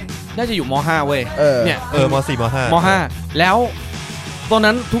น่าจะอยู่ม.5 เว้ยเนี่ยม.4 ม.5 แล้วตอน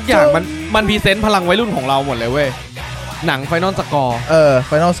นั้นทุกอย่างมันพรีเซนต์พลังวัยรุ่นของเราหมดเลยเว้ยหนัง Final Score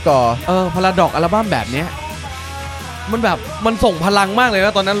Final Score พาราดอกอัลบั้มแบบเนี้ยมันแบบมันส่งพลังมากเลยน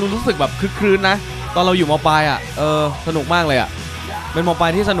ะตอนนั้นรู้สึกแบบคึกครื้นนะตอนเราอยู่ม.ปลายอ่ะสนุกมากเลยอ่ะเป็นม.ปลาย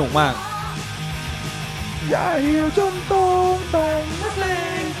ที่สนุกมากอย่าเหี่ยวจนตรง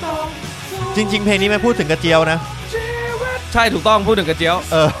จริงๆเพลงนี้ไม่พูดถึงกระเจียวนะใช่ถูกต้องพูดถึงกระเจียว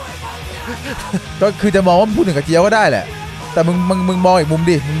ก็คือจะมองว่าพูดถึงกระเจียวก็ได้แหละแต่มึงมองอีกมุม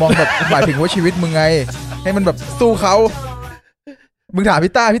ดิมึงมองแบบหมายถึงว่าชีวิตมึงไงให้มันแบบสู้เขามึงถาม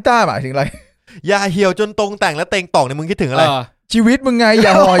พี่ต้าหมายถึงอะไรอย่าเหี่ยวจนตรงแต่งและเต็งต่องเนี่ยมึงคิดถึงอะไรชีวิตมึงไงอย่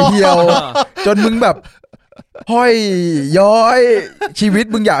าห่อเหี่ยวจนมึงแบบห้อยย้อยชีวิต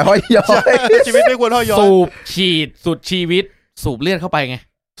มึงอย่าห้อยย้อยชีวิตไม่ควรห้อยย้อยสูบฉีดสุดชีวิตสูบเลือดเข้าไปไง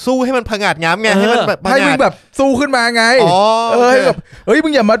สู้ให้มันผงาดง้ำไงให้มันแบบให้มึงแบบสู้ขึ้นมาไงแบบมึ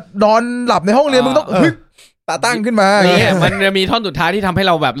งอย่ามานอนหลับในห้องเรียนมึงต้องตาตั้งขึ้นมาเนี่ยมันจะมีท่อนสุดท้ายที่ทำให้เ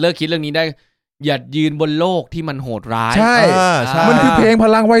ราแบบเลิกคิดเรื่องนี้ได้อย่ายืนบนโลกที่มันโหดร้ายใช่มันคือเพลงพ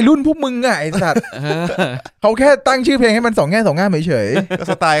ลังวัยรุ่นพวกมึงไงไอ้สัตว์เขาแค่ตั้งชื่อเพลงให้มัน2 แง่ 2 ง่ามเฉยๆก็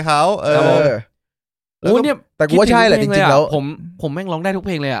สไตล์เขาโอ้เนี่ยแต่กูว่าใช่แหละจริงๆแล้วผมแม่งร้องได้ทุกเ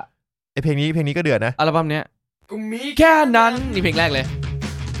พลงเลยอ่ะไอเพลงนี้ก็เดือดนะอัลบั้มเนี้ยกูมีแค่นั้นนี่เพลงแรกเลย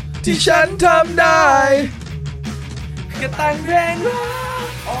ที่ฉันทำได้ก็แต่งเพลง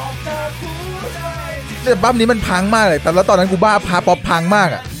ออกจากหัวใจแต่บั้มนี้มันพังมากเลยแต่แล้วตอนนั้นกูบ้าพาป๊อปพังมาก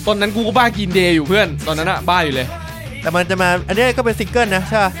อ่ะตอนนั้นกูก็บ้ากินเดย์อยู่เพื่อนตอนนั้นอะบ้าอยู่เลยแต่มันจะมาอันนี้ก็เป็นซิงเกิลนะ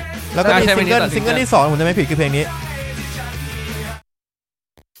ใช่ป่ะแล้วก็มีซิงเกิลที่2ผมจะไม่ผิดคือเพลงนี้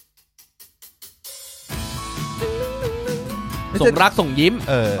สมรักส่งยิ้ม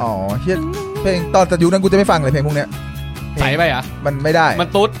อ๋อเฮียเพลงตอนแต่ยุคนั้นกูจะไม่ฟังเลยเพลงพวกเนี้ยใส่ไปอ่ะมันไม่ได้มัน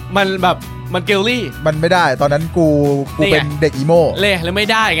ตุ๊ดมันแบบมันเกลลี่มันไม่ได้ตอนนั้นกูเป็นเด็กอีโม่เล่เลยไม่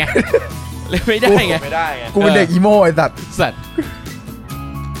ได้ไงเลยไม่ได้ไงกูเป็นเด็กอีโม่ไอ้สัตว์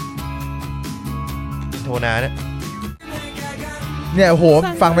โทนาเนี่ยโห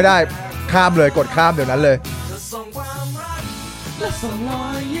ฟังไม่ได้ข้ามเลยกดข้ามเดี๋ยวนั้นเลย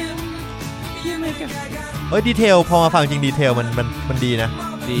ดีเทลพอมาฟังจริงดีเทลมันดีนะ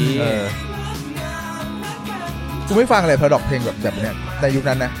ดีกูไม่ฟังเลยพาราดอกเพลงแบบเนี้ยในยุค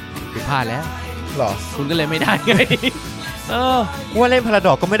นั้นนะผิดพลาดแล้วหรอคุณก็เลยไม่ได้ไงว่าเล่นพาราด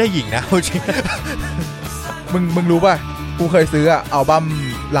อกก็ไม่ได้หญิงนะจริงมึงรู้ป่ะกูเคยซื้ออัลบั้ม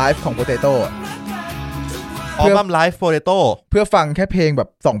ไลฟ์ของโปเตโต้อัลบั้มไลฟ์โปเตโต้เพื่อฟังแค่เพลงแบบ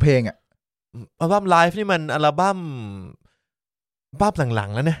2 เพลงอ่ะอัลบั้มไลฟ์นี่มันอัลบั้มหลัง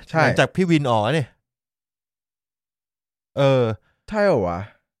ๆแล้วเนี่ยหลังจากพี่วินอ๋อเนี่ยใช่เหรอวะ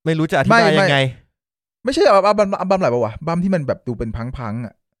ไม่รู้จะอธิบายยังไงไม่ใช่อัลบั้มอะไรป่ะวะอัลบั้มที่มันแบบดูเป็นพังๆ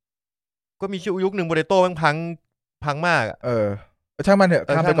อ่ะก็มียุคหนึ่งโปเตโต้มันพังมากช่างมันเถอะ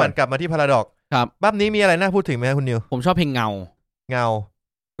ข้ามไปก่อนกลับมาที่พาราดอกครับบั้มนี้มีอะไรน่าพูดถึงไหมคุณนิวผมชอบเพลงเงา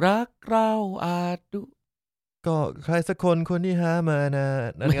รักเราอาจดูก็ใครสักคนที่หามานะ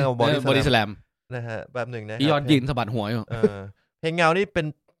นั่นเงาบอดี้สแลมนะฮะแบบหนึ่งนะยอดยืนสะบัดหัวอยู่เพลงเงานี่เป็น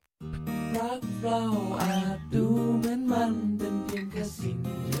รักเราอาจดูเหมือนมันเป็นเพียงแค่สิ่ง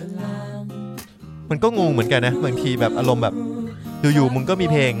เลือนลางมันก็งงเหมือนกันนะบางทีแบบอารมณ์แบบอยู่ๆมึงก็มี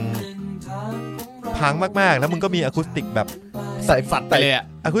เพลงพังมากๆแล้วมึงก็มีอะคูสติกแบบใส่ฝัดไปเลยอ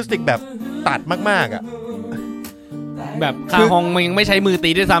ะคูสติกแบบตัดมากๆอะแบบคาฮองมันยังไม่ใช้มือตี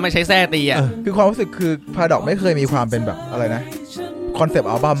ด้วยซ้ำไม่ใช้แส้ตีอะคือความรู้สึกคือพาราดอกไม่เคยมีความเป็นแบบอะไรนะคอนเซปต์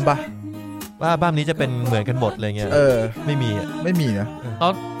อัลบั้มป่ะว่าอัลบั้มนี้จะเป็นเหมือนกันหมดอะไรเงี้ยไม่มีนะ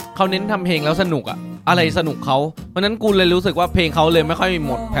เขาเน้นทำเพลงแล้วสนุกอะอะไรสนุกเขาเพราะนั้นกูเลยรู้สึกว่าเพลงเขาเลยไม่ค่อย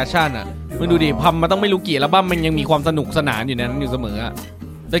หมดแพชชั่นอะมึงดูดิพัมมันต้องไม่รู้กี่อัลบั้มมันยังมีความสนุกสนานอยู่นั้นอยู่เสมออะ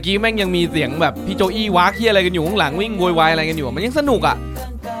ตะกี้แม่งยังมีเสียงแบบพี่โจอี้ว้าเคี้ยอะไรกันอยู่ข้างหลังวิ่งโวยวายอะไรกันอยู่มันยังสนุกอ่ะ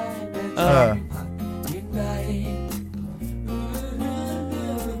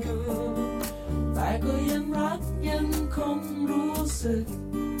คงรู้สึก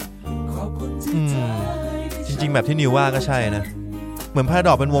ขอบคุณที่เธอจริงๆแบบที่นิวว่าก็ใช่นะเหมือนพาราด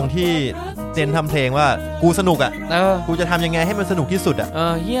อกเป็นวงที่เน้นทำเพลงว่ากูสนุกอ่ะกูจะทำยังไงให้มันสนุกที่สุดอ่ะ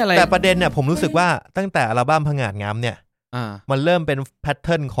เฮียอะไรแต่ประเด็นเนี่ยผมรู้สึกว่าตั้งแต่อัลบั้มผงาดงามเนี่ยมันเริ่มเป็นแพทเ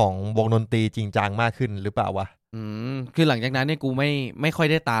ทิร์นของวงดนตรีจริงจังมากขึ้นหรือเปล่าวะคือหลังจากนั้นเนี่ยกูไม่ค่อย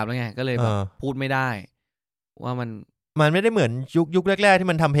ได้ตามแล้วไงก็เลยแบบพูดไม่ได้ว่ามันไม่ได้เหมือนยุคแรกๆที่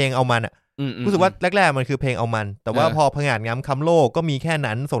มันทำเพลงเอามันอ่ะรู้สึกว่าแรกๆมันคือเพลงเอามันแต่ว่าพอผงาดงามคำโลกก็มีแค่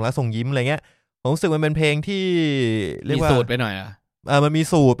นั้นส่งรักส่งยิ้มอะไรเงี้ยผมรู้สึกมันเป็นเพลงที่เรียกว่ามีสูตรไปหน่อยมันมี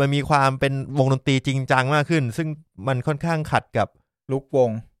สูตรมันมีความเป็นวงดนตรีจริงจังมากขึ้นซึ่งมันค่อนข้างขัดกับลุควง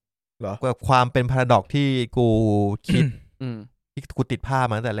เหรอกับความเป็นพาราดอกที่กูคิดที่กูติดภาพ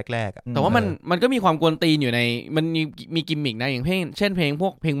มาตั้งแต่แรกๆแต่ว่ามันก็มีความกวนตีนอยู่ในมันมีกิมมิกนะอย่างเพลงเช่นเพลงพว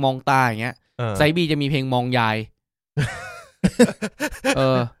กเพลงมองตาอย่างเงี้ยไซบีจะมีเพลงมองยาย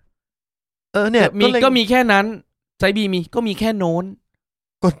เนี่ยก็มีแค่นั้นไซบีก็มีแค่โน้น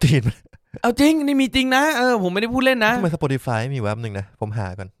กวนตีนเอาจริงนี่มีจริงนะผมไม่ได้พูดเล่นนะทำไม Spotify มีเว็บนึงนะผมหา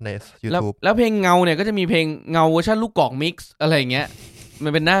ก่อนใน YouTube แล้วเพลงเงาเนี่ยก็จะมีเพลงเงาเวอร์ชันลูกกอกมิกซ์อะไรอย่างเงี้ยมั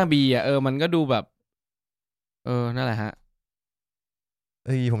นเป็นหน้าบีมันก็ดูแบบนั่นแหละฮะ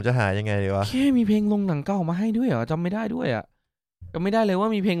ผมจะหายังไงดีวะแค่มีเพลงลงหนังเก่ามาให้ด้วยเหรอจำไม่ได้ด้วยจำไม่ได้เลยว่า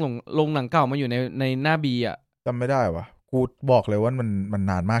มีเพลงลงหนังเก่ามาอยู่ในหน้าบีจำไม่ได้วะกูบอกเลยว่ามัน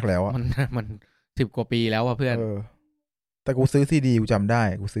นานมากแล้วมัน10 กว่าปีแล้วเพื่อนแต่กูซื้อซีดีกูจำได้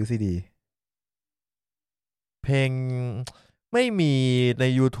กูซื้อซีดีเพลงไม่มีใน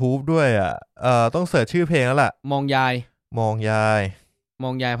YouTube ด้วยต้องเสิร์ชชื่อเพลงแล้วล่ะมองยาย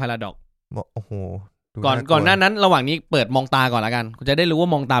พาราดอกโอ้โหก่อนหน้านั้นระหว่างนี้เปิดมองตาก่อนละกันคุณจะได้รู้ว่า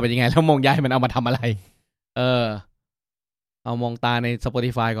มองตาเป็นยังไงแล้วมองยายมันเอามาทำอะไรเอามองตาใน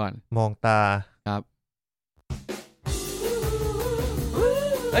Spotify ก่อนมองตาครับ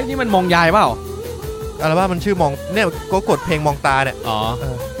นี่มันมองยายเปล่าอัลบั้มมันชื่อมองเนี่ยก็กดเพลงมองตาเนี่ย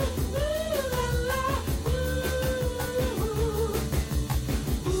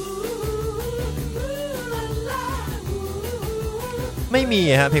ไม่มี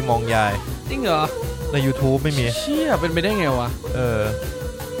ฮะเพลงมองยายจริงเหรอใน YouTube ไม่มีเชี่ยเป็นไปได้ไงวะ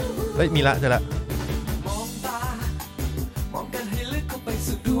มีละเจอละ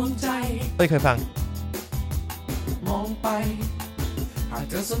เคยฟังมองไปหาก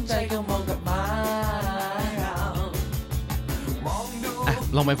เธอสนใจก็มองกลับมา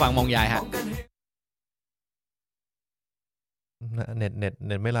ลองไปฟังมองยายฮะเ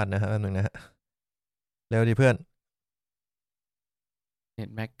น็ตไม่รันนะฮะนึงนะฮะเร็วดิเพื่อนเน็ต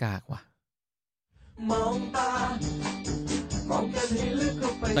แม็กกากว่ะ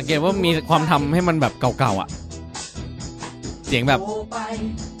สังเกตว่ามีความทำให้มันแบบเก่าๆเสียงแบบ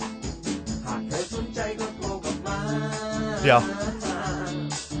เดี๋ยว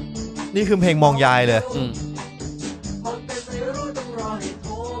นี่คือเพลงมองยายเลย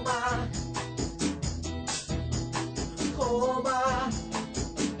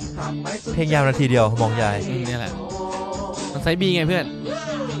เพลงยาวนาทีเดียวมองยายนี่แหละมันไซบีไงเพื่อน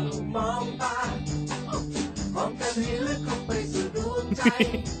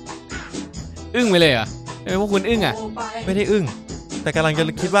อึ้งไปเลยเหรอพวกคุณอึ้งไม่ได้อึ้งแต่กำลังจะ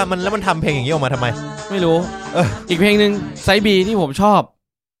คิดว่ามันทำเพลงอย่างนี้ออกมาทำไมไม่รู้อีกเพลงนึงไซบีที่ผมชอบ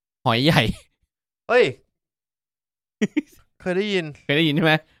หอยใหญ่เฮ้ยเคยได้ยินใช่ไ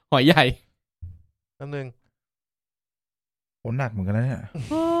หมหอยใหญ่แป๊บนึงโหหนักเหมือนกันนะเนี่ย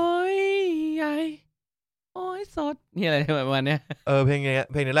หอยใหญ่หอยสดนี่อะไรประมาณเนี้ยเพลง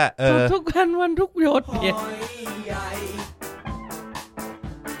นี้แหละทุกวันทุกหยดเนี่ย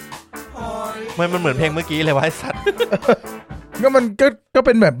มันเหมือนเพลงเมื่อกี้เลยวะไอ้สัตว์ก็มันก็เ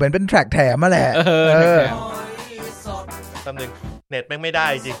ป็นแบบเหมือนเป็นแทร็กแถมมาแหละแป๊บนึงเน็ตแม่งไม่ได้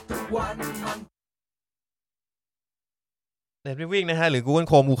จริงเน็ตไม่วิ่งนะฮะหรือ Google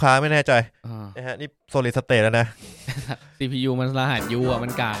Chrome กูค้าไม่แน่ใจนะฮะนี่ Solid State แล้วนะ CPU มันรหัส U มั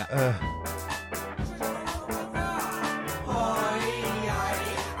นกาก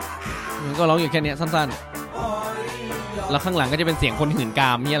มันก็ร้องอยู่แค่นี้สั้นๆแล้วข้างหลังก็จะเป็นเสียงคนหื่นก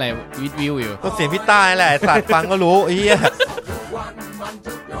ามนี่อะไรวิดวิวอยู่ก็เสียงพี่ต้าแหละสัตว์ฟังก็รู้ไอ้เหี้ย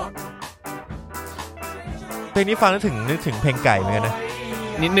เพลงนี้ฟังนึกถึงเพลงไก่เหมือนกันนะ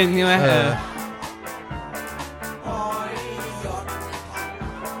นิดนึงใช่ไหม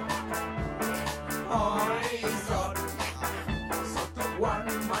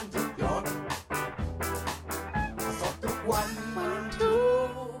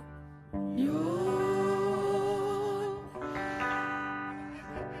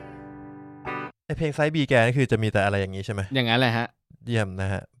เพลงไซบีแกนี่คือจะมีแต่อะไรอย่างนี้ใช่ไหมอย่างนั้นแหละฮะเยี่ยมนะ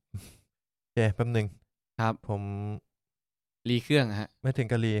ฮะโอเคแป๊บนึงครับผมรีเครื่องฮะไม่ถึง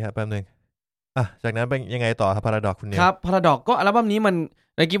กะรีครับแป๊บนึง จากนั้นเป็นยังไงต่อครับ Paradox คุณเนี่ยครับ Paradox ก็อัลบั้มนี้มัน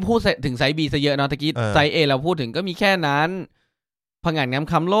เมื่อกี้พูดถึงไซส์ B ซะเยอะเนาะตะกี้ไซส์ A เราพูดถึงก็มีแค่นั้นผงาดงาม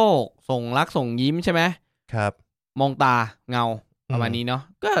คำโลกส่งรักส่งยิ้มใช่ไหมครับมองตาเงาประมาณนี้เนาะ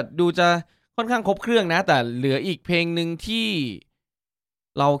ก็ดูจะค่อนข้างครบเครื่องนะแต่เหลืออีกเพลงหนึ่งที่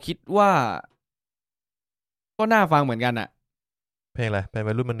เราคิดว่าก็น่าฟังเหมือนกันอะเพลงอะไรเป็น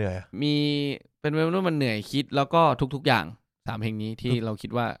วัยรุ่นมันเหนื่อยมีเป็นวัยรุ่นมันเหนื่อยคิดแล้วก็ทุกๆอย่าง3เพลงนี้ที่เราคิด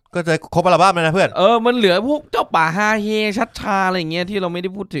ว่าก็จะครบอัลบั้มเลยนะเพื่อนมันเหลือพวกเจ้าป่าฮาเฮชัดชาอะไรอย่างเงี้ยที่เราไม่ได้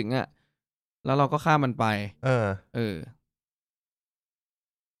พูดถึงอะแล้วเราก็ข้ามมันไป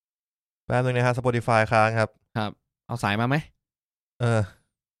แป๊บนึงนะฮะ Spotify ค้างครับเอาสายมาไหม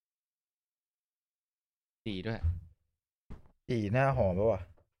ดีด้วยหน้าหอมป่ะวะ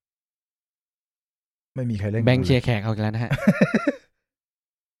ไม่มีใครเล่นแบงค์เชียร์แขกเอากันแล้วนะฮะ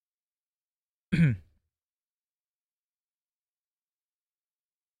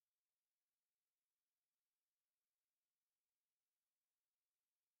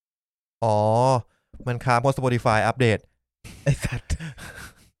อ๋อมันค้างเพราะ Spotify อัปเดตไอ้สัตว์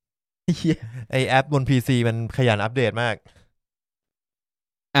ไอแอปบน PC มันขยันอัปเดตมาก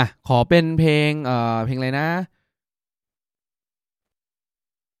ขอเป็นเพลงเพลงอะไรนะ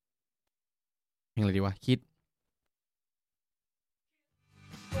เพลงอะไรดีวะคิด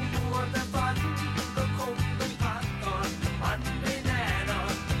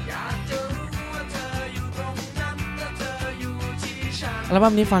อัล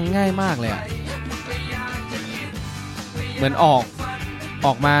บั้มนี้ฟังง่ายมากเลยอะเหมือนอ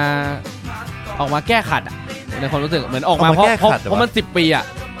อกมาแก้ขัดอะในความรู้สึกเหมือนออกมาเพราะมัน10 ปีอะ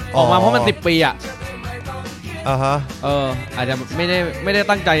ออกมาเพราะมัน10 ปีอะอาจจะไม่ได้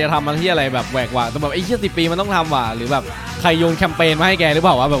ตั้งใจจะทำอะไรที่อะไรแบบแหวกว่ะแต่แบบไอ้เหี้ย10 ปีมันต้องทำว่ะหรือแบบใครโยนแคมเปญมาให้แกหรือเป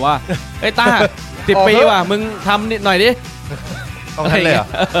ล่าวะแบบว่าเอ้ยต้า10 ปีว่ะมึงทำนิดหน่อยดิเอางั้นเลยเหรอ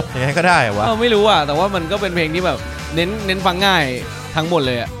อย่างนี้ก็ได้วะไม่รู้อ่ะแต่ว่ามันก็เป็นเพลงที่แบบเน้นฟังง่ายทั้งหมดเ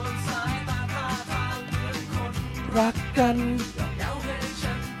ลยอ่ะรักกัน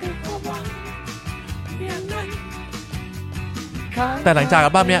แต่หลังจากอั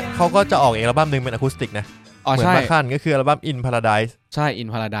ลบั้มเนี้ยเขาก็จะออกอีกอัลบั้มนึงเป็นอะคูสติกนะเหมือนมาขั้นก็คืออัลบั้ม In Paradise ใช่ In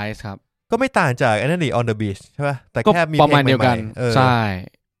Paradise ครับก็ไม่ต่างจากอันนั้นดิ On the Beach ใช่ป่ะแต่แค่มีเพลงใหม่ๆใช่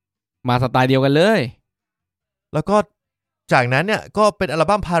มาสไตล์เดียวกันเลยแล้วก็จากนั้นเนี่ยก็เป็นอัล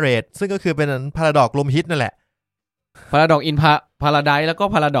บั้ม Parade ซึ่งก็คือเป็น Paradox ลมฮิตนั่นแหละ Paradox In Paradise แล้วก็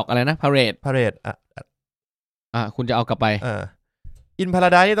Paradox อะไรนะ Parade คุณจะเอากลับไปIn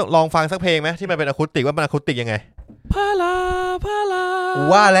Paradise นี่ต้องลองฟังสักเพลงไหมที่มันเป็นอะคูสติกว่ามันอะคูสติกยังไงกู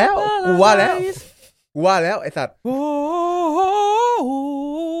ว่าแล้วไอ้สัตว์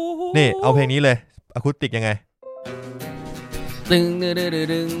นี่เอาเพลงนี้เลยอะคูสติกยังไงดึง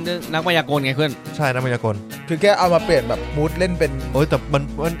นักมายากลไงเพื่อนใช่นักมายากลคือแค่เอามาเปลี่ยนแบบมูดเล่นเป็นโอ้ยแต่มัน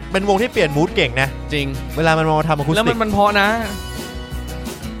เป็นวงที่เปลี่ยนมูดเก่งนะจริงเวลามันมาทำอะคูสติกแล้วมันเพราะนะ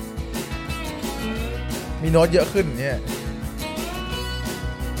มีโน้ตเยอะขึ้นเนี่ย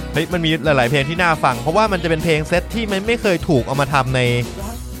เฮ้ยมันมีหลายๆเพลงที่น่าฟังเพราะว่ามันจะเป็นเพลงเซตที่มันไม่เคยถูกเอามาทำใน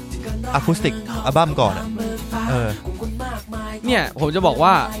อะคูสติกอัลบั้มก่อนเนี่ยผมจะบอกว่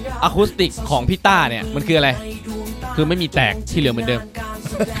าอะคูสติกของพี่ต้าเนี่ยมันคืออะไรคือไม่มีแตกที่เหลือเหมือนเดิม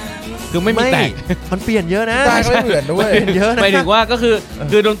คือไม่มีแตกมันเปลี่ยนเยอะนะได้ก็ไม่เหมือนด้วยเยอะนะหมายถึงว่าก็คือ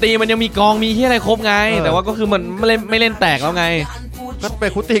ดนตรีมันยังมีกองมีที่อะไรครบไงแต่ว่าก็คือมันไม่เล่นแตกแล้วไงก็เป็น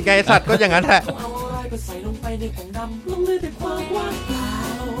อะคูสติกไงสัตว์ก็อย่างนั้นแหละ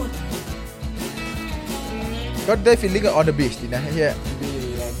ก็ได้ฟีลลิ่งกับ On the Beach ดีนะเฮีย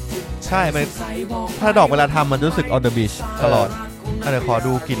ใช่มันถ้าดอกเวลาทำมันรู้สึก On the Beach ตลอดเดี๋ยวขอ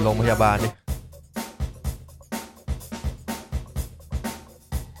ดูกลิ่นโรงพยาบาลดิ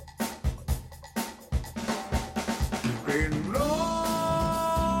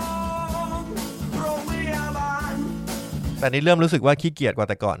แต่นี่เริ่มรู้สึกว่าขี้เกียจกว่า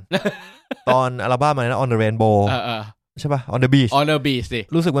แต่ก่อน ตอนอัลบั้มอะไรนะ On the Rainbow ใช่ป่ะ On the Beach สิ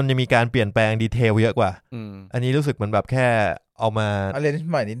รู้สึกมันจะมีการเปลี่ยนแปลงดีเทลเยอะกว่าอันนี้รู้สึกเหมือนแบบแค่เอามาเล่น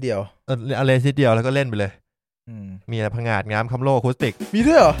ใหม่นิดเดียวเล่นนิดเดียวแล้วก็เล่นไปเลยมีอะไรผงาดงามคำโลอะคูสติกมี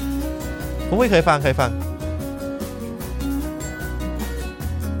ด้วยเหรอผมไม่เคยฟัง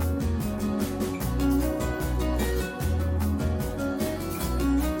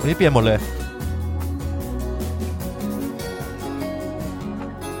วันนี้เปลี่ยนหมดเลย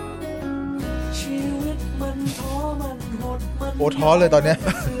โอ้ท้อเลยตอนเนี้ย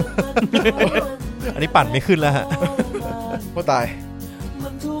อันนี้ปั่นไม่ขึ้นแล้วฮะโอ้ตาย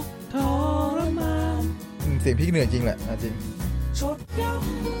เสียงพี่เหนื่อยจริงแหละจริง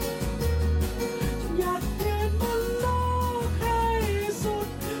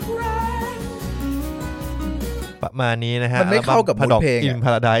ประมาณนี้นะฮะมันไม่เข้ากับมูดเพลงIn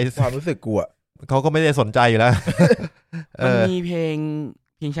Paradise ความรู้สึกกูอะ เขาก็ไม่ได้สนใจอยู่แล้ว มันมีเพลง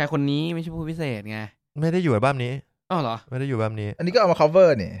ชายคนนี้ไม่ใช่ผู้พิเศษไงไม่ได้อยู่อัลบั้มนี้อ้าวเหรอไม่ได้อยู่อัลบั้มนี้อันนี้ก็เอามา cover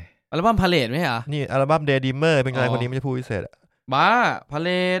นี่อัลบั้มพาเลทไหมเหรอนี่อัลบั้ม Daydreamer เป็นชายคนนี้ไม่ใช่ผู้พิเศษบ้าพาเล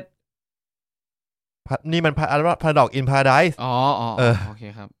ทนี่มันอัลบั้ม Paradox in Paradise อ๋อโอเค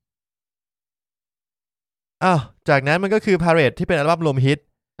ครับอ้าวจากนั้นมันก็คือ Parade ที่เป็นอัลบั้มรวมฮิต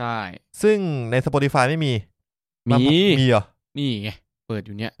ใช่ซึ่งใน Spotify ไม่มีเหรอนี่ไงเปิดอ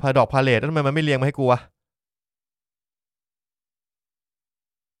ยู่เนี้ย Paradox Parade แล้วทำไมมันไม่เรียงมาให้กูวะ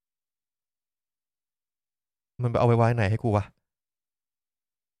มันเอาไว้ไหนให้กูวะ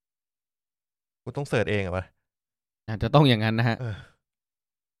กูต้องเสิร์ชเองอ่ะวะอาจจะต้องอย่างนั้นนะฮะ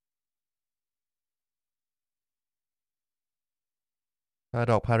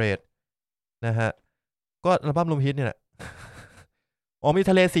Paradox Parade นะฮะก็อัลบั้มรวมฮิตเนี่ยแหละอ๋อมี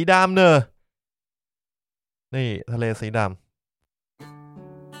ทะเลสีดำเนอะนี่ทะเลสีดำ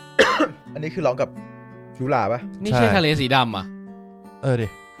อันนี้คือร้องกับยูลาป่ะนี่ใช่ทะเลสีดำอ่ะดิ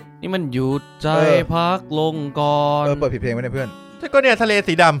นี่มันหยุดใจพักลงก่อนเปิดผิดเพลงไว้เนี่ยเพื่อนก็เนี่ยทะเล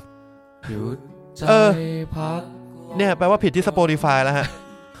สีดำหยุดใจพักเนี่ยแปลว่าผิดที่ Spotify แล้วฮะ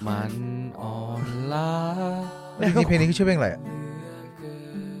มันอ่อนล้าเพลงนี้คือชื่อเพลงอะไร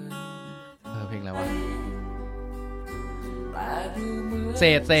เพลงอะไรวะเศ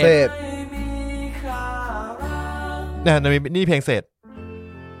ษเนี่ยนี่เพลงเศษ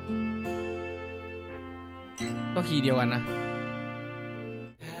ก็คีย์เดียวกันนะ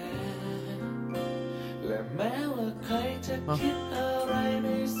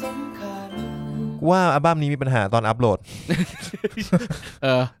ว่าอัลบั้มนี้มีปัญหาตอนอัปโหลด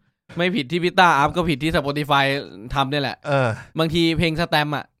ไม่ผิดที่พี่ต้าอัพก็ผิดที่ Spotify ทำนี่แหละบางทีเพลงสแตม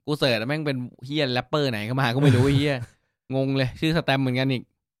อ่ะกูเสิร์ชแม่งเป็นเฮียแรปเปอร์ไหนก็มาก็ไม่รู้เฮียงงเลยชื่อสแตมเหมือนกันอีก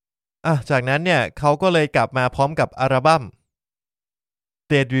จากนั้นเนี่ยเขาก็เลยกลับมาพร้อมกับอัลบั้ม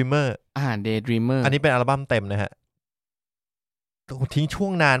Daydreamer Daydreamer อันนี้เป็นอัลบั้มเต็มนะฮะทิ้งช่ว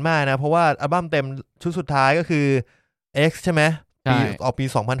งนานมากนะเพราะว่าอัลบั้มเต็มชุดสุดท้ายก็คือ X ใช่ไหมออกปี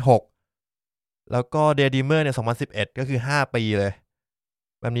 2006แล้วก็ Daydreamer เนี่ย2011ก็คือ5ปีเลย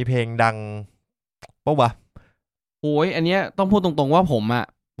แบบนี้เพลงดังป่ะวะโอ้ยอันเนี้ยต้องพูดตรงๆว่าผม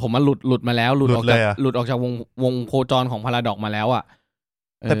หลุดมาแล้วหลุดออกจากวงโคจรของ Paradox มาแล้วอ่ะ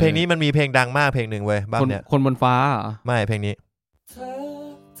แต่เพลงนี้มันมีเพลงดังมากเพลงหนึ่งเว้ยบ้านเนี่ยคนบนฟ้าไม่เพลงนี้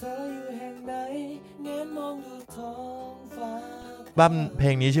บ้านเพล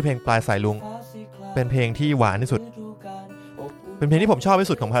งนี้ชื่อเพลงปลายสายลุงเป็นเพลงที่หวานที่สุดเป็นเพลงที่ผมชอบที่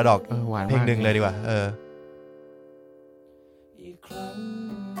สุดของ Paradox เพลงหนึ่งเลยดีกว่า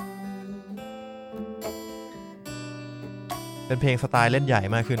เป็นเพลงสไตล์เล่นใหญ่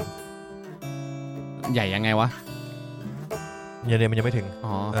มากขึ้นใหญ่ยังไงวะเนี่ยมันยังไม่ถึง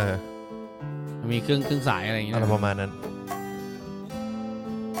มีเครื่องสายอะไรอย่างเงี้ยประมาณนั้น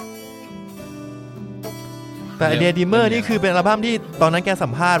แต่ Daydreamer นี่คือเป็นอัลบั้มที่ตอนนั้นแกสั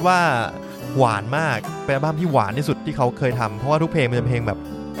มภาษณ์ว่าหวานมากเป็นอัลบั้มที่หวานที่สุดที่เขาเคยทำเพราะว่าทุกเพลงมันเป็นเพลงแบบ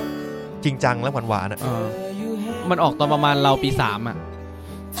จริงจังและหวานมันออกตอนประมาณเราปี3อ่ะ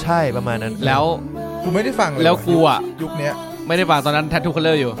ใช่ประมาณนั้นแล้วกูไม่ได้ฟังเลยแล้วกูอ่ะยุคเนี้ยไม่ได้ฟังตอนนั้น Tattoo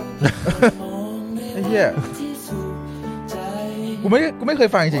Color อยู่ไอ้เหี้ยกูไม่เคย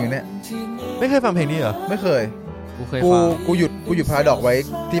ฟังจริงๆเนี่ยไม่เคยฟังเพลงนี้เหรอไม่เคยกูหยุดพาดอกไว้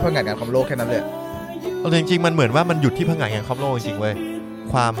ที่พังงานงานคอมโลกแค่นั้นเลยจริงๆมันเหมือนว่ามันหยุดที่พังงานงานคอมโลกจริงๆเว้ย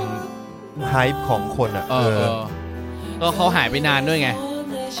ความไฮป์ของคนอ่ะก็เขาหายไปนานด้วยไง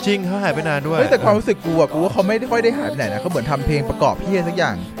จริงเขาหายไปนานด้วยแต่ความรู้สึกกูว่าเขาไม่ได้ค่อยได้หายไปไหนนะเขาเหมือนทำเพลงประกอบเพี้ยสักอย่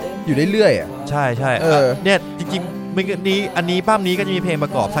างอยู่เรื่อยๆอ่ะใช่เนี่ยจริงๆอันนี้ป้ามนี้ก็จะมีเพลงปร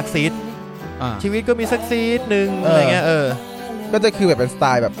ะกอบซักซีดชีวิตก็มีซักซีดนึงอะไรเงี้ยก็จะคือแบบเป็นสไต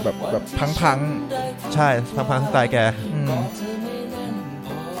ล์แบบพังใช่พังสไตล์แก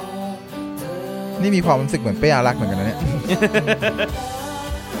นี่มีความรู้สึกเหมือนเป้อารักเหมือนกันนะเนี่ย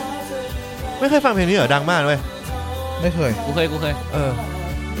ไม่เคยฟังเพลงนี้เหรอดังมากเลยไม่เคยกูเคย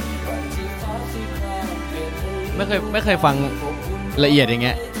ไม่เคยฟังละเอียดอย่างเ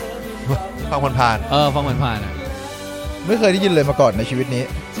งี้ยฟังผ่านฟังผ่านอ่ะไม่เคยได้ยินเลยมาก่อนในชีวิตนี้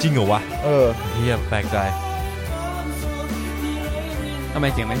จริงเหรอวะเฮียแปลกใจทำไม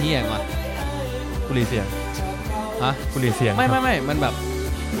เสียงมันเฮี้ยงวะกุลีเสียงกุลีเสียงไม่มันแบบ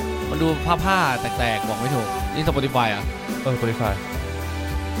มันดูผ้าแตกๆบอกไม่ถูกนี่ Spotify อ่ะSpotify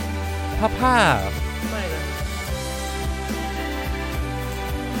ผ้าไม่นะ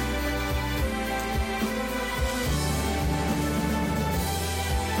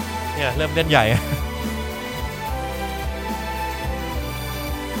เนี่ยเริ่มเล่นใหญ่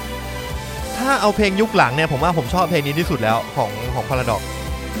ถ้าเอาเพลงยุคหลังเนี่ยผมว่าผมชอบเพลงนี้ที่สุดแล้วของ Paradox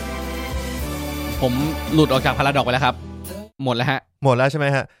ผมหลุดออกจาก Paradox ไปแล้วครับหมดแล้วใช่ไหม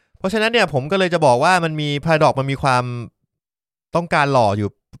ฮะ เพราะฉะนั้นเนี่ยผมก็เลยจะบอกว่ามันมีพาราดอกมันมีความต้องการหล่ออยู่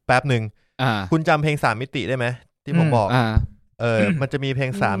แป๊บหนึ่งคุณจำเพลง3มิติได้ไหมที่ผมบอกมันจะมีเพลง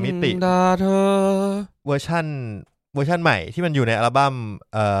3มิติเวอร์ชันใหม่ที่มันอยู่ในอัลบั้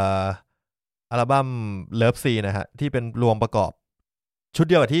มเลิฟซีนะฮะที่เป็นรวมประกอบชุด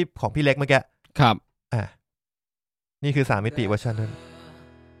เดียวกับที่ของพี่เล็กเมื่อกี้ครับนี่คือ3มิติเวอร์ชันนั้น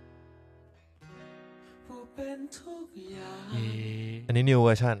อันนี้นิวเว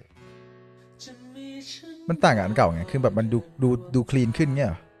อร์ชันมันต่างกับอันเก่าไงคือแบบมันดูคลีนขึ้นเงี้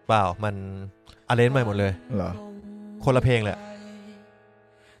ยเปล่ามันอาเลนใหม่หมดเลยเหรอคนละเพลงเลย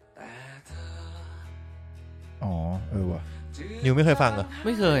อ๋อว่ะนิวไม่เคยฟังเหรอไ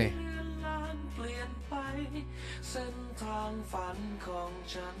ม่เคย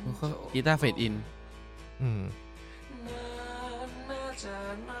กีตาร์เฟดอิน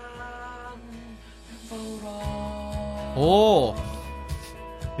โอ้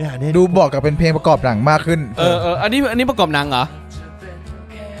เนี่ยดูบอกกับเป็นเพลงประกอบหนังมากขึ้นอันนี้ประกอบหนังเหรอ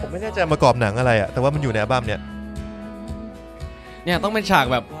ผมไม่แน่ใจประกอบหนังอะไรอะแต่ว่ามันอยู่ในอัลบั้มเนี่ยต้องเป็นฉาก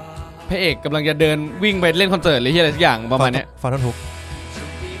แบบพระเอกกำลังจะเดินวิ่งไปเล่นคอนเสิร์ตหรืออะไรสักอย่างประมาณนี้ฟังท่อนฮุก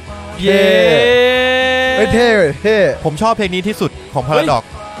เย้เท่ผมชอบเพลงนี้ที่สุดของพาราดอก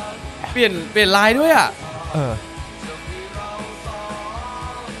เปลี่ยนลายด้วยอ่ะ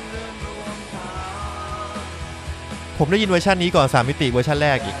ผมได้ยินเวอร์ชันนี้ก่อน3มิติเวอร์ชันแร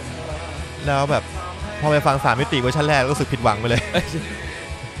กอีกแล้วแบบพอไปฟัง3มิติเวอร์ชันแรกก็รู้สึกผิดหวังไปเลย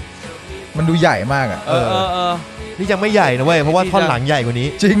มันดูใหญ่มากอ่ะนี่ยังไม่ใหญ่นะเว้ยเพราะว่าท่อนหลังใหญ่กว่านี้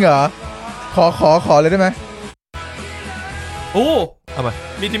จริงเหรอขอเลยได้ไหมโอ้เอามา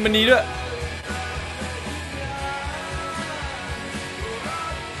มีทิมมันนี้ด้วย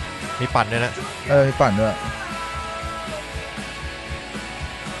มีปั่นด้วยนะมีปั่นด้วย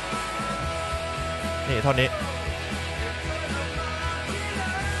นี่ท่อนนี้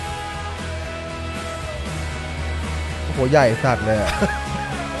โอ้โหใหญ่สัตว์เลยอ่ะ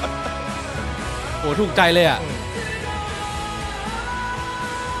โอ้ถูกใจเลยอ่ะ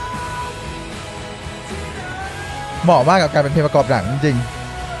เหมาะมากกับการเป็นเพลงประกอบหนังจริง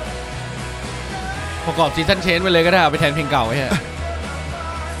ประกอบซีซั่นเชนไปเลยก็ได้เอาไปแทนเพลงเก่าไว้ฮะ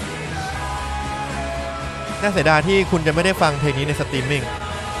น่าเสียดายที่คุณจะไม่ได้ฟังเพลงนี้ในสตรีมมิ่ง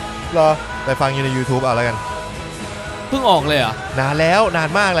หรอไปฟังอยู่ใน YouTube เอาแล้วกันเพิ่งออกเลยเหรอนานแล้วนาน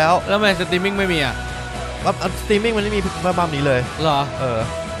มากแล้วทำไมสตรีมมิ่งไม่มีอ่ะสตรีมมิ่งมันไม่มีอัลบั้มนี้เลยเหรอ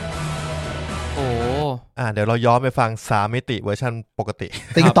โอ้เดี๋ยวเราย้อนไปฟัง3มิติเวอร์ชันปกติ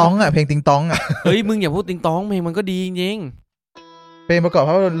ติงตองอ่ะเพลงติงตองอ่ะเฮ้ยมึงอย่าพูดติงตองเพลงมันก็ดีจริงเพลงประกอบเพ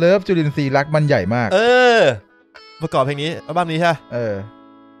ราะเลิฟจุลินทรีย์รักมันใหญ่มากประกอบเพลงนี้อัลบั้มนี้ใช่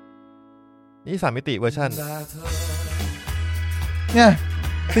นี่3มิติเวอร์ชันเนี่ย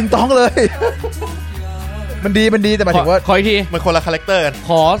ติงตองเลยมันดีแต่หมายถึงว่าขออีกทีมันคนละคาแรคเตอร์กันข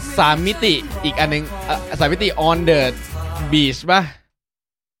อ3มิติอีกอันนึง3มิติ on the beach ป่ะ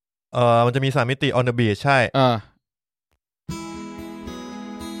มันจะมี3มิติ on the beach ใช่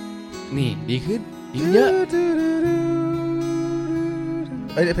นี่ดีขึ้นเยอะ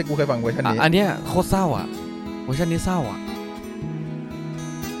เพลงกูเคยฟังเวอร์ชันนี้อันเนี้ยโคตรเศร้าอ่ะเวอร์ชันนี้เศร้าอ่ะ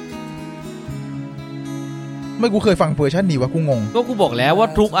ไม่กูเคยฟังเวอร์ชันนี้วะกูงงก็กูบอกแล้วว่า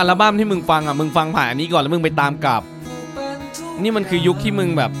ทุกอัลบั้มที่มึงฟังอ่ะมึงฟังผ่านอันนี้ก่อนแล้วมึงไปตามกลับนี่มันคือยุคที่มึง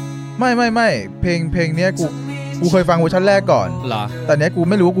แบบไม่เพลงเนี้ยกูเคยฟังเวอร์ชันแรกก่อนเหรอแต่เนี้ยกู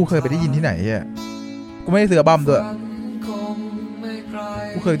ไม่รู้ว่ากูเคยไปได้ยินที่ไหนอ่ะกูไม่ได้ซื้ออัลบั้มด้วย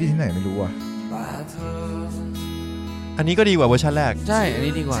กูเคยได้ยินที่ไหนไม่รู้อ่ะอันนี้ก็ดีกว่าเวอร์ชันแรกใช่อัน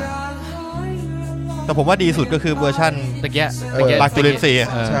นี้ดีกว่าแต่ผมว่าดีสุดก็คือเวอร์ชันตะเกียรักจุลินทรีย์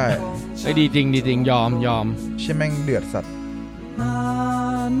ใช่ดีจริงยอมใช่แม่งเดือดสัตว์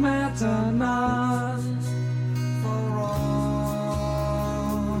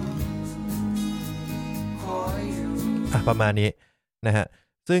ประมาณนี้นะฮะ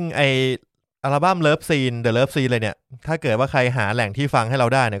ซึ่งไออัลบั้ม Love Scene The Love Scene เลยเนี่ยถ้าเกิดว่าใครหาแหล่งที่ฟังให้เรา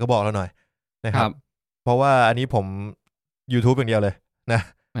ได้เนี่ยก็บอกเราหน่อยนะครับเพราะว่าอันนี้ผม YouTube อย่างเดียวเลยนะ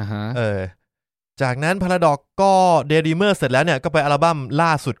จากนั้น Paradox ก็ Daydreamer เสร็จแล้วเนี่ยก็ไปอัลบั้มล่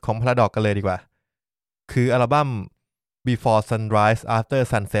าสุดของ Paradox กันเลยดีกว่าคืออัลบั้ม Before Sunrise After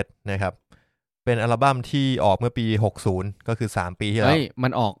Sunset นะครับเป็นอัลบั้มที่ออกเมื่อปี60ก็คือ3ปีที่แล้วมั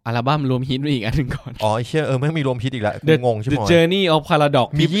นออกอัลบั้มรวมฮิตไว้อีกอันนึงก่อนไอ้เชี่ยไม่มีรวมฮิตอีกแล้วงงใช่มั้ย The Journey of Paradox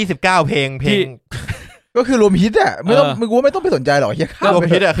มี29เพลงก็คือรวมฮิตอ่ะไม่ต้องไม่ต้องไปสนใจหรอกเหี้ยรวม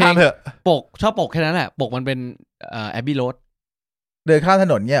ฮิตอ่ะข้ามเถอะปกชอบปกแค่นั้นแหละปกมันเป็นAbbey Road เดินข้ามถ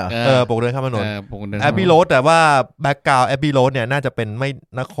นนเนี่ยปกเดินข้ามถนนAbbey Road แต่ว่าแบ็คกราวด์Abbey Road เนี่ยน่าจะเป็นไม่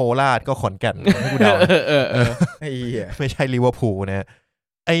นครราชก็ขอนแก่นให้กูเดาไอ้เหี้ยไม่ใช่ลิเวอร์พูลนะ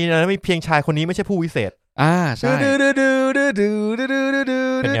ไอ้นั้นไม่เพียงชายคนนี้ไม่ใช่ผู้วิเศษใช่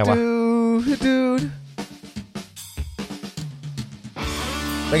เป็นไง ไงวะ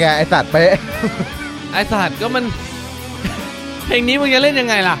เป็นไงไอสัตว์เป๊ะ ไอ้สัตว์ก็มัน เพลงนี้มึงจะเล่นยัง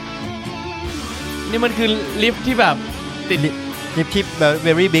ไงล่ะนี่มันคือลิฟที่แบบติด ลิฟที่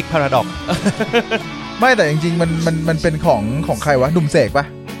very big paradox ไม่แต่จริงๆมันเป็นของใครวะดุมเสกปะ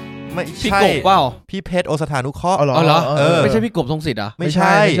ไม่ พี่ ใช่ กบเปล่า พี่เพชรโอสถานุเคราะห์ อ๋อเหรอ อ๋อเหรอ เออ ไม่ใช่พี่กบทรงสิทธิ์เหรอ ไม่ใ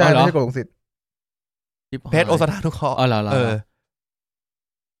ช่ ไม่ เหรอ ใช่กบสิทธิ์ เพชรโอสถานุเคราะห์ อ๋อเหรอ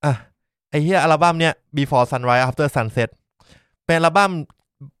อ่ะไอ้เหี้ยอัลบั้มเนี้ย Before Sunrise After Sunset เป็นอัลบั้ม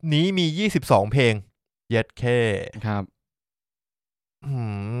นี้มี22เพลงเย็ดแค่ ครับ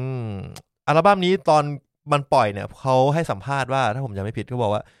อัลบั้มนี้ตอนมันปล่อยเนี่ยเขาให้สัมภาษณ์ว่าถ้าผมจำไม่ผิดเขาบอ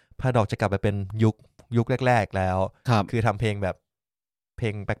กว่าพาราดอกจะกลับไปเป็นยุคแรกๆแล้ว ครับ คือทำเพลงแบบเพล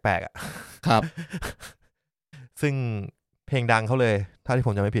งแปลกๆอ่ะ ครับ ซึ่งเพลงดังเขาเลยถ้าที่ผ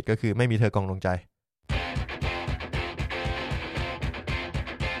มจำไม่ผิดก็คือไม่มีเธอกองดวงใจ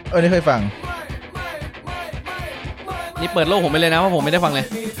นี่เคยฟัง นี่เปิดโลกผมไปเลยนะว่าผมไม่ได้ฟังเลย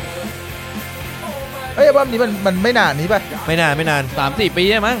อัลบั้มนี้มันไม่นานนี้ป่ะ ไม่นาน 3-4 ปี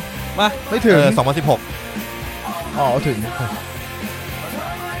ใช่มั้งมา ไม่ถึง 2016 อ๋อถึง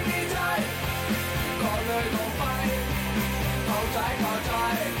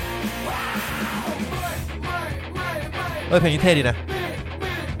เพลงนี้เท่ดีนะ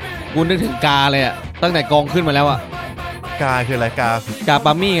กูนึกถึงกาเลยอะตั้งแต่กองขึ้นมาแล้วอะ กาคืออะไรกา กาป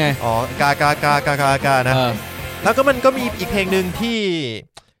ามี่ไง อ๋อกานะ แล้วก็มันก็มีอีกเพลงหนึ่งที่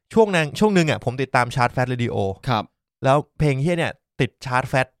ช่วงนึงอ่ะผมติดตามชาร์ตแฟตเรดิโอ ครับ แล้วเพลงเฮียเนี่ยติดชาร์ต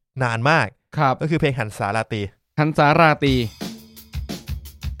แฟตนานมาก ครับ ก็คือเพลงหันสาราตี ฮันซาราตี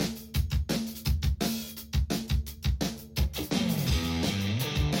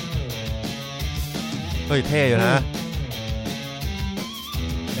เฮ้ยเท่อยู่นะ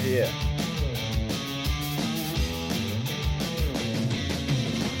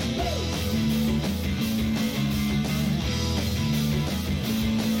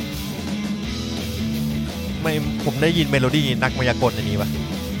ไม่ผมได้ยินเมโลดี้นักมายากลอันนี้ปะ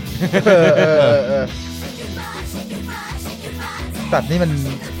ตัดนี่มัน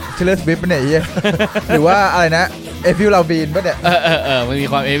เชลเลอร์สวิฟต์ปะเนี่ยไอ้เหี้ย หรือว่าอะไรนะเอฟิลลาวีนปะเนี่ย มันมี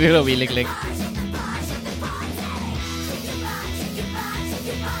ความเอวิลวีเล็ก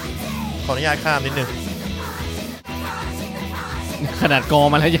ขออนุญาตข้ามนิดนึง ๆ ขนาดกอ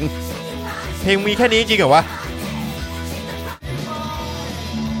มาแล้วยัง เพลงมีแค่นี้จริงเหรอวะ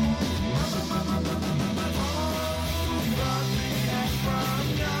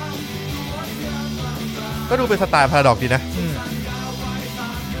ก็ดูเป็นสไตล์พาราดอกดีนะ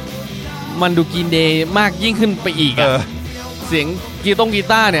มันดูกินเดย์มากยิ่งขึ้นไปอีกอะเสียงกี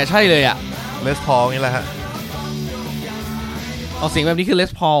ตาร์เนี่ยใช่เลยอะ เลสพอลนี่แหละฮะ เอาเสียงแบบนี้คือเล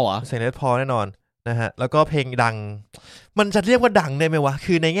สพอลเหรอ เสียงเลสพอลแน่นอนนะฮะแล้วก็เพลงดังมันจะเรียกว่าดังได้ไหมวะ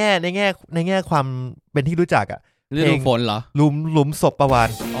คือในแง่ความเป็นที่รู้จักอะ ฤดูฝนเหรอ หลุมศพประวาน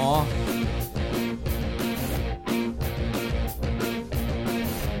อ๋อ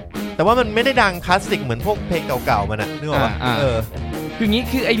แต่ว่ามันไม่ได้ดังคลาสสิกเหมือนพวกเพลงเก่าๆมันอะนึกออกปะคืองี้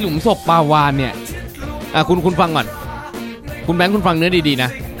คือไอ้หลุมศพปาวานเนี่ยคุณฟังก่อนคุณแบงค์คุณฟังเนื้อดีๆน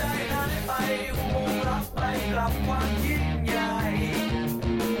ะ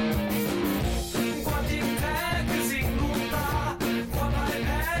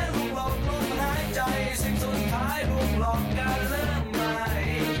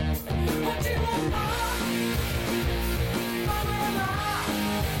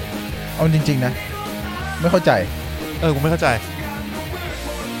เอาจริงๆนะไม่เข้าใจผมไม่เข้าใจ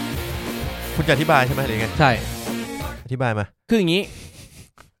คุณจะอธิบายใช่ไหมหรือไงใช่อธิบายมาคืออย่างนี้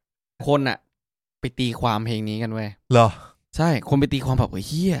คนอะไปตีความเพลงนี้กันเว้ยเหรอใช่คนไปตีความแบบเ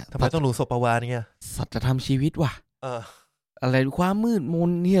ฮียทำไมต้องหลุมศพประวานเนี่ยสัจธรรมชีวิตว่ะอะไร ความมืดม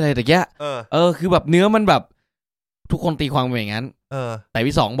นนี่อะไรแต่แกคือแบบเนื้อมันแบบทุกคนตีความไปอย่างนั้นแต่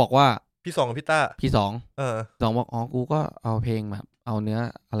พี่สองบอกว่าพี่สองกับพี่ต้าพี่สองบอกอ๋อกูก็เอาเพลงแบบเอาเนื้อ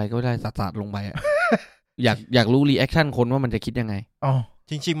อะไรก็ได้สัดๆลงไปอะ อยากรู้รีแอคชั่นคนว่ามันจะคิดยังไงอ๋อ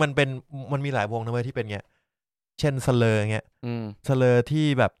จริงๆมันมีหลายวงนะเว้ยที่เป็นเงี้ยเช่นสเลอร์เงี้ยสเลอร์ที่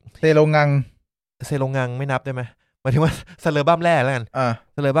แบบเซโลงังไม่นับได้ไหมหมายถึงว่าสเลอร์บั้มแรกแล้วกัน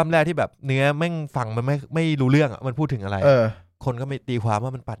สเลอร์บั้มแรกที่แบบเนื้อแม่งฟังมันไม่รู้เรื่องอ่ะมันพูดถึงอะไรคนก็ไม่ตีความว่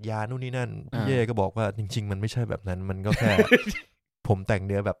ามันปรัชญานู่นนี่นั่นพี่เย่ก็บอกว่าจริงๆมันไม่ใช่แบบนั้นมันก็แค่ ผมแต่งเ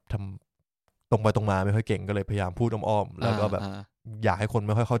นื้อแบบทำตรงไปตรงมาไม่ค่อยเก่งก็เลยพยายามพูดอ้อมๆแล้วก็แบบอยากให้คนไ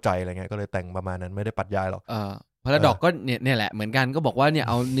ม่ค่อยเข้าใจอะไรเงี้ยก็เลยแต่งประมาณนั้นไม่ได้ปรัชญาหรอกพาราดอกก็เนี่ยแหละเหมือนกันก็บอกว่าเนี่ย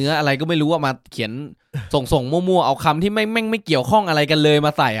เอาเนื้ออะไรก็ไม่รู้ว่ามาเขียนส่งมั่วๆเอาคำที่ไม่เกี่ยวข้องอะไรกันเลยม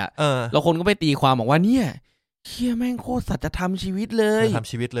าใส่อ่ะแล้วคนก็ไปตีความบอกว่าเนี่ยเชี่ยแม่งโคตรสัจธรรมชีวิตเลยท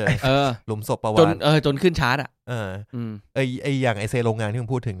ำชีวิตเลยหลุมศพประวานจนขึ้นชาร์ตอ่ะ ไออย่างไอเซโรงงานที่มึ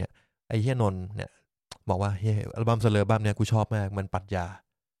งพูดถึงเนี่ยไอเฮียนนท์เนี่ยบอกว่าเฮียอัลบั้มเซเลอร์บัมเนี่ยกูชอบมากมันปรัชญา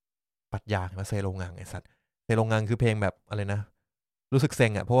มาเซโรงงานไอสัตว์เซโรงงานคือเพลงแบบอะไรนะรู้สึกเซ็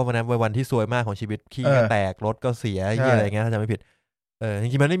งอ่ะเพราะว่าวันนั้นวันที่ซวยมากของชีวิตขี้ก็แตกรถก็เสียเฮียอะไรเงี้ยถ้าจำไม่ผิดจ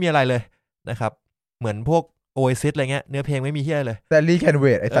ริงๆมันไม่มีอะไรเลยนะครับเหมือนพวกโอเอซิสอะไรเงี้ยเนื้อเพลงไม่มีเฮียเลยแซลลี่แคนเว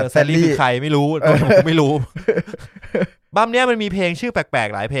ทไอสัตว์แซลลี่คือใครไม่รู้ไม่รู้บัมเนี้ยมันมีเพลงชื่อแปลก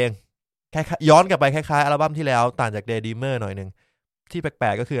ๆหลายเพลงย้อนกลับไปคล้ายๆอัลบั้มที่แล้วต่างจาก Daydreamer หน่อยนึงที่แปล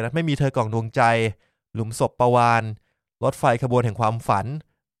กๆก็คือนะไม่มีเธอกล่องดวงใจหลุมศพประวานรถไฟขบวนแห่งความฝัน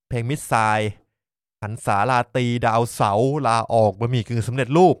เพลงมิสไซล์หันษาลาตีดาวเสาลาออกบะหมี่กึ่งสำเร็จ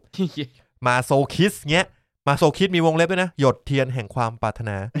รูปมาโซคิสเงี้ยมาโซคิสมีวงเล็บด้วยนะหยดเทียนแห่งความปรารถน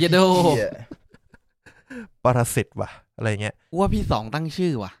าเยโดปรสิตว่ะอะไรเงี้ยว่าพี่สองตั้งชื่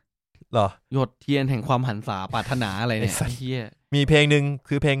อว่ะเหรอหยดเทียนแห่งความหันษาปรารถนาอะไรเนี่ยเฮียมีเพลงนึง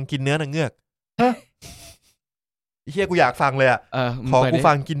คือเพลงกินเนื้อนางเงือกเฮียกูอยากฟังเลยอ่ะขอกู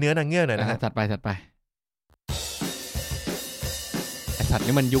ฟังกินเนื้อนางเงือกหน่อยนะฮะจัดไปไอสัตว์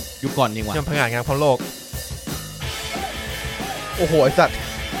นี่มันยุคก่อนจริงว่ะยังผงาดงามพร้อมโลกโอ้โหไอสัตว์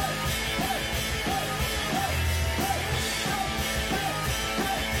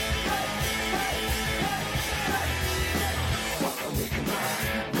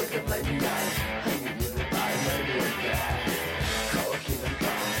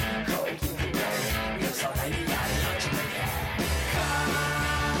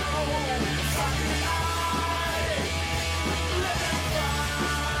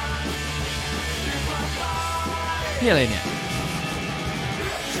ที่อะไรเนี่ย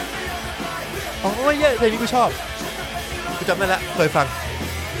อ๋อเยอะเพลงนี้กูชอบกูจำได้แล้วเคยฟัง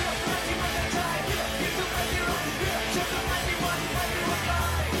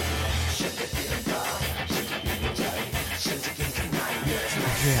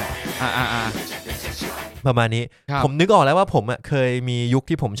ประมาณนี้ผมนึกออกแล้วว่าผมเคยมียุค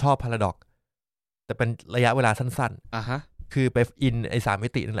ที่ผมชอบพาราดอกแต่เป็นระยะเวลาสั้นๆคือไปอินไอ้3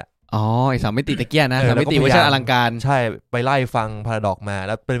มิตินั่นแหละอ๋อไอ้3มิติตะเกียนะ3มิติเวอร์ชันอลังการใช่ไปไล่ฟังพาราดอกมาแ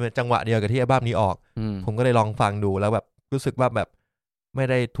ล้วเป็นจังหวะเดียวกับที่อัลบั้มนี้ออกผมก็เลยลองฟังดูแล้วแบบรู้สึกว่าแบบไม่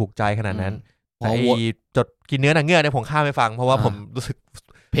ได้ถูกใจขนาดนั้นไอ้จดกินเนื้อนางเงือกเนี่ยผมข้ามไปฟังเพราะว่าผมรู้สึก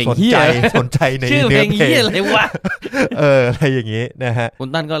สนใจในเนื้อเพลงอะไรวะอะไรอย่างงี้นะฮะคุณ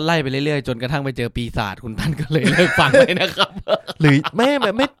ตั้นก็ไล่ไปเรื่อยๆจนกระทั่งไปเจอปีศาจคุณตั้นก็เลยเลิกฟังเลยนะครับหรือไ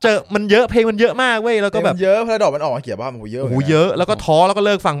ม่เจอมันเยอะเพลงมันเยอะมากเว้ยแล้วก็แบบเยอะพาราดอกมันออกมาเกี่ยวบ้างเยอะเยอะแล้วก็ท้อแล้วก็เ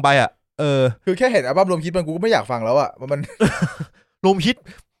ลิกฟังไปอ่ะคือแค่เห็นอัลบั้มรวมฮิตมันกูก็ไม่อยากฟังแล้วอ่ะมันรวมฮิต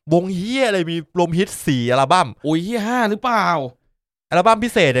วงเฮียอะไรมีรวมฮิต4อัลบั้มโอ้ยเฮีย5หรือเปล่าอัลบั้มพิ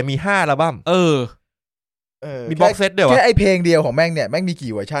เศษเนี่ยมี5อัลบั้มมีบ็อกเซตเดียวแค่ไอเพลงเดียวของแม่งเนี่ยแม่งมี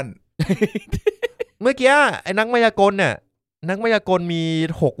กี่เวอร์ชั่นเมื่อกี้ไอ้นักมายากลเนี่ยนักมายากลมี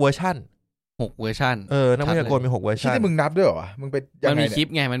6เวอร์ชั่นนักมายากลมี6เวอร์ชั่นที่มึงนับด้วยเหรอมึงไปมันมีคลิป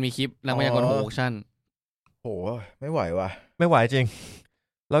ไงมันมีคลิปนักมายากล6เวอร์ชั่นโอ้ไม่ไหวว่ะไม่ไหวจริง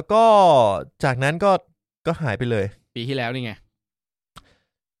แล้วก็จากนั้นก็หายไปเลยปีที่แล้วนี่ไง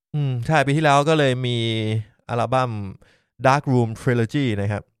ใช่ปีที่แล้วก็เลยมีอัลบั้ม Dark Room Trilogy น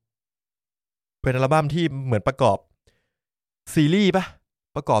ะครับเป็นอัลบั้มที่เหมือนประกอบซีรีส์ป่ะ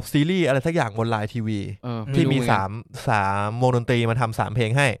ประกอบซีรีส์อะไรสักอย่างบนไลน์ทีวีที่มี3วงดนตรีมาทำ3เพลง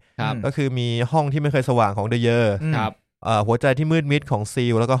ให้ก็คือมีห้องที่ไม่เคยสว่างของ The Year ครับหัวใจที่มืดมิดของซี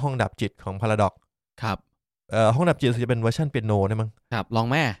ลแล้วก็ห้องดับจิตของ Paradox ครับห้องดับจิตจะเป็นเวอร์ชันเปียโนได้มั้งครับล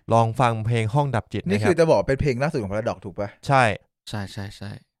องฟังเพลงห้องดับจิตนี่คือจะบอกเป็นเพลงล่าสุดของ Paradox ถูกป่ะใช่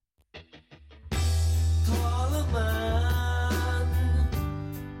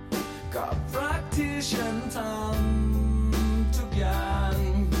กับรักที่ฉันทำทุกอย่าง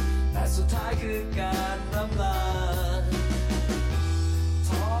แต่สุดท้ายคือการร่ำลา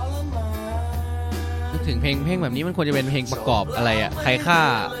นึกถึงเพลงแบบนี้มันควรจะเป็นเพลงประกอบอะไรอ่ะใคร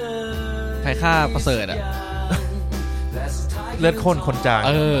ฆ่าประเสริฐอ่ะเลือดข้นคนจาง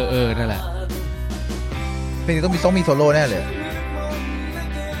นั่นแหละเพลงนี้ต้องมีโซโล่แน่เลย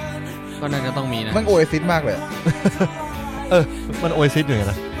ก็น่าจะต้องมีนะมันโอเอซิสมากเลยมันโอเอซิสอยู่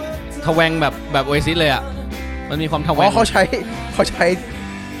นะทแวงแบบโอเอซิสเลยอ่ะมันมีความทแวงเขาใช้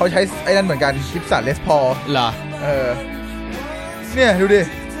ไอ้นั่นเหมือนกันกิฟสันเลสพอลเหรอเนี่ยดูดิ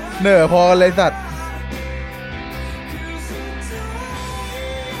เหน่อพอเลยสัตว์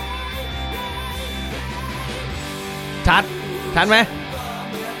ชัดไหม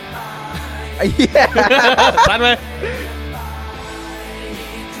ไอ้เหี้ยชัดไหม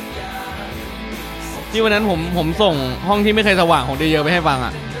ที่วันนั้นผมส่งห้องที่ไม่เคยสว่างของเดย์เยอะไปให้ฟังอ่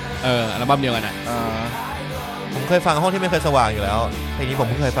ะอัลบั้มเดียวกันอ่ะผมเคยฟังห้องที่ไม่เคยสว่างอยู่แล้วเพลงนี้ผม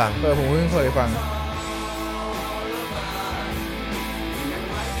เพิ่งเคยฟังผมเพิ่งเคยฟัง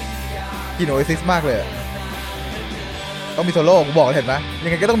กินโอเอซิสมากเลย ต้องมีโซโล่กูบอกเห็นไหมยั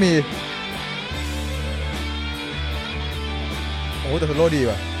งไงก็ต้องมีโอ้แต่โซโล่ดี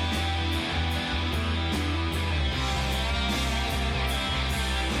ว่ะ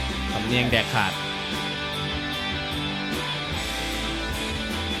สำเนียงแดกขาด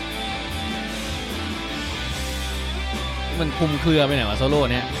มันคุมเครือไปไหนวะโซโล่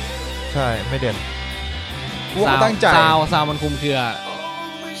เนี้ยใช่ไม่เด่นกูว่าเขาตั้งใจซาวมันคุมเครือ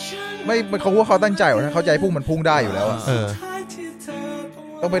ไม่เขาว่าเขาตั้งใจว่าเขาใจพุ่งมันพุ่งได้อยู่แล้ว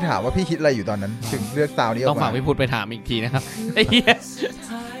ต้องไปถามว่าพี่คิดอะไรอยู่ตอนนั้นถึงเลือกซาวนี้ออกมาต้องฝากพี่พุทธไปถามอีกทีนะครับไอ้เหี้ย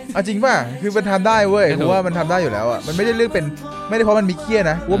จริงป่ะคือมันทำได้เว้ยเพราะว่ามันทำได้อยู่แล้วอ่ะมันไม่ได้เลือกเป็นไม่ได้เพราะมันมีเคี้ย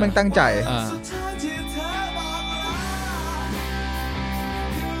นะว่ามันตั้งใจ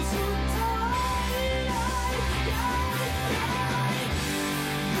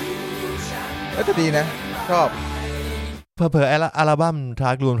ก็ดีนะชอบเผลอๆอัลบั้ม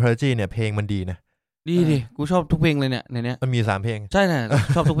Dark Room Trilogy เนี่ยเพลงมันดีนะดีดิกูชอบทุกเพลงเลยเนี่ยในเนี้ยมันมี3เพลงใช่น่ะ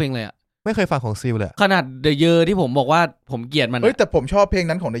ชอบทุกเพลงเลยอ่ะไม่เคยฟังของซิลเลยขนาด The Year ที่ผมบอกว่าผมเกลียดมันแต่ผมชอบเพลง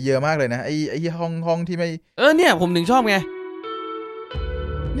นั้นของ The Year มากเลยนะไอ้ห้องที่ไม่เนี่ยผมถึงชอบไง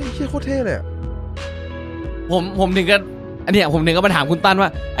นี่เหี้ยโคตรเท่เลยผมถึงก็เนี่ยผมถึงก็มาถามคุณตั้นว่า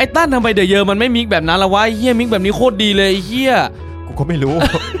ไอ้ตั้นทำไม The Year มันไม่มิกแบบนั้นละวะไอ้เหี้ยมิกแบบนี้โคตรดีเลยไอ้เหี้ยกูก็ไม่รู้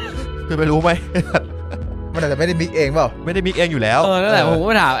จะไปรู้ไหมมันอาจจะไม่ได้มิกเองเปล่าไม่ได้มิกเองอยู่แล้วนั่นแหละผมก็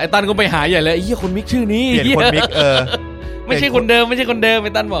ไปถามไอ้ตั้นก็ไปหาใหญ่เลยไอ้เหี้ยคนมิกชื่อนี้เปลี่ยนคนมิกไม่ใช่คนเดิมไ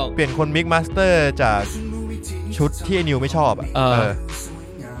อ้ตั้นบอกเปลี่ยนคนมิกมาสเตอร์จากชุดที่ไอ้นิวไม่ชอบ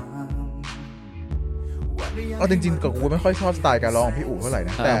จริงๆกูไม่ค่อยชอบสไตล์การร้องของพี่อู๋เท่าไหร่น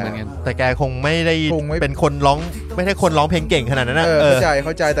ะแต่แกคงไม่ได้เป็นคนร้องไม่ใช่คนร้องเพลงเก่งขนาดนั้นนะเข้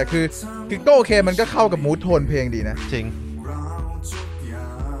าใจแต่คือก็โอเคมันก็เข้ากับมูดโทนเพลงดีนะจริง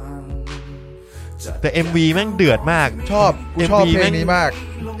แต่ MV แม่งเดือดมากชอบเพลงนี้มาก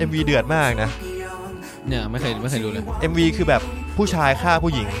MV เดือดมากนะเนี่ยไม่เคยดูเลย MV คือแบบผู้ชายฆ่า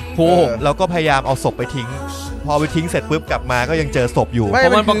ผู้หญิงแล้วก็พยายามเอาศพไปทิ้งพอไปทิ้งเสร็จปุ๊บกลับมาก็ยังเจอศพอยู่เพรา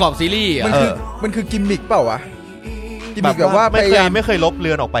ะมันประกอบซีรีส์มันคือกิมมิคเปล่าวะกิมมิคแบบว่าพยายามไม่เคยลบเ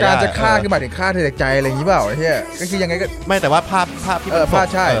ลือนออกไปการจะฆ่าคือหมายถึงฆ่าเธอจากใจอะไรอย่างนี้เปล่าไอ้เหี้ยก็คือยังไงก็ไม่แต่ว่าภาพที่ภาพ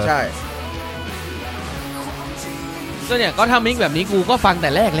ใช่ก็เนี่ยก็ทำมิกแบบนี้กูก็ฟังแต่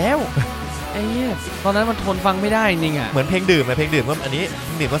แรกแล้วไอ้เนี่ยตอนนั้นมันทนฟังไม่ได้จริงอ่ะเหมือนเพลงดื่มก็อันนี้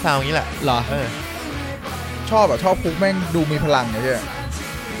ดื่มก็ซาวอย่างนี้แหละเหรอชอบคุกแม่งดูมีพลังไงเนี่ย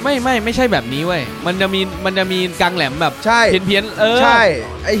ไม่ใช่แบบนี้เว้ยมันจะมีกลางแหลมแบบเพี้ยนใช่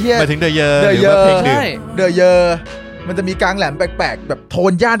ไอ้เหี้ยหมายถึงเดอะเยอร์หรือว่าเพลงดื่มเดอะเยอร์มันจะมีกลางแหลมแปลกๆแบบโท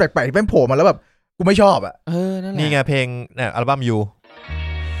นย่านแปลกๆที่แม่งโผล่มาแล้วแบบกูไม่ชอบอ่ะนั่นแหละนี่ไงเพลงเนี่ยอัลบั้มยู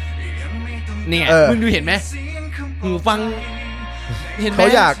เนี่ยมึงดูเห็นไหมหูฟังเห็นไหมเข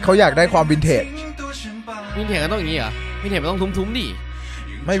าอยากได้ความวินเทจก็ต้องอย่างนี้เหรอวินเทจมันต้องทุ้มๆดิ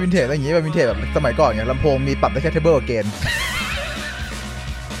ไม่วินเทจอย่างนี้แบบวินเทจแบบสมัยก่อนไงลำโพงมีปรับได้แค่เทเบิลเกน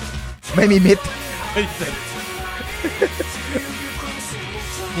ไม่มีมิด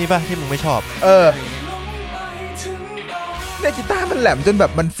นี่ป่ะที่มึงไม่ชอบเนี่ยกีตาร์มันแหลมจนแบ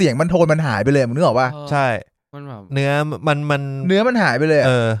บมันเสียงมันโทนมันหายไปเลยมึงนึกออกป่ะใช่มันแบบเนื้อมันหายไปเลย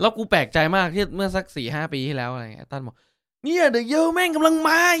แล้วกูแปลกใจมากที่เมื่อสัก 4-5 ปีที่แล้วอะไรเงี้ยตั้นบอกเนี่ยเดอะเยอร์แม่งกำลังม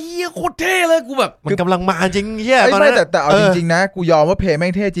าเหี้ยโคตรเท่เลยกูแบบมันกำลังมาจริงเหี้ยตอนนั้นแต่เอาจริงๆนะกูยอมว่าเพลงแม่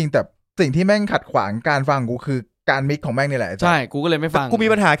งเท่จริงแต่สิ่งที่แม่งขัดขวางการฟังกูคือการมิกของแม่งนี่แหละใช่กูก็เลยไม่ฟังกูมี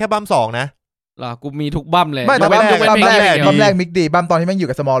ปัญหาแค่บัม2นะเหรอกูมีทุกบัมเลยไม่แต่บัมแรกมิกดีบัมตอนที่แม่งอยู่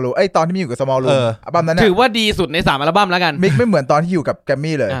กับสมอลลูตอนที่มันอยู่กับสมอลลูบัมนั้นถือว่าดีสุดใน3อัลบั้มแล้วกันมิกไม่เหมือนตอนที่อยู่กับแกรม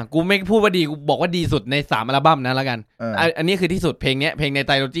มี่เลยกูไม่พูดว่าดีกูบอกว่าดีสุดใน3อัลบั้มนะแล้วกันอันนี้คือที่สุดเพลงเนี้ยเพลงในไ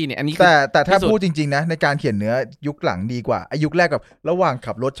ทโลจีเนี่ยอันนี้แต่ถ้าพูดจริงๆนะในการเขียนเนื้อยุคหลังดีกว่าไอ้ยุคแรกกับระหว่าง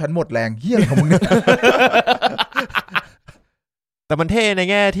ขับรถชั้นหมดแรงเหี้ยของมึงเนี่ยแต่มันเท่ใน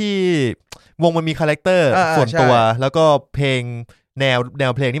แง่ที่วงมันมีคาแรคเตอร์ส่วนตัวแล้วก็เพลงแน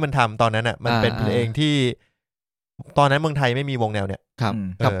วเพลงที่มันทำตอนนั้นอ่ะมันเป็นเพลงที่ตอนนั้นเมืองไทยไม่มีวงแนวเนี่ยครับ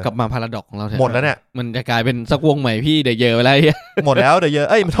กลับมาพาราดอกของเราหมดแล้วเนี่ยมันจะกลายเป็นสักวงใหม่พี่เดอะเยอร์ไปแล้วหมดแล้วเดอะเยอร์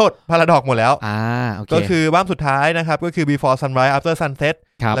โทษพาราดอกหมดแล้วโอเคก็คือบั้มสุดท้ายนะครับก็คือ Before Sunrise After Sunset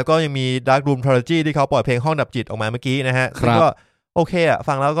แล้วก็ยังมี Dark Room Trilogy ที่เขาปล่อยเพลงห้องดับจิตออกมาเมื่อกี้นะฮะก็โอเคอ่ะ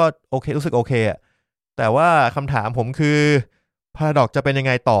ฟังแล้วก็โอเครู้สึกโอเคอ่ะแต่ว่าคำถามผมคือพาราดอกจะเป็นยังไ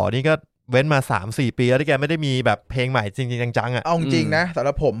งต่อนี่ก็เว้นมา 3-4 ปีแล้วที่แกไม่ได้มีแบบเพลงใหม่จริงๆจังๆอ่ะเอาจริงนะสำห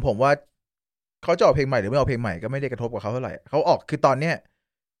รับผมว่าเขาจะออกเพลงใหม่หรือไม่ออกเพลงใหม่ก็ไม่ได้กระทบกับเขาเท่าไหร่เขาออกคือตอนเนี้ย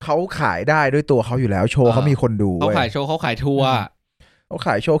เขาขายได้ด้วยตัวเขาอยู่แล้วโชว์เขามีคนดูเขาขายโชว์เขาขายทัวร์เขาข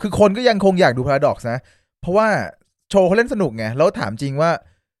ายโชว์คือคนก็ยังคงอยากดูพาราดอกซ์นะเพราะว่าโชว์เขาเล่นสนุกไงแล้วถามจริงว่า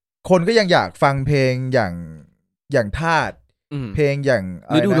คนก็ยังอยากฟังเพลงอย่างธาตุเพลงอย่าง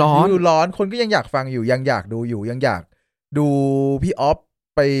ฤดูร้อนคนก็ยังอยากฟังอยู่ยังอยากดูอยู่ยังอยากดูพี่ออฟ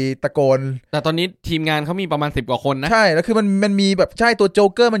ไปตะโกน แต่ตอนนี้ทีมงานเขามีประมาณ10 กว่าคนนะ ใช่แล้วคือมันมีแบบใช่ตัวโจ๊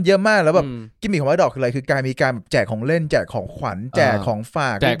กเกอร์มันเยอะมากแล้วแบบ อืม กิมมิคของพาราดอกคืออะไรคือการมีการแจกของเล่นแจกของขวัญแจกของฝา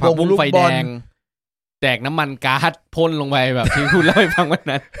ก แจกผักบุ้งไฟแดงแจกน้ำมันก๊าซพ่นลงไปแบบที่คุณเล่าให้ฟังวัน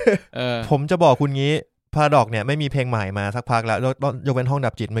นั้นผมจะบอกคุณงี้พาราดอกเนี่ยไม่มีเพลงใหม่มาสักพักแล้วยกเว้นห้อง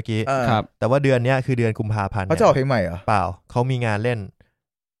ดับจิตเมื่อกี้ ครับ แต่ว่าเดือนเนี้ยคือเดือนกุมภาพันธ์ เขาจะออกเพลงใหม่เหรอ เปล่าเขามีงานเล่น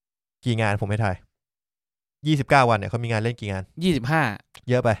กี่งานผมไม่ทาย29 วันเนี่ยเขามีงานเล่นกี่งาน25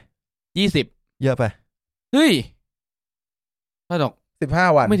เยอะไป20เยอะไป เฮ้ยพาราดอก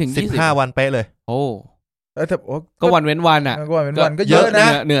 15 วัน ไม่ถึง15 วันเป๊ะเลยโอ้แต่ก็วันเว้นวันอ่ะ ก็วันเว้นวันก็เยอะนะ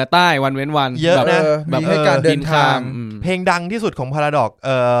เหนือใต้วันเว้นวัน เยอะนะ มีให้การเดินทาง เพลงดังที่สุดของพาราดอก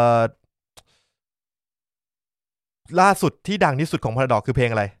ล่าสุดที่ดังที่สุดของพาราดอกคือเพลง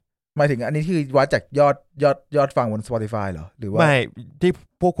อะไรหมายถึงอันนี้คือวัดจากยอดฟังบน Spotify เหรอหรือว่าไม่ที่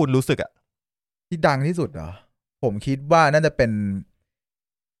พวกคุณรู้สึกอะที่ดังที่สุดเหรอผมคิดว่าน่าจะเป็น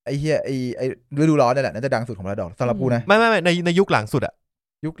ไอ้เหี้ยไอ้ฤดูร้อนนี่แหละน่าจะดังสุดของพาราดอกสำหรับกูนะไม่ในยุคหลังสุดอะ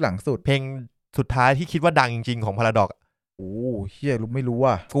ยุคหลังสุดเพลงสุดท้ายที่คิดว่าดังจริงๆของพาราดอกโอ้เหี้ยรู้ไม่รู้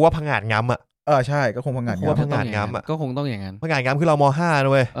ว่ะกูว่าพังงาดง้ำอะใช่ก็คงพังงาดง้ำพังงาดง้ำอะก็คงต้องอย่างนั้นพังงาดง้ำคือเราม.5 น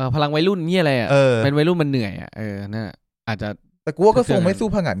ะเว้ยพลังวัยรุ่นนี่อะไรอ่ะเป็นวัยรุ่นมันเหนื่อยอ่ะนั่นอาจจะแต่กูว่าก็ทรงไม่สู้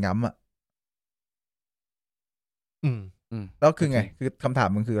พังงาดง้ำอ่ะแล้วคือไงคือคำถาม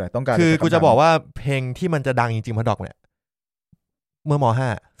มึงคืออะไรต้องการคือกูจะบอกว่าเพลงที่มันจะดังจริงๆพาราดอกเนี่ยเมื่อม.5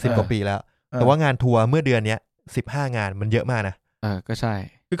 10 กว่าปีแล้วแต่ว่างานทัวร์เมื่อเดือนเนี้ย15 งานมันเยอะมากนะก็ใช่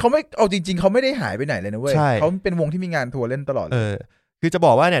คือเขาไม่เอาจริงๆเขาไม่ได้หายไปไหนเลยนะเว้ยเขาเป็นวงที่มีงานทัวร์เล่นตลอดคือจะบ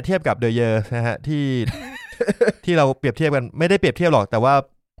อกว่าเนี่ยเทียบกับเดอะเยอร์นะฮะที่เราเปรียบเทียบกันไม่ได้เปรียบเทียบหรอกแต่ว่า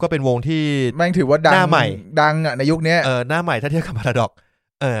ก็เป็นวงที่แม่งถือว่าดังหน้าใหม่ดังอ่ะในยุคนี้หน้าใหม่ถ้าเทียบกับพาราดอก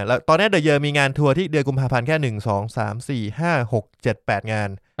แล้วตอนนี้เดอะเยอร์มีงานทัวร์ที่เดือนกุมภาพันธ์แค่1 2 3 4 5 6 7 8 งาน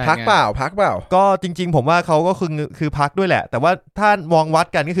พักเปล่าก็จริงๆผมว่าเขาก็คือพักด้วยแหละแต่ว่าถ้ามองวัด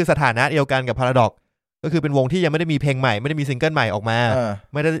กันก็คือสถานะเดียวกันกับพาราดอกก็คือเป็นวงที่ยังไม่ได้มีเพลงใหม่ไม่ได้มีซิงเกิลใหม่ออกมา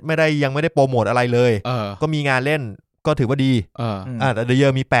ไม่ได้ยังไม่ได้โปรโมทอะไรเลยก็มีงานเล่นก็ถือว่าดีแต่เดอะเยอ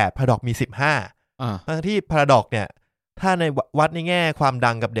ร์มี8พาราดอกมี15ที่พาราดอกเนี่ยถ้าในวัดในแง่ความ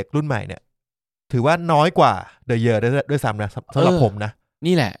ดังกับเด็กรุ่นใหม่เนี่ยถือว่าน้อยกว่าเดอะเยอร์ด้วยซ้ำนะสำหรับผมนะ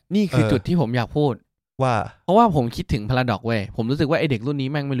นี่แหละนี่คือจุดที่ผมอยากพูดว่าเพราะว่าผมคิดถึงพาราดอกเว้ยผมรู้สึกว่าไอเด็กรุ่นนี้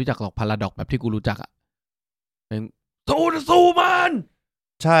แม่งไม่รู้จักหรอกพาราดอกแบบที่กูรู้จักอ่ะสู้มัน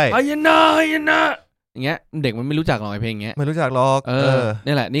ใช่ไอ้ยันนะอย่างเงี้ยเด็กมันไม่รู้จักหรอกไอเพลงเงี้ยไม่รู้จักหรอก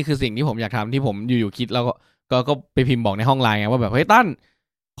นี่แหละนี่คือสิ่งที่ผมอยากทำที่ผมอยู่ๆคิดแล้วก็ไปพิมพ์บอกในห้องไลน์ไงว่าแบบเฮ้ยตั้น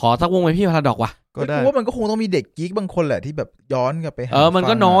ขอสักวงไปพี่พาราดอกว่ะก็ได้ว่ามันก็คงต้องมีเด็กกิ๊กบางคนแหละที่แบบย้อนกลับไปมัน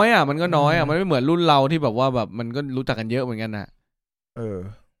ก็น้อยอ่ะมันไม่เหมือนรุ่นเราที่แบบว่าแบบมันก็รู้จักกันเยอะเหมือนกันนะ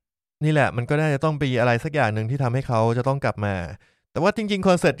นี่แหละมันก็น่าจะต้องมีอะไรสักอย่างหนึ่งที่ทำให้เขาจะต้องกลับมาแต่ว่าจริงๆค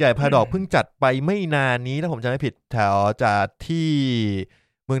อนเสิร์ตใหญ่พาราดอกเพิ่งจัดไปไม่นานนี้ถ้าผมจำไม่ผิดแถวจัดที่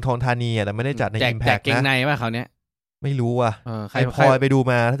เมืองทองธานีแต่ไม่ได้จัดใน Impact นะแจกเกงในป่ะเขาเนี้ยไม่รู้อ่ะใครพลอยไปดู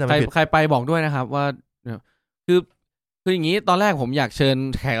มาถ้าจำไม่ผิดใครไปบอกด้วยนะครับว่าคืออย่างนี้ตอนแรกผมอยากเชิญ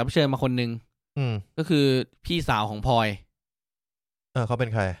แขกรับเชิญมาคนนึงก็คือพี่สาวของพลอยเขาเป็น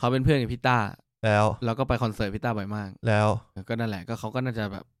ใครเขาเป็นเพื่อนกับพี่ต้าแล้วก็ไปคอนเสิร์ตพี่ต้าบ่อยมากแล้วก็นั่นแหละก็เขาก็น่าจะ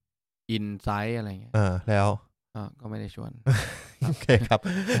แบบอินไซต์อะไรเงี้ยแล้วก็ไม่ได้ชวนโอเคครับ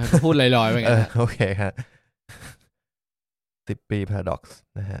ก็พูดลอยๆไปงั้นโอเคครับ10 ปี Paradox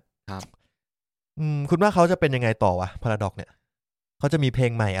นะฮะครับคุณว่าเขาจะเป็นยังไงต่อวะ Paradox เนี่ยเขาจะมีเพล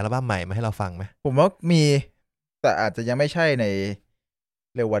งใหม่อัลบั้มใหม่มาให้เราฟังไหมผมว่ามีแต่อาจจะยังไม่ใช่ใน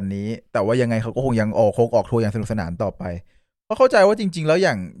เร็ววันนี้แต่ว่ายังไงเขาก็คงยังออกทัวร์อย่างสนุกสนานต่อไปเพราะเข้าใจว่าจริงๆแล้วอ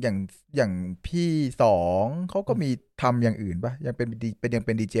ย่างพี่สองเขาก็มีทำอย่างอื่นป่ะยังเป็น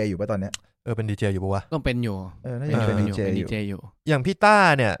ดีเจอยู่ป่ะตอนเนี้ยเป็นดีเจอยู่ป่ะวะต้องเป็นอยู่น่าจะเป็นดีเจอยู่อย่างพี่ต้า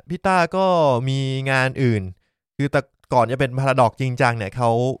เนี่ยพี่ต้าก็มีงานอื่นคือแต่ก่อนจะเป็นพาราดอกจริงจังเนี่ยเขา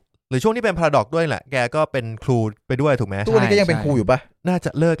หรือช่วงที่เป็นพาราดอกด้วยแหละแกก็เป็นครูไปด้วยถูกไหมตัวนี้ก็ยังเป็นครูอยู่ป่ะน่าจ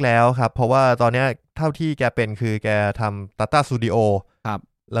ะเลิกแล้วครับเพราะว่าตอนนี้เท่าที่แกเป็นคือแกทำ Tata Studio ครับ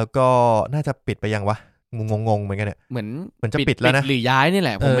แล้วก็น่าจะปิดไปยังวะงงเหมือนกันเนี่ยเหมือนจะปิดแล้วนะหรือย้ายนี่แห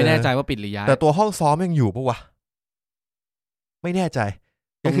ละผมไม่แน่ใจว่าปิดหรือย้ายแต่ตัวห้องซ้อมยังอยู่ปะวะไม่แน่ใจ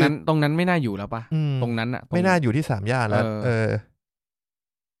ตรงนั้นไม่น่าอยู่แล้วปะตรงนั้นอะไม่น่าอยู่ที่3 ย่านแล้ว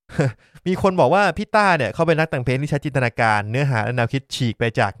มีคนบอกว่าพี่ต้าเนี่ยเขาเป็นนักแต่งเพลงที่ใช้จินตนาการเนื้อหาและแนวคิดฉีกไป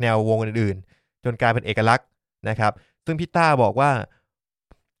จากแนววงอื่นๆจนกลายเป็นเอกลักษณ์นะครับซึ่งพี่ต้าบอกว่า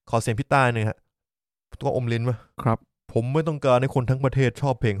ขอเสียงพี่ต้าหนึ่งฮะตัวอมลิ้นวะครับผมไม่ต้องการให้คนทั้งประเทศชอ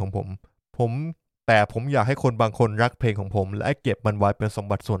บเพลงของผมแต่ผมอยากให้คนบางคนรักเพลงของผมและเก็บมันไว้เป็นสม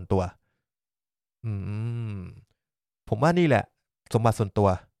บัติส่วนตัวผมว่านี่แหละสมบัติส่วนตัว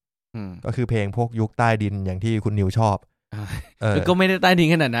ก็คือเพลงพวกยุคใต้ดินอย่างที่คุณนิวชอบก็ไม่ได้ใต้ดิน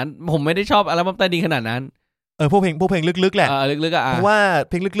ขนาดนั้นผมไม่ได้ชอบอัลบั้มใต้ดินขนาดนั้น พวกเพลงลึกๆแหละลึกๆเพราะว่า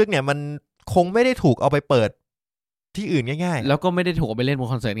เพลงลึกๆเนี่ยมันคงไม่ได้ถูกเอาไปเปิดที่อื่นง่ายๆแล้วก็ไม่ได้ถูกเอาไปเล่นบน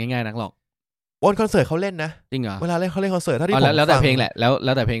คอนเสิร์ตง่ายๆนักหรอกบนคอนเสิร์ตเขาเล่นนะจริงเหรอเวลาเล่นเขาเล่นคอนเสิร์ตเท่าที่ผมแล้วแต่เพลงแหละแ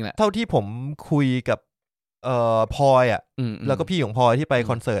ล้วแต่เพลงแหละเท่าที่ผมคุยกับพลอยอ่ะแล้วก็พี่ของพลอยที่ไป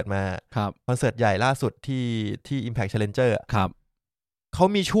คอนเสิร์ตมาคอนเสิร์ตใหญ่ล่าสุดที่ Impact Challenger อ่ะครับเขา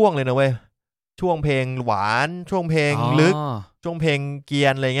มีช่วงเลยนะเว้ยช่วงเพลงหวานช่วงเพลงลึกช่วงเพลงเกีย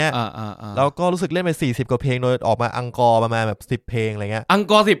นอะไรเงี้ยแล้วก็รู้สึกเล่นไป40กว่าเพลงโดยออกมาอังกอร์ประมาณแบบ10เพลงอะไรเงี้ยอัง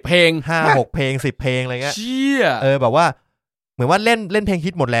กอร์10เพลง 5-6 เพลง10เพลงอะไรเงี้ยเชี่ยแบบว่าเหมือนว่าเล่นเพลงฮิ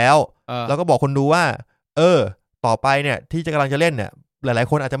ตหมดแล้วแล้วก็บอกคนดูว่าต่อไปเนี่ยที่จะกำลังจะเล่นเนี่ยหลายๆ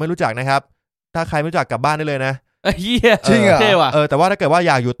คนอาจจะไม่รู้จักนะครับถ้าใครไม่รู้จักกลับบ้านได้เลยนะเหี้ยจริงเหรอแต่ว่าถ้าเกิดว่าอ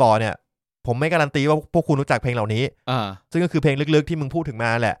ยากอยู่ต่อเนี่ยผมไม่การันตีว่าพวกคุณรู้จักเพลงเหล่านี้ซึ่งก็คือเพลงลึกๆที่มึงพูดถึงมา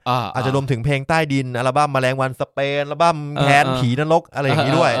แหละอาจจะรวมถึงเพลงใต้ดินอัลบั้มแมลงวันสเปนอัลบั้มแคนผีนรกอะไรอย่าง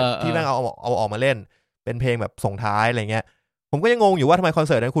นี้ด้วยที่แม่งเอาออกมาเล่นเป็นเพลงแบบส่งท้ายอะไรเงี้ยผมก็ยังงงอยู่ว่าทำไมคอนเ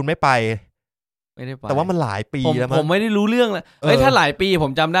สิร์ตนั้นคุณไม่ไปแต่ว่ามันหลายปีแล้วผมไม่ได้รู้เรื่องเลยถ้าหลายปีผ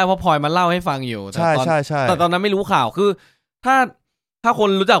มจำได้เพราะพลอยมาเล่าให้ฟังอยู่ใช่แต่ตอนนั้นไม่รู้ข่าวคือถ้าคน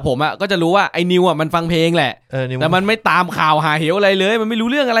รู้จักผมก็จะรู้ว่าไอ้นิวมันฟังเพลงแหละแต่มันไม่ตามข่าวหาเหวอะไรเลยมันไม่รู้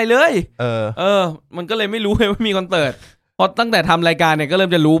เรื่องอะไรเลยมันก็เลยไม่รู้เลยว่ามีคอนเสิร์ตพอตั้งแต่ทำรายการเนี่ยก็เริ่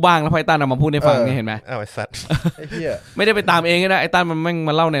มจะรู้บ้างแล้วพอไอ้ตั้นเอามาพูดให้ฟังนี่เห็นไหมไอ้สัตว์ไอ้เหี้ยไม่ได้ไปตามเองนะไอ้ตั้นมันแม่งม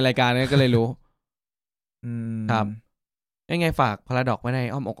าเล่าในรายการเนี่ยก็เลยรู้ครับยังไงฝากพาราดอกไว้ใน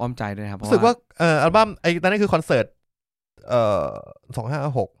อ้อมอกอ้อมใจด้วยครับรู้สึกว่าอัลบั้มไอ้ตอนนั้นคือคอนเสิร์ต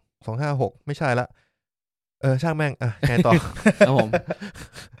256ไม่ใช่ละช่างแม่งไงต่อครับผม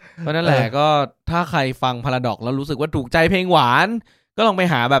เพราะนั่นแหละก็ถ้าใครฟังพาราดอกแล้วรู้สึกว่าถูกใจเพลงหวานก็ลองไป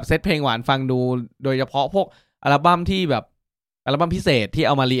หาแบบเซตเพลงหวานฟังดูโดยเฉพาะพวกอัลบั้มที่แบบอัลบั้มพิเศษที่เ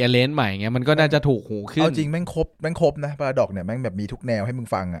อามารีอาร์เรนจ์ใหม่เงี้ยมันก็น่าจะถูกหูขึ้นเอาจริงแม่งครบนะพาราดอกเนี่ยแม่งแบบมีทุกแนวให้มึง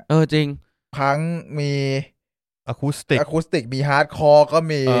ฟังอ่ะจริงพังมีอะคูสติกมีฮาร์ดคอร์ก็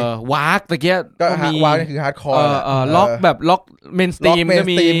มีวากตะเกียก็มีวากนี่คือฮาร์ดคอร์ล็อกแบบล็อกเมนสตรีม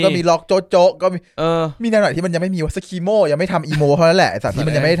ก็มีล็อกโจ๊ก็มีมีแนวไหนที่มันยังไม่มีว่าสกีโมยังไม่ทำอีโมเท่านั้นแหละสัตว์ที่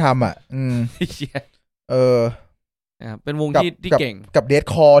มันยังไม่ได้ทำอ่ะเป็นวงที่เก่งกับเดด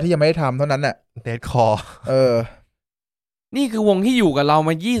คอร์ที่ยังไม่ได้ทำเท่านั้นน่ะเดดคอร์นี่คือวงที่อยู่กับเรา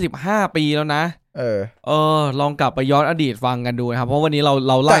มา25ปีแล้วนะลองกลับไปย้อนอดีตฟังกันดูครับเพราะวันนี้เ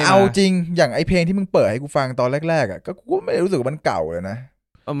ราไล่แต่เอาจริงอย่างไอเพลงที่มึงเปิดให้กูฟังตอนแรกๆอ่ะก็กูไม่รู้สึกว่ามันเก่าเลยนะ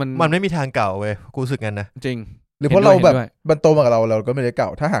มันไม่มีทางเก่าเว้ยกูรู้สึกงั้นนะจริงหรือเพราะเราแบบมันโตมากับเราก็ไม่ได้เก่า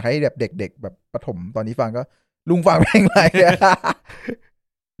ถ้าหากให้แบบเด็กๆแบบประถมตอนนี้ฟังก็ลุงฟังเพลงอะไร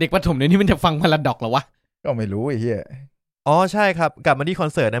เด็กประถมเนี่ยนี่มันจะฟังพาราดอกเหรอวะก็ไม่รู้ไอ้เหี้ยใช่ครับกลับมาที่คอน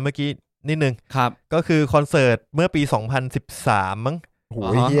เสิร์ตนะเมื่อกี้นิดนึงครับก็คือคอนเสิร์ตเมื่อปี2013มั้งโอ้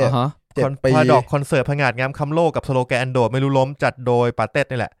ยเหี้ยพาราดอกคอนเสิร์ตผงาดงามคำโลกกับสโลแกนโดดไม่รู้ล้มจัดโดยปาเต็ด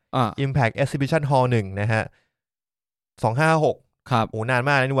นี่แหละ Impact Exhibition Hall 1นะฮะ256ครับโอ้นาน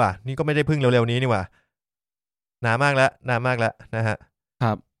มากเลยนี่หว่านี่ก็ไม่ได้เพิ่งเร็วๆนี้นี่หว่านานมากแล้วนะฮะค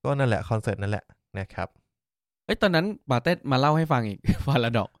รับก็นั่นแหละคอนเสิร์ตนั่นแหละนะครับตอนนั้นปาเต็ดมาเล่าให้ฟังอีกพาร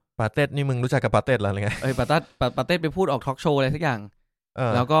าดอกปาเต็ดนี่มึงรู้จักกับปาเต็ดหรือไงปาเต็ดไปพูดออกทอล์กโชว์อะไรสักอย่าง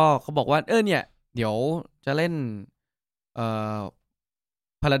แล้วก็เขาบอกว่าเนี่ยเดี๋ยวจะเล่น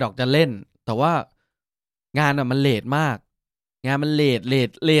พาราดอกจะเล่นแต่ว่างานมันเลทมากงานมันเ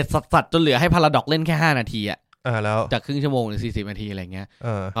ลทสัดจนเหลือให้พาราดอกเล่นแค่5นาทีแล้วจากครึ่งชั่วโมงหรือ40นาทีอะไรเงี้ย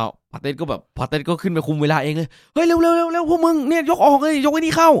พาเต็ดก็ขึ้นไปคุมเวลาเองเลยเฮ้ยเร็วพวกมึงเนี่ยยกออกเลยยกไอ้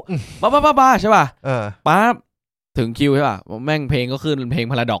นี่เข้าบ้าใช่ป่ะปั๊บถึงคิวใช่ป่ะแม่งเพลงก็ขึ้นเพลง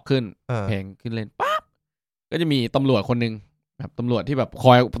พาราดอกขึ้นเพลงขึ้นเล่นปั๊บก็จะมีตำรวจคนนึงแบบตำรวจที่แบบค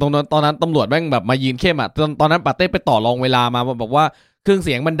อยตอนนั้นตำรวจแม่งแบบมายืนเข้มตอนนั้นปาเต้ไปต่อรองเวลามาบอกว่าเครื่องเ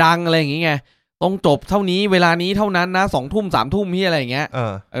สียงมันดังอะไรอย่างเงี้ยต้องจบเท่านี้เวลานี้เท่านั้นนะ20:00 3:00ที่อะไรอย่างเงี้ย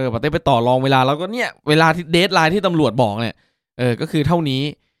ปาเต้ไปต่อรองเวลาแล้วก็เนี่ยเวลาที่เดดไลน์ที่ตำรวจบอกเนี่ยก็คือเท่านี้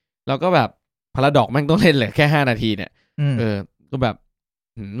แล้วก็แบบพาราดอกแม่งต้องเล่นเลยแค่5นาทีเนี่ยก็แบบ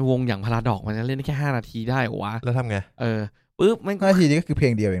วงอย่างพาราดอกมันจะเล่นได้แค่5นาทีได้เหรอวะแล้วทำไงปึ๊บมัน5นาทีนี้ก็คือเพล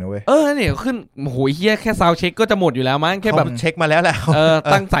งเดียวเองนะเว้ยเนี่ยขึ้นโหยเฮียแค่ซาวด์เช็คก็จะหมดอยู่แล้วมั้งแค่แบบเช็คมาแล้วแหละ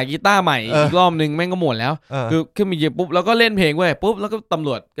ตั้งสายกีตาร์ใหม่อีกรอบนึงแม่งก็หมดแล้วคือขึ้นมาเยอะปุ๊บแล้วก็เล่นเพลงเว้ยปุ๊บแล้วก็ตำร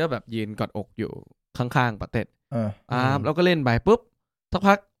วจก็แบบยืนกอดอกอยู่ข้างๆปาเต็ดแล้วก็เล่นไปปุ๊บสัก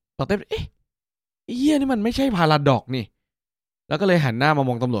พักปาเต็ดเฮียนี่มันไม่ใช่พาราดอกนี่แล้วก็เลยหันหน้ามาม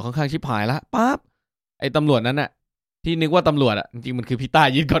องตำรวจข้างๆชิบหายละปั๊บไอ้ตำรวจนั้นน่ะที่นึกว่าตำรวจจริงๆมันคือพี่ตา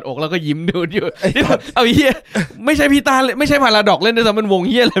ยืนกอดอกแล้วก็ยิ้มดูอยู่เอาเฮียไม่ใช่พี่ตาไม่ใช่พาราดอกเล่นด้วยซ้ำมันวงเ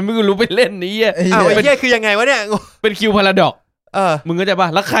ฮียอะไรไม่รู้ไปเล่นนี่ไอ้เฮียคือยังไงวะเนี่ยเป็นคิวพาราดอกมึงก็จะป่ะ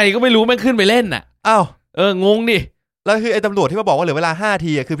แล้วใครก็ไม่รู้แม่งขึ้นไปเล่นน่ะงงดิแล้วคือไอ้ตำรวจที่มาบอกว่าเหลือเวลา5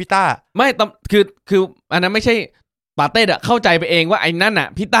 ทีคือพี่ต้าไม่คืออันนั้นไม่ใช่ปาเต้เข้าใจไปเองว่าไอ้นั่นน่ะ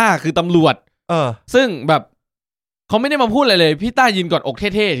พี่ต้าคือตำรวจซึ่งแบบ เขาไม่ได้มาพูดอะไรเลยพี่ต้ายืนกอดอกเ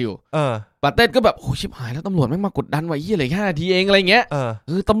ท่ๆอยู่ปาเต้ก็แบบโอ้ชิบหายแล้วตำรวจแม่งมากดดันไว้เหลือแค่นาทีเองอะไรเงี้ย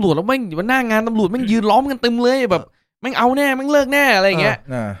ตำรวจแล้วแม่งหน้างานตำรวจแม่งยืนล้อมกันเต็มเลยแบบแม่งเอาแน่แม่งเลิกแน่อะไรเงี้ย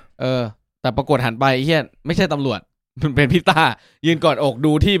แต่ปรากฏหันไปเฮียไม่ใช่ตำรวจมันเป็นพี่ต้ายืนกอดอก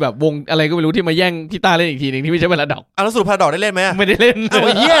ดูที่แบบวงอะไรก็ไม่รู้ที่มาแย่งพี่ต้าเล่นอีกทีนึงที่ไม่ใช่พาราดอกแล้วสรุปพาราดอกได้เล่นไหมไม่ได้เล่นไ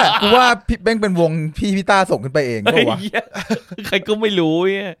อ้เหี้ยกูว่าพี่แม่งเป็นวงพี่ต้าส่งขึ้นไปเองก็วะใครก็ไม่รู้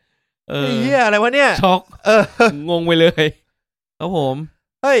เฮียไอ้เหี้ยอะไรวะเนี่ยช็อกงงไปเลยครับผม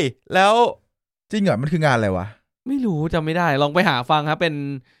เฮ้ยแล้วจริงเหรอมันคืองานอะไรวะไม่รู้จำไม่ได้ลองไปหาฟังครับเป็น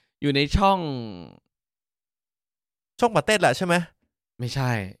อยู่ในช่องปาเต้แหละใช่ไหมไม่ใ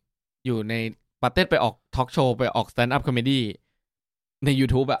ช่อยู่ในปาเต้ไปออกทอล์กโชว์ไปออกสแตนด์อัพคอมเมดี้ใน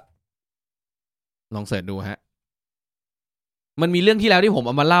YouTube อะลองเสิร์ชดูฮะมันมีเรื่องที่แล้วที่ผมเ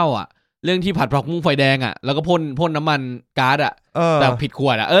อามาเล่าอ่ะเรื่องที่ผัดผักมุ้งไฟแดงอ่ะแล้วก็พ่นน้ำมันก๊าซอ่ะแต่ผิดข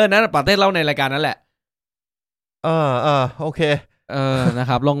วดอ่ะนั่นปาเต้เล่าในรายการนั้นแหละโอเคนะ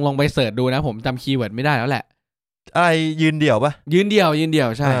ครับลองไปเสิร์ชดูนะผมจำคีย์เวิร์ดไม่ได้แล้วแหละอะไรยืนเดี่ยวปะยืนเดี่ยว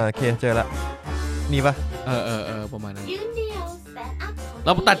ใช่โอเคเจอละนี่ปะประมาณนั้นเร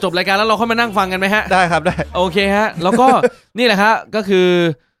าตัดจบรายการแล้วเราค่อยมานั่งฟังกันไหมฮะได้ครับได้โอเคฮะแล้วก็ นี่แหละฮะก็คือ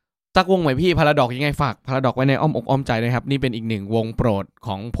สักวงใหม่พี่พาราดอกยังไงฝากพาราดอกไว้ในอ้อมอกอ้อมใจนะครับนี่เป็นอีกหนึ่งวงโปรดข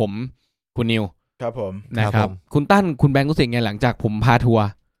องผมคุณนิวครับผมนะครับคุณตั้นคุณแบงค์รู้สึกไงหลังจากผมพาทัวร์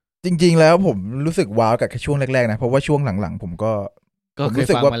จริงๆแล้วผมรู้สึกว้าวกับแค่ช่วงแรกๆนะเพราะว่าช่วงหลังๆผมก็รู้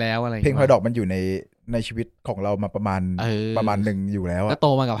สึกว่าเพลงพาราดอกมันอยู่ในชีวิตของเรามาประมาณนึงอยู่แล้วก็โต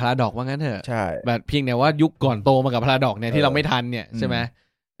มากับพาราดอกว่างั้นเถอะใช่แบบเพียงแต่ว่ายุคก่อนโตมากับพาราดอกเนี่ยที่เราไม่ทันเนี่ยใช่ไหม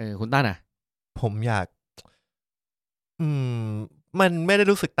คุณตั้นอ่ะผมอยากมันไม่ได้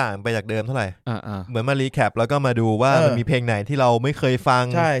รู้สึกต่างไปจากเดิมเท่าไหร่เหมือนมารีแคปแล้วก็มาดูว่ามันมีเพลงไหนที่เราไม่เคยฟัง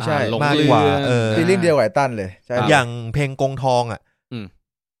ใช่มากกว่าฟีลลิ่งเดียวกับตั้นเลยอย่างเพลงกงทองอ่ะ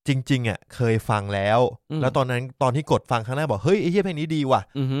จริงๆอ่ะเคยฟังแล้วตอนที่กดฟังครั้งแรกบอกเฮ้ยไอ้เหี้ยเพลงนี้ดีว่ะ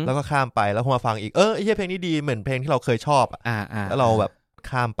แล้วก็ข้ามไปแล้วพอมาฟังอีกไอ้เหี้ยเพลงนี้ดีเหมือนเพลงที่เราเคยชอบแล้วเราแบบ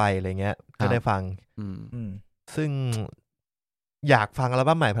ข้ามไปอะไรเงี้ยก็ได้ฟังซึ่งอยากฟังอัล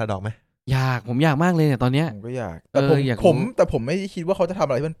บั้มใหม่พาราดอกไหมผมอยากมากเลยเนี่ยตอนเนี้ยผมก็อยากแต่ผมไม่คิดว่าเขาจะทำ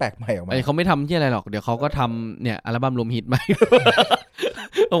อะไรที่มันแปลกใหม่ออกมาเขาไม่ทำที่อะไรหรอกเดี๋ยวเขาก็ทำเนี่ยอัลบั้มรวมฮิตใหม่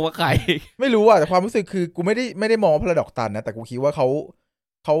บอกว่าใครไม่รู้อ่ะแต่ความรู้สึกคือกูไม่ได้มองพาราดอกตันนะแต่กูคิดว่าเข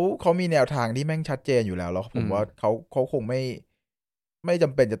ามีแนวทางที่แม่งชัดเจนอยู่แล้วผมว่าเขาคงไม่จ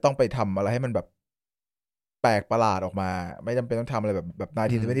ำเป็นจะต้องไปทำอะไรให้มันแบบแปลกประหลาดออกมาไม่จำเป็นต้องทำอะไรแบบ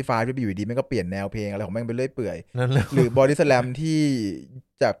1975ที่อยู่ดีแม่งก็เปลี่ยนแนวเพลงอะไรของแม่งไปเรื่อยเปื่อยหรือบอดี้สแลมที่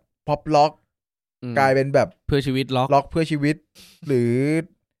จากพ็อปล็อกกลายเป็นแบบเพื่อชีวิตล็อกเพื่อชีวิตหรือ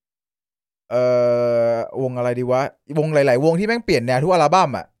วงอะไรดีวะวงหลายๆวงที่แม่งเปลี่ยนแนวทุกอัลบั้ม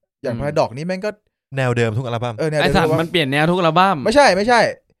อ่ะอย่างพาราดอกนี่แม่งก็แนวเดิมทุกอัลบั้มไอ้สัตว์มันเปลี่ยนแนวทุกอัลบั้มไม่ใช่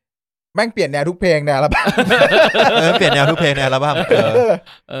แม่งเปลี่ยนแนวทุกเพลงในอัลบั้มเปลี่ยนแนวทุกเพลงในอัลบั้ม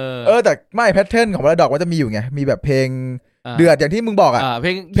แต่ไม่แพทเทิร์นของพาราดอกมันจะมีอยู่ไงมีแบบเพลงเดือดอย่างที่มึงบอกอ่ะเพล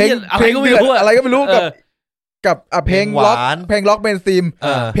งอะไรก็ไม่รู้อะไรก็ไม่รู้กับเพลงล็อกเมนสตรีม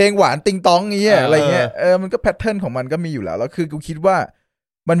เพลงหวานติงตองงี้อะไรเงี้ยมันก็แพทเทิร์นของมันก็มีอยู่แล้วคือกูคิดว่า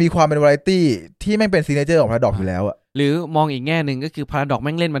มันมีความเป็นวาไรตี้ที่แม่งเป็นซิกเนเจอร์ของพาราดอกอยู่แล้วอ่ะหรือมองอีกแง่นึงก็คือพาราดอกแ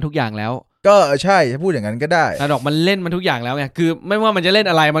ม่งเล่นมาทุกอย่างแล้วก็ใช่ถ้าพูดอย่างนั้นก็ได้พาราดอกมันเล่นมาทุกอย่างแล้วไงคือไม่ว่ามันจะเล่น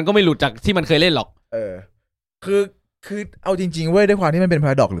อะไรมันก็ไม่หลุดจากที่มันเคยเล่นหรอกคือเอาจริงๆเว้ยด้วยความที่มันเป็นพา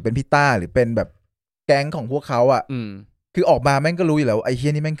ราดอกหรือเป็นพี่ต้าหรือเป็นแบบแก๊งของพวกเขาอ่ะคือออกมาแม่งก็รู้อยู่แล้วไอ้เฮี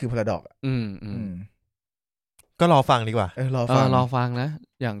ยนี่แม่งคือพาราดอกก็รอฟังดีกว่ารอฟังนะ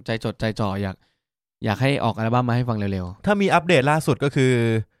อย่างใจจดใจจ่ออยากให้ออกอัลบั้มมาให้ฟังเร็วๆถ้ามีอัปเดตล่าสุดก็คือ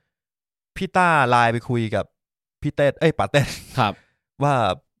พี่ต้าไลน์ไปคุยกับพี่เต้ป๋าเต้ครับว่า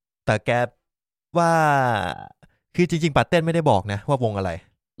แต่แกว่าคือจริงๆป๋าเต้ไม่ได้บอกนะว่าวงอะไร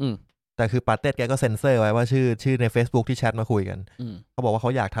แต่คือป๋าเต้แกก็เซ็นเซอร์ไว้ว่าชื่อใน Facebook ที่แชทมาคุยกันเขาบอกว่าเข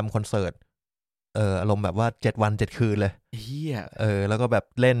าอยากทำคอนเสิร์ตอารมณ์แบบว่า7 วัน7 คืนเลยเฮียแล้วก็แบบ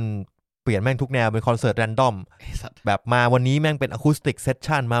เล่นเปลี่ยนแม่งทุกแนวเป็นคอนเสิร์ตแรนดอมแบบมาวันนี้แม่งเป็นอะคูสติกเซส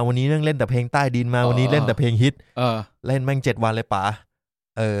ชั่นมาวันนี้แม่งเล่นแต่เพลงใต้ดินมาวันนี้เล่นแต่เพลงฮิตเล่นแม่ง7 วันเลยป๋า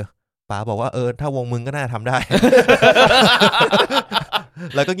ป๋าบอกว่าถ้าวงมึงก็น่าทำได้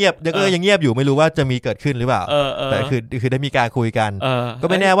แล้วก็เงียบยังเงียบอยู่ไม่รู้ว่าจะมีเกิดขึ้นหรือเปล่าแต่คือได้มีการคุยกันก็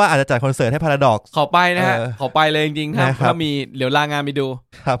ไม่แน่ว่าอาจจะจัดคอนเสิร์ตให้พาราดอกขอไปนะฮะขอไปเลยจริงๆครับถ้ามีเดี๋ยวลางานไปดู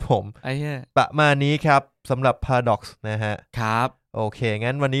ครับผมไอ้เหี้ยประมาณนี้ครับสำหรับ Paradox นะฮะครับโอเค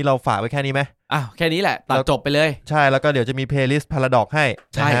งั้นวันนี้เราฝากไว้แค่นี้ไหมแค่นี้แหละตัดจบไปเลยใช่แล้วก็เดี๋ยวจะมีเพลย์ลิสต์ Paradox ให้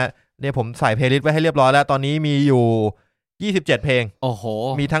นะฮะเนี่ยผมใส่เพลย์ลิสต์ไว้ให้เรียบร้อยแล้วตอนนี้มีอยู่27เพลงโอ้โห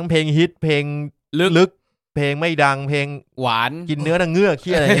มีทั้งเพลงฮิตเพลงลึกเพลงไม่ดังเพลงหวานกินเนื้อดังเงือก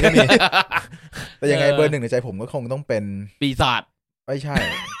ขี้อะไรอย่างเงี้ยก็มีแต่ยังไงเบอร์ 1ในใจผมก็คงต้องเป็นปีศาจไม่ใช่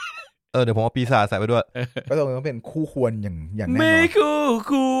เดี๋ยวผมเอาปีศาจใส่ไปด้วยก็ต้องเป็นคู่ควรอย่างแน่นอนไม่คู่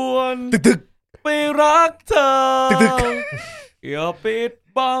ควรตึกไปรักเธอตึกอย่าปิด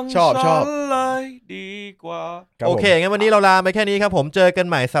บังชอบเลยดีกว่าโอเคงั้นวันนี้เราลาไปแค่นี้ครับผมเจอกัน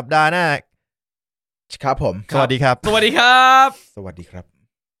ใหม่สัปดาห์หน้าครับผมสวัสดีครับสวัสดีครับสวัสดีครับ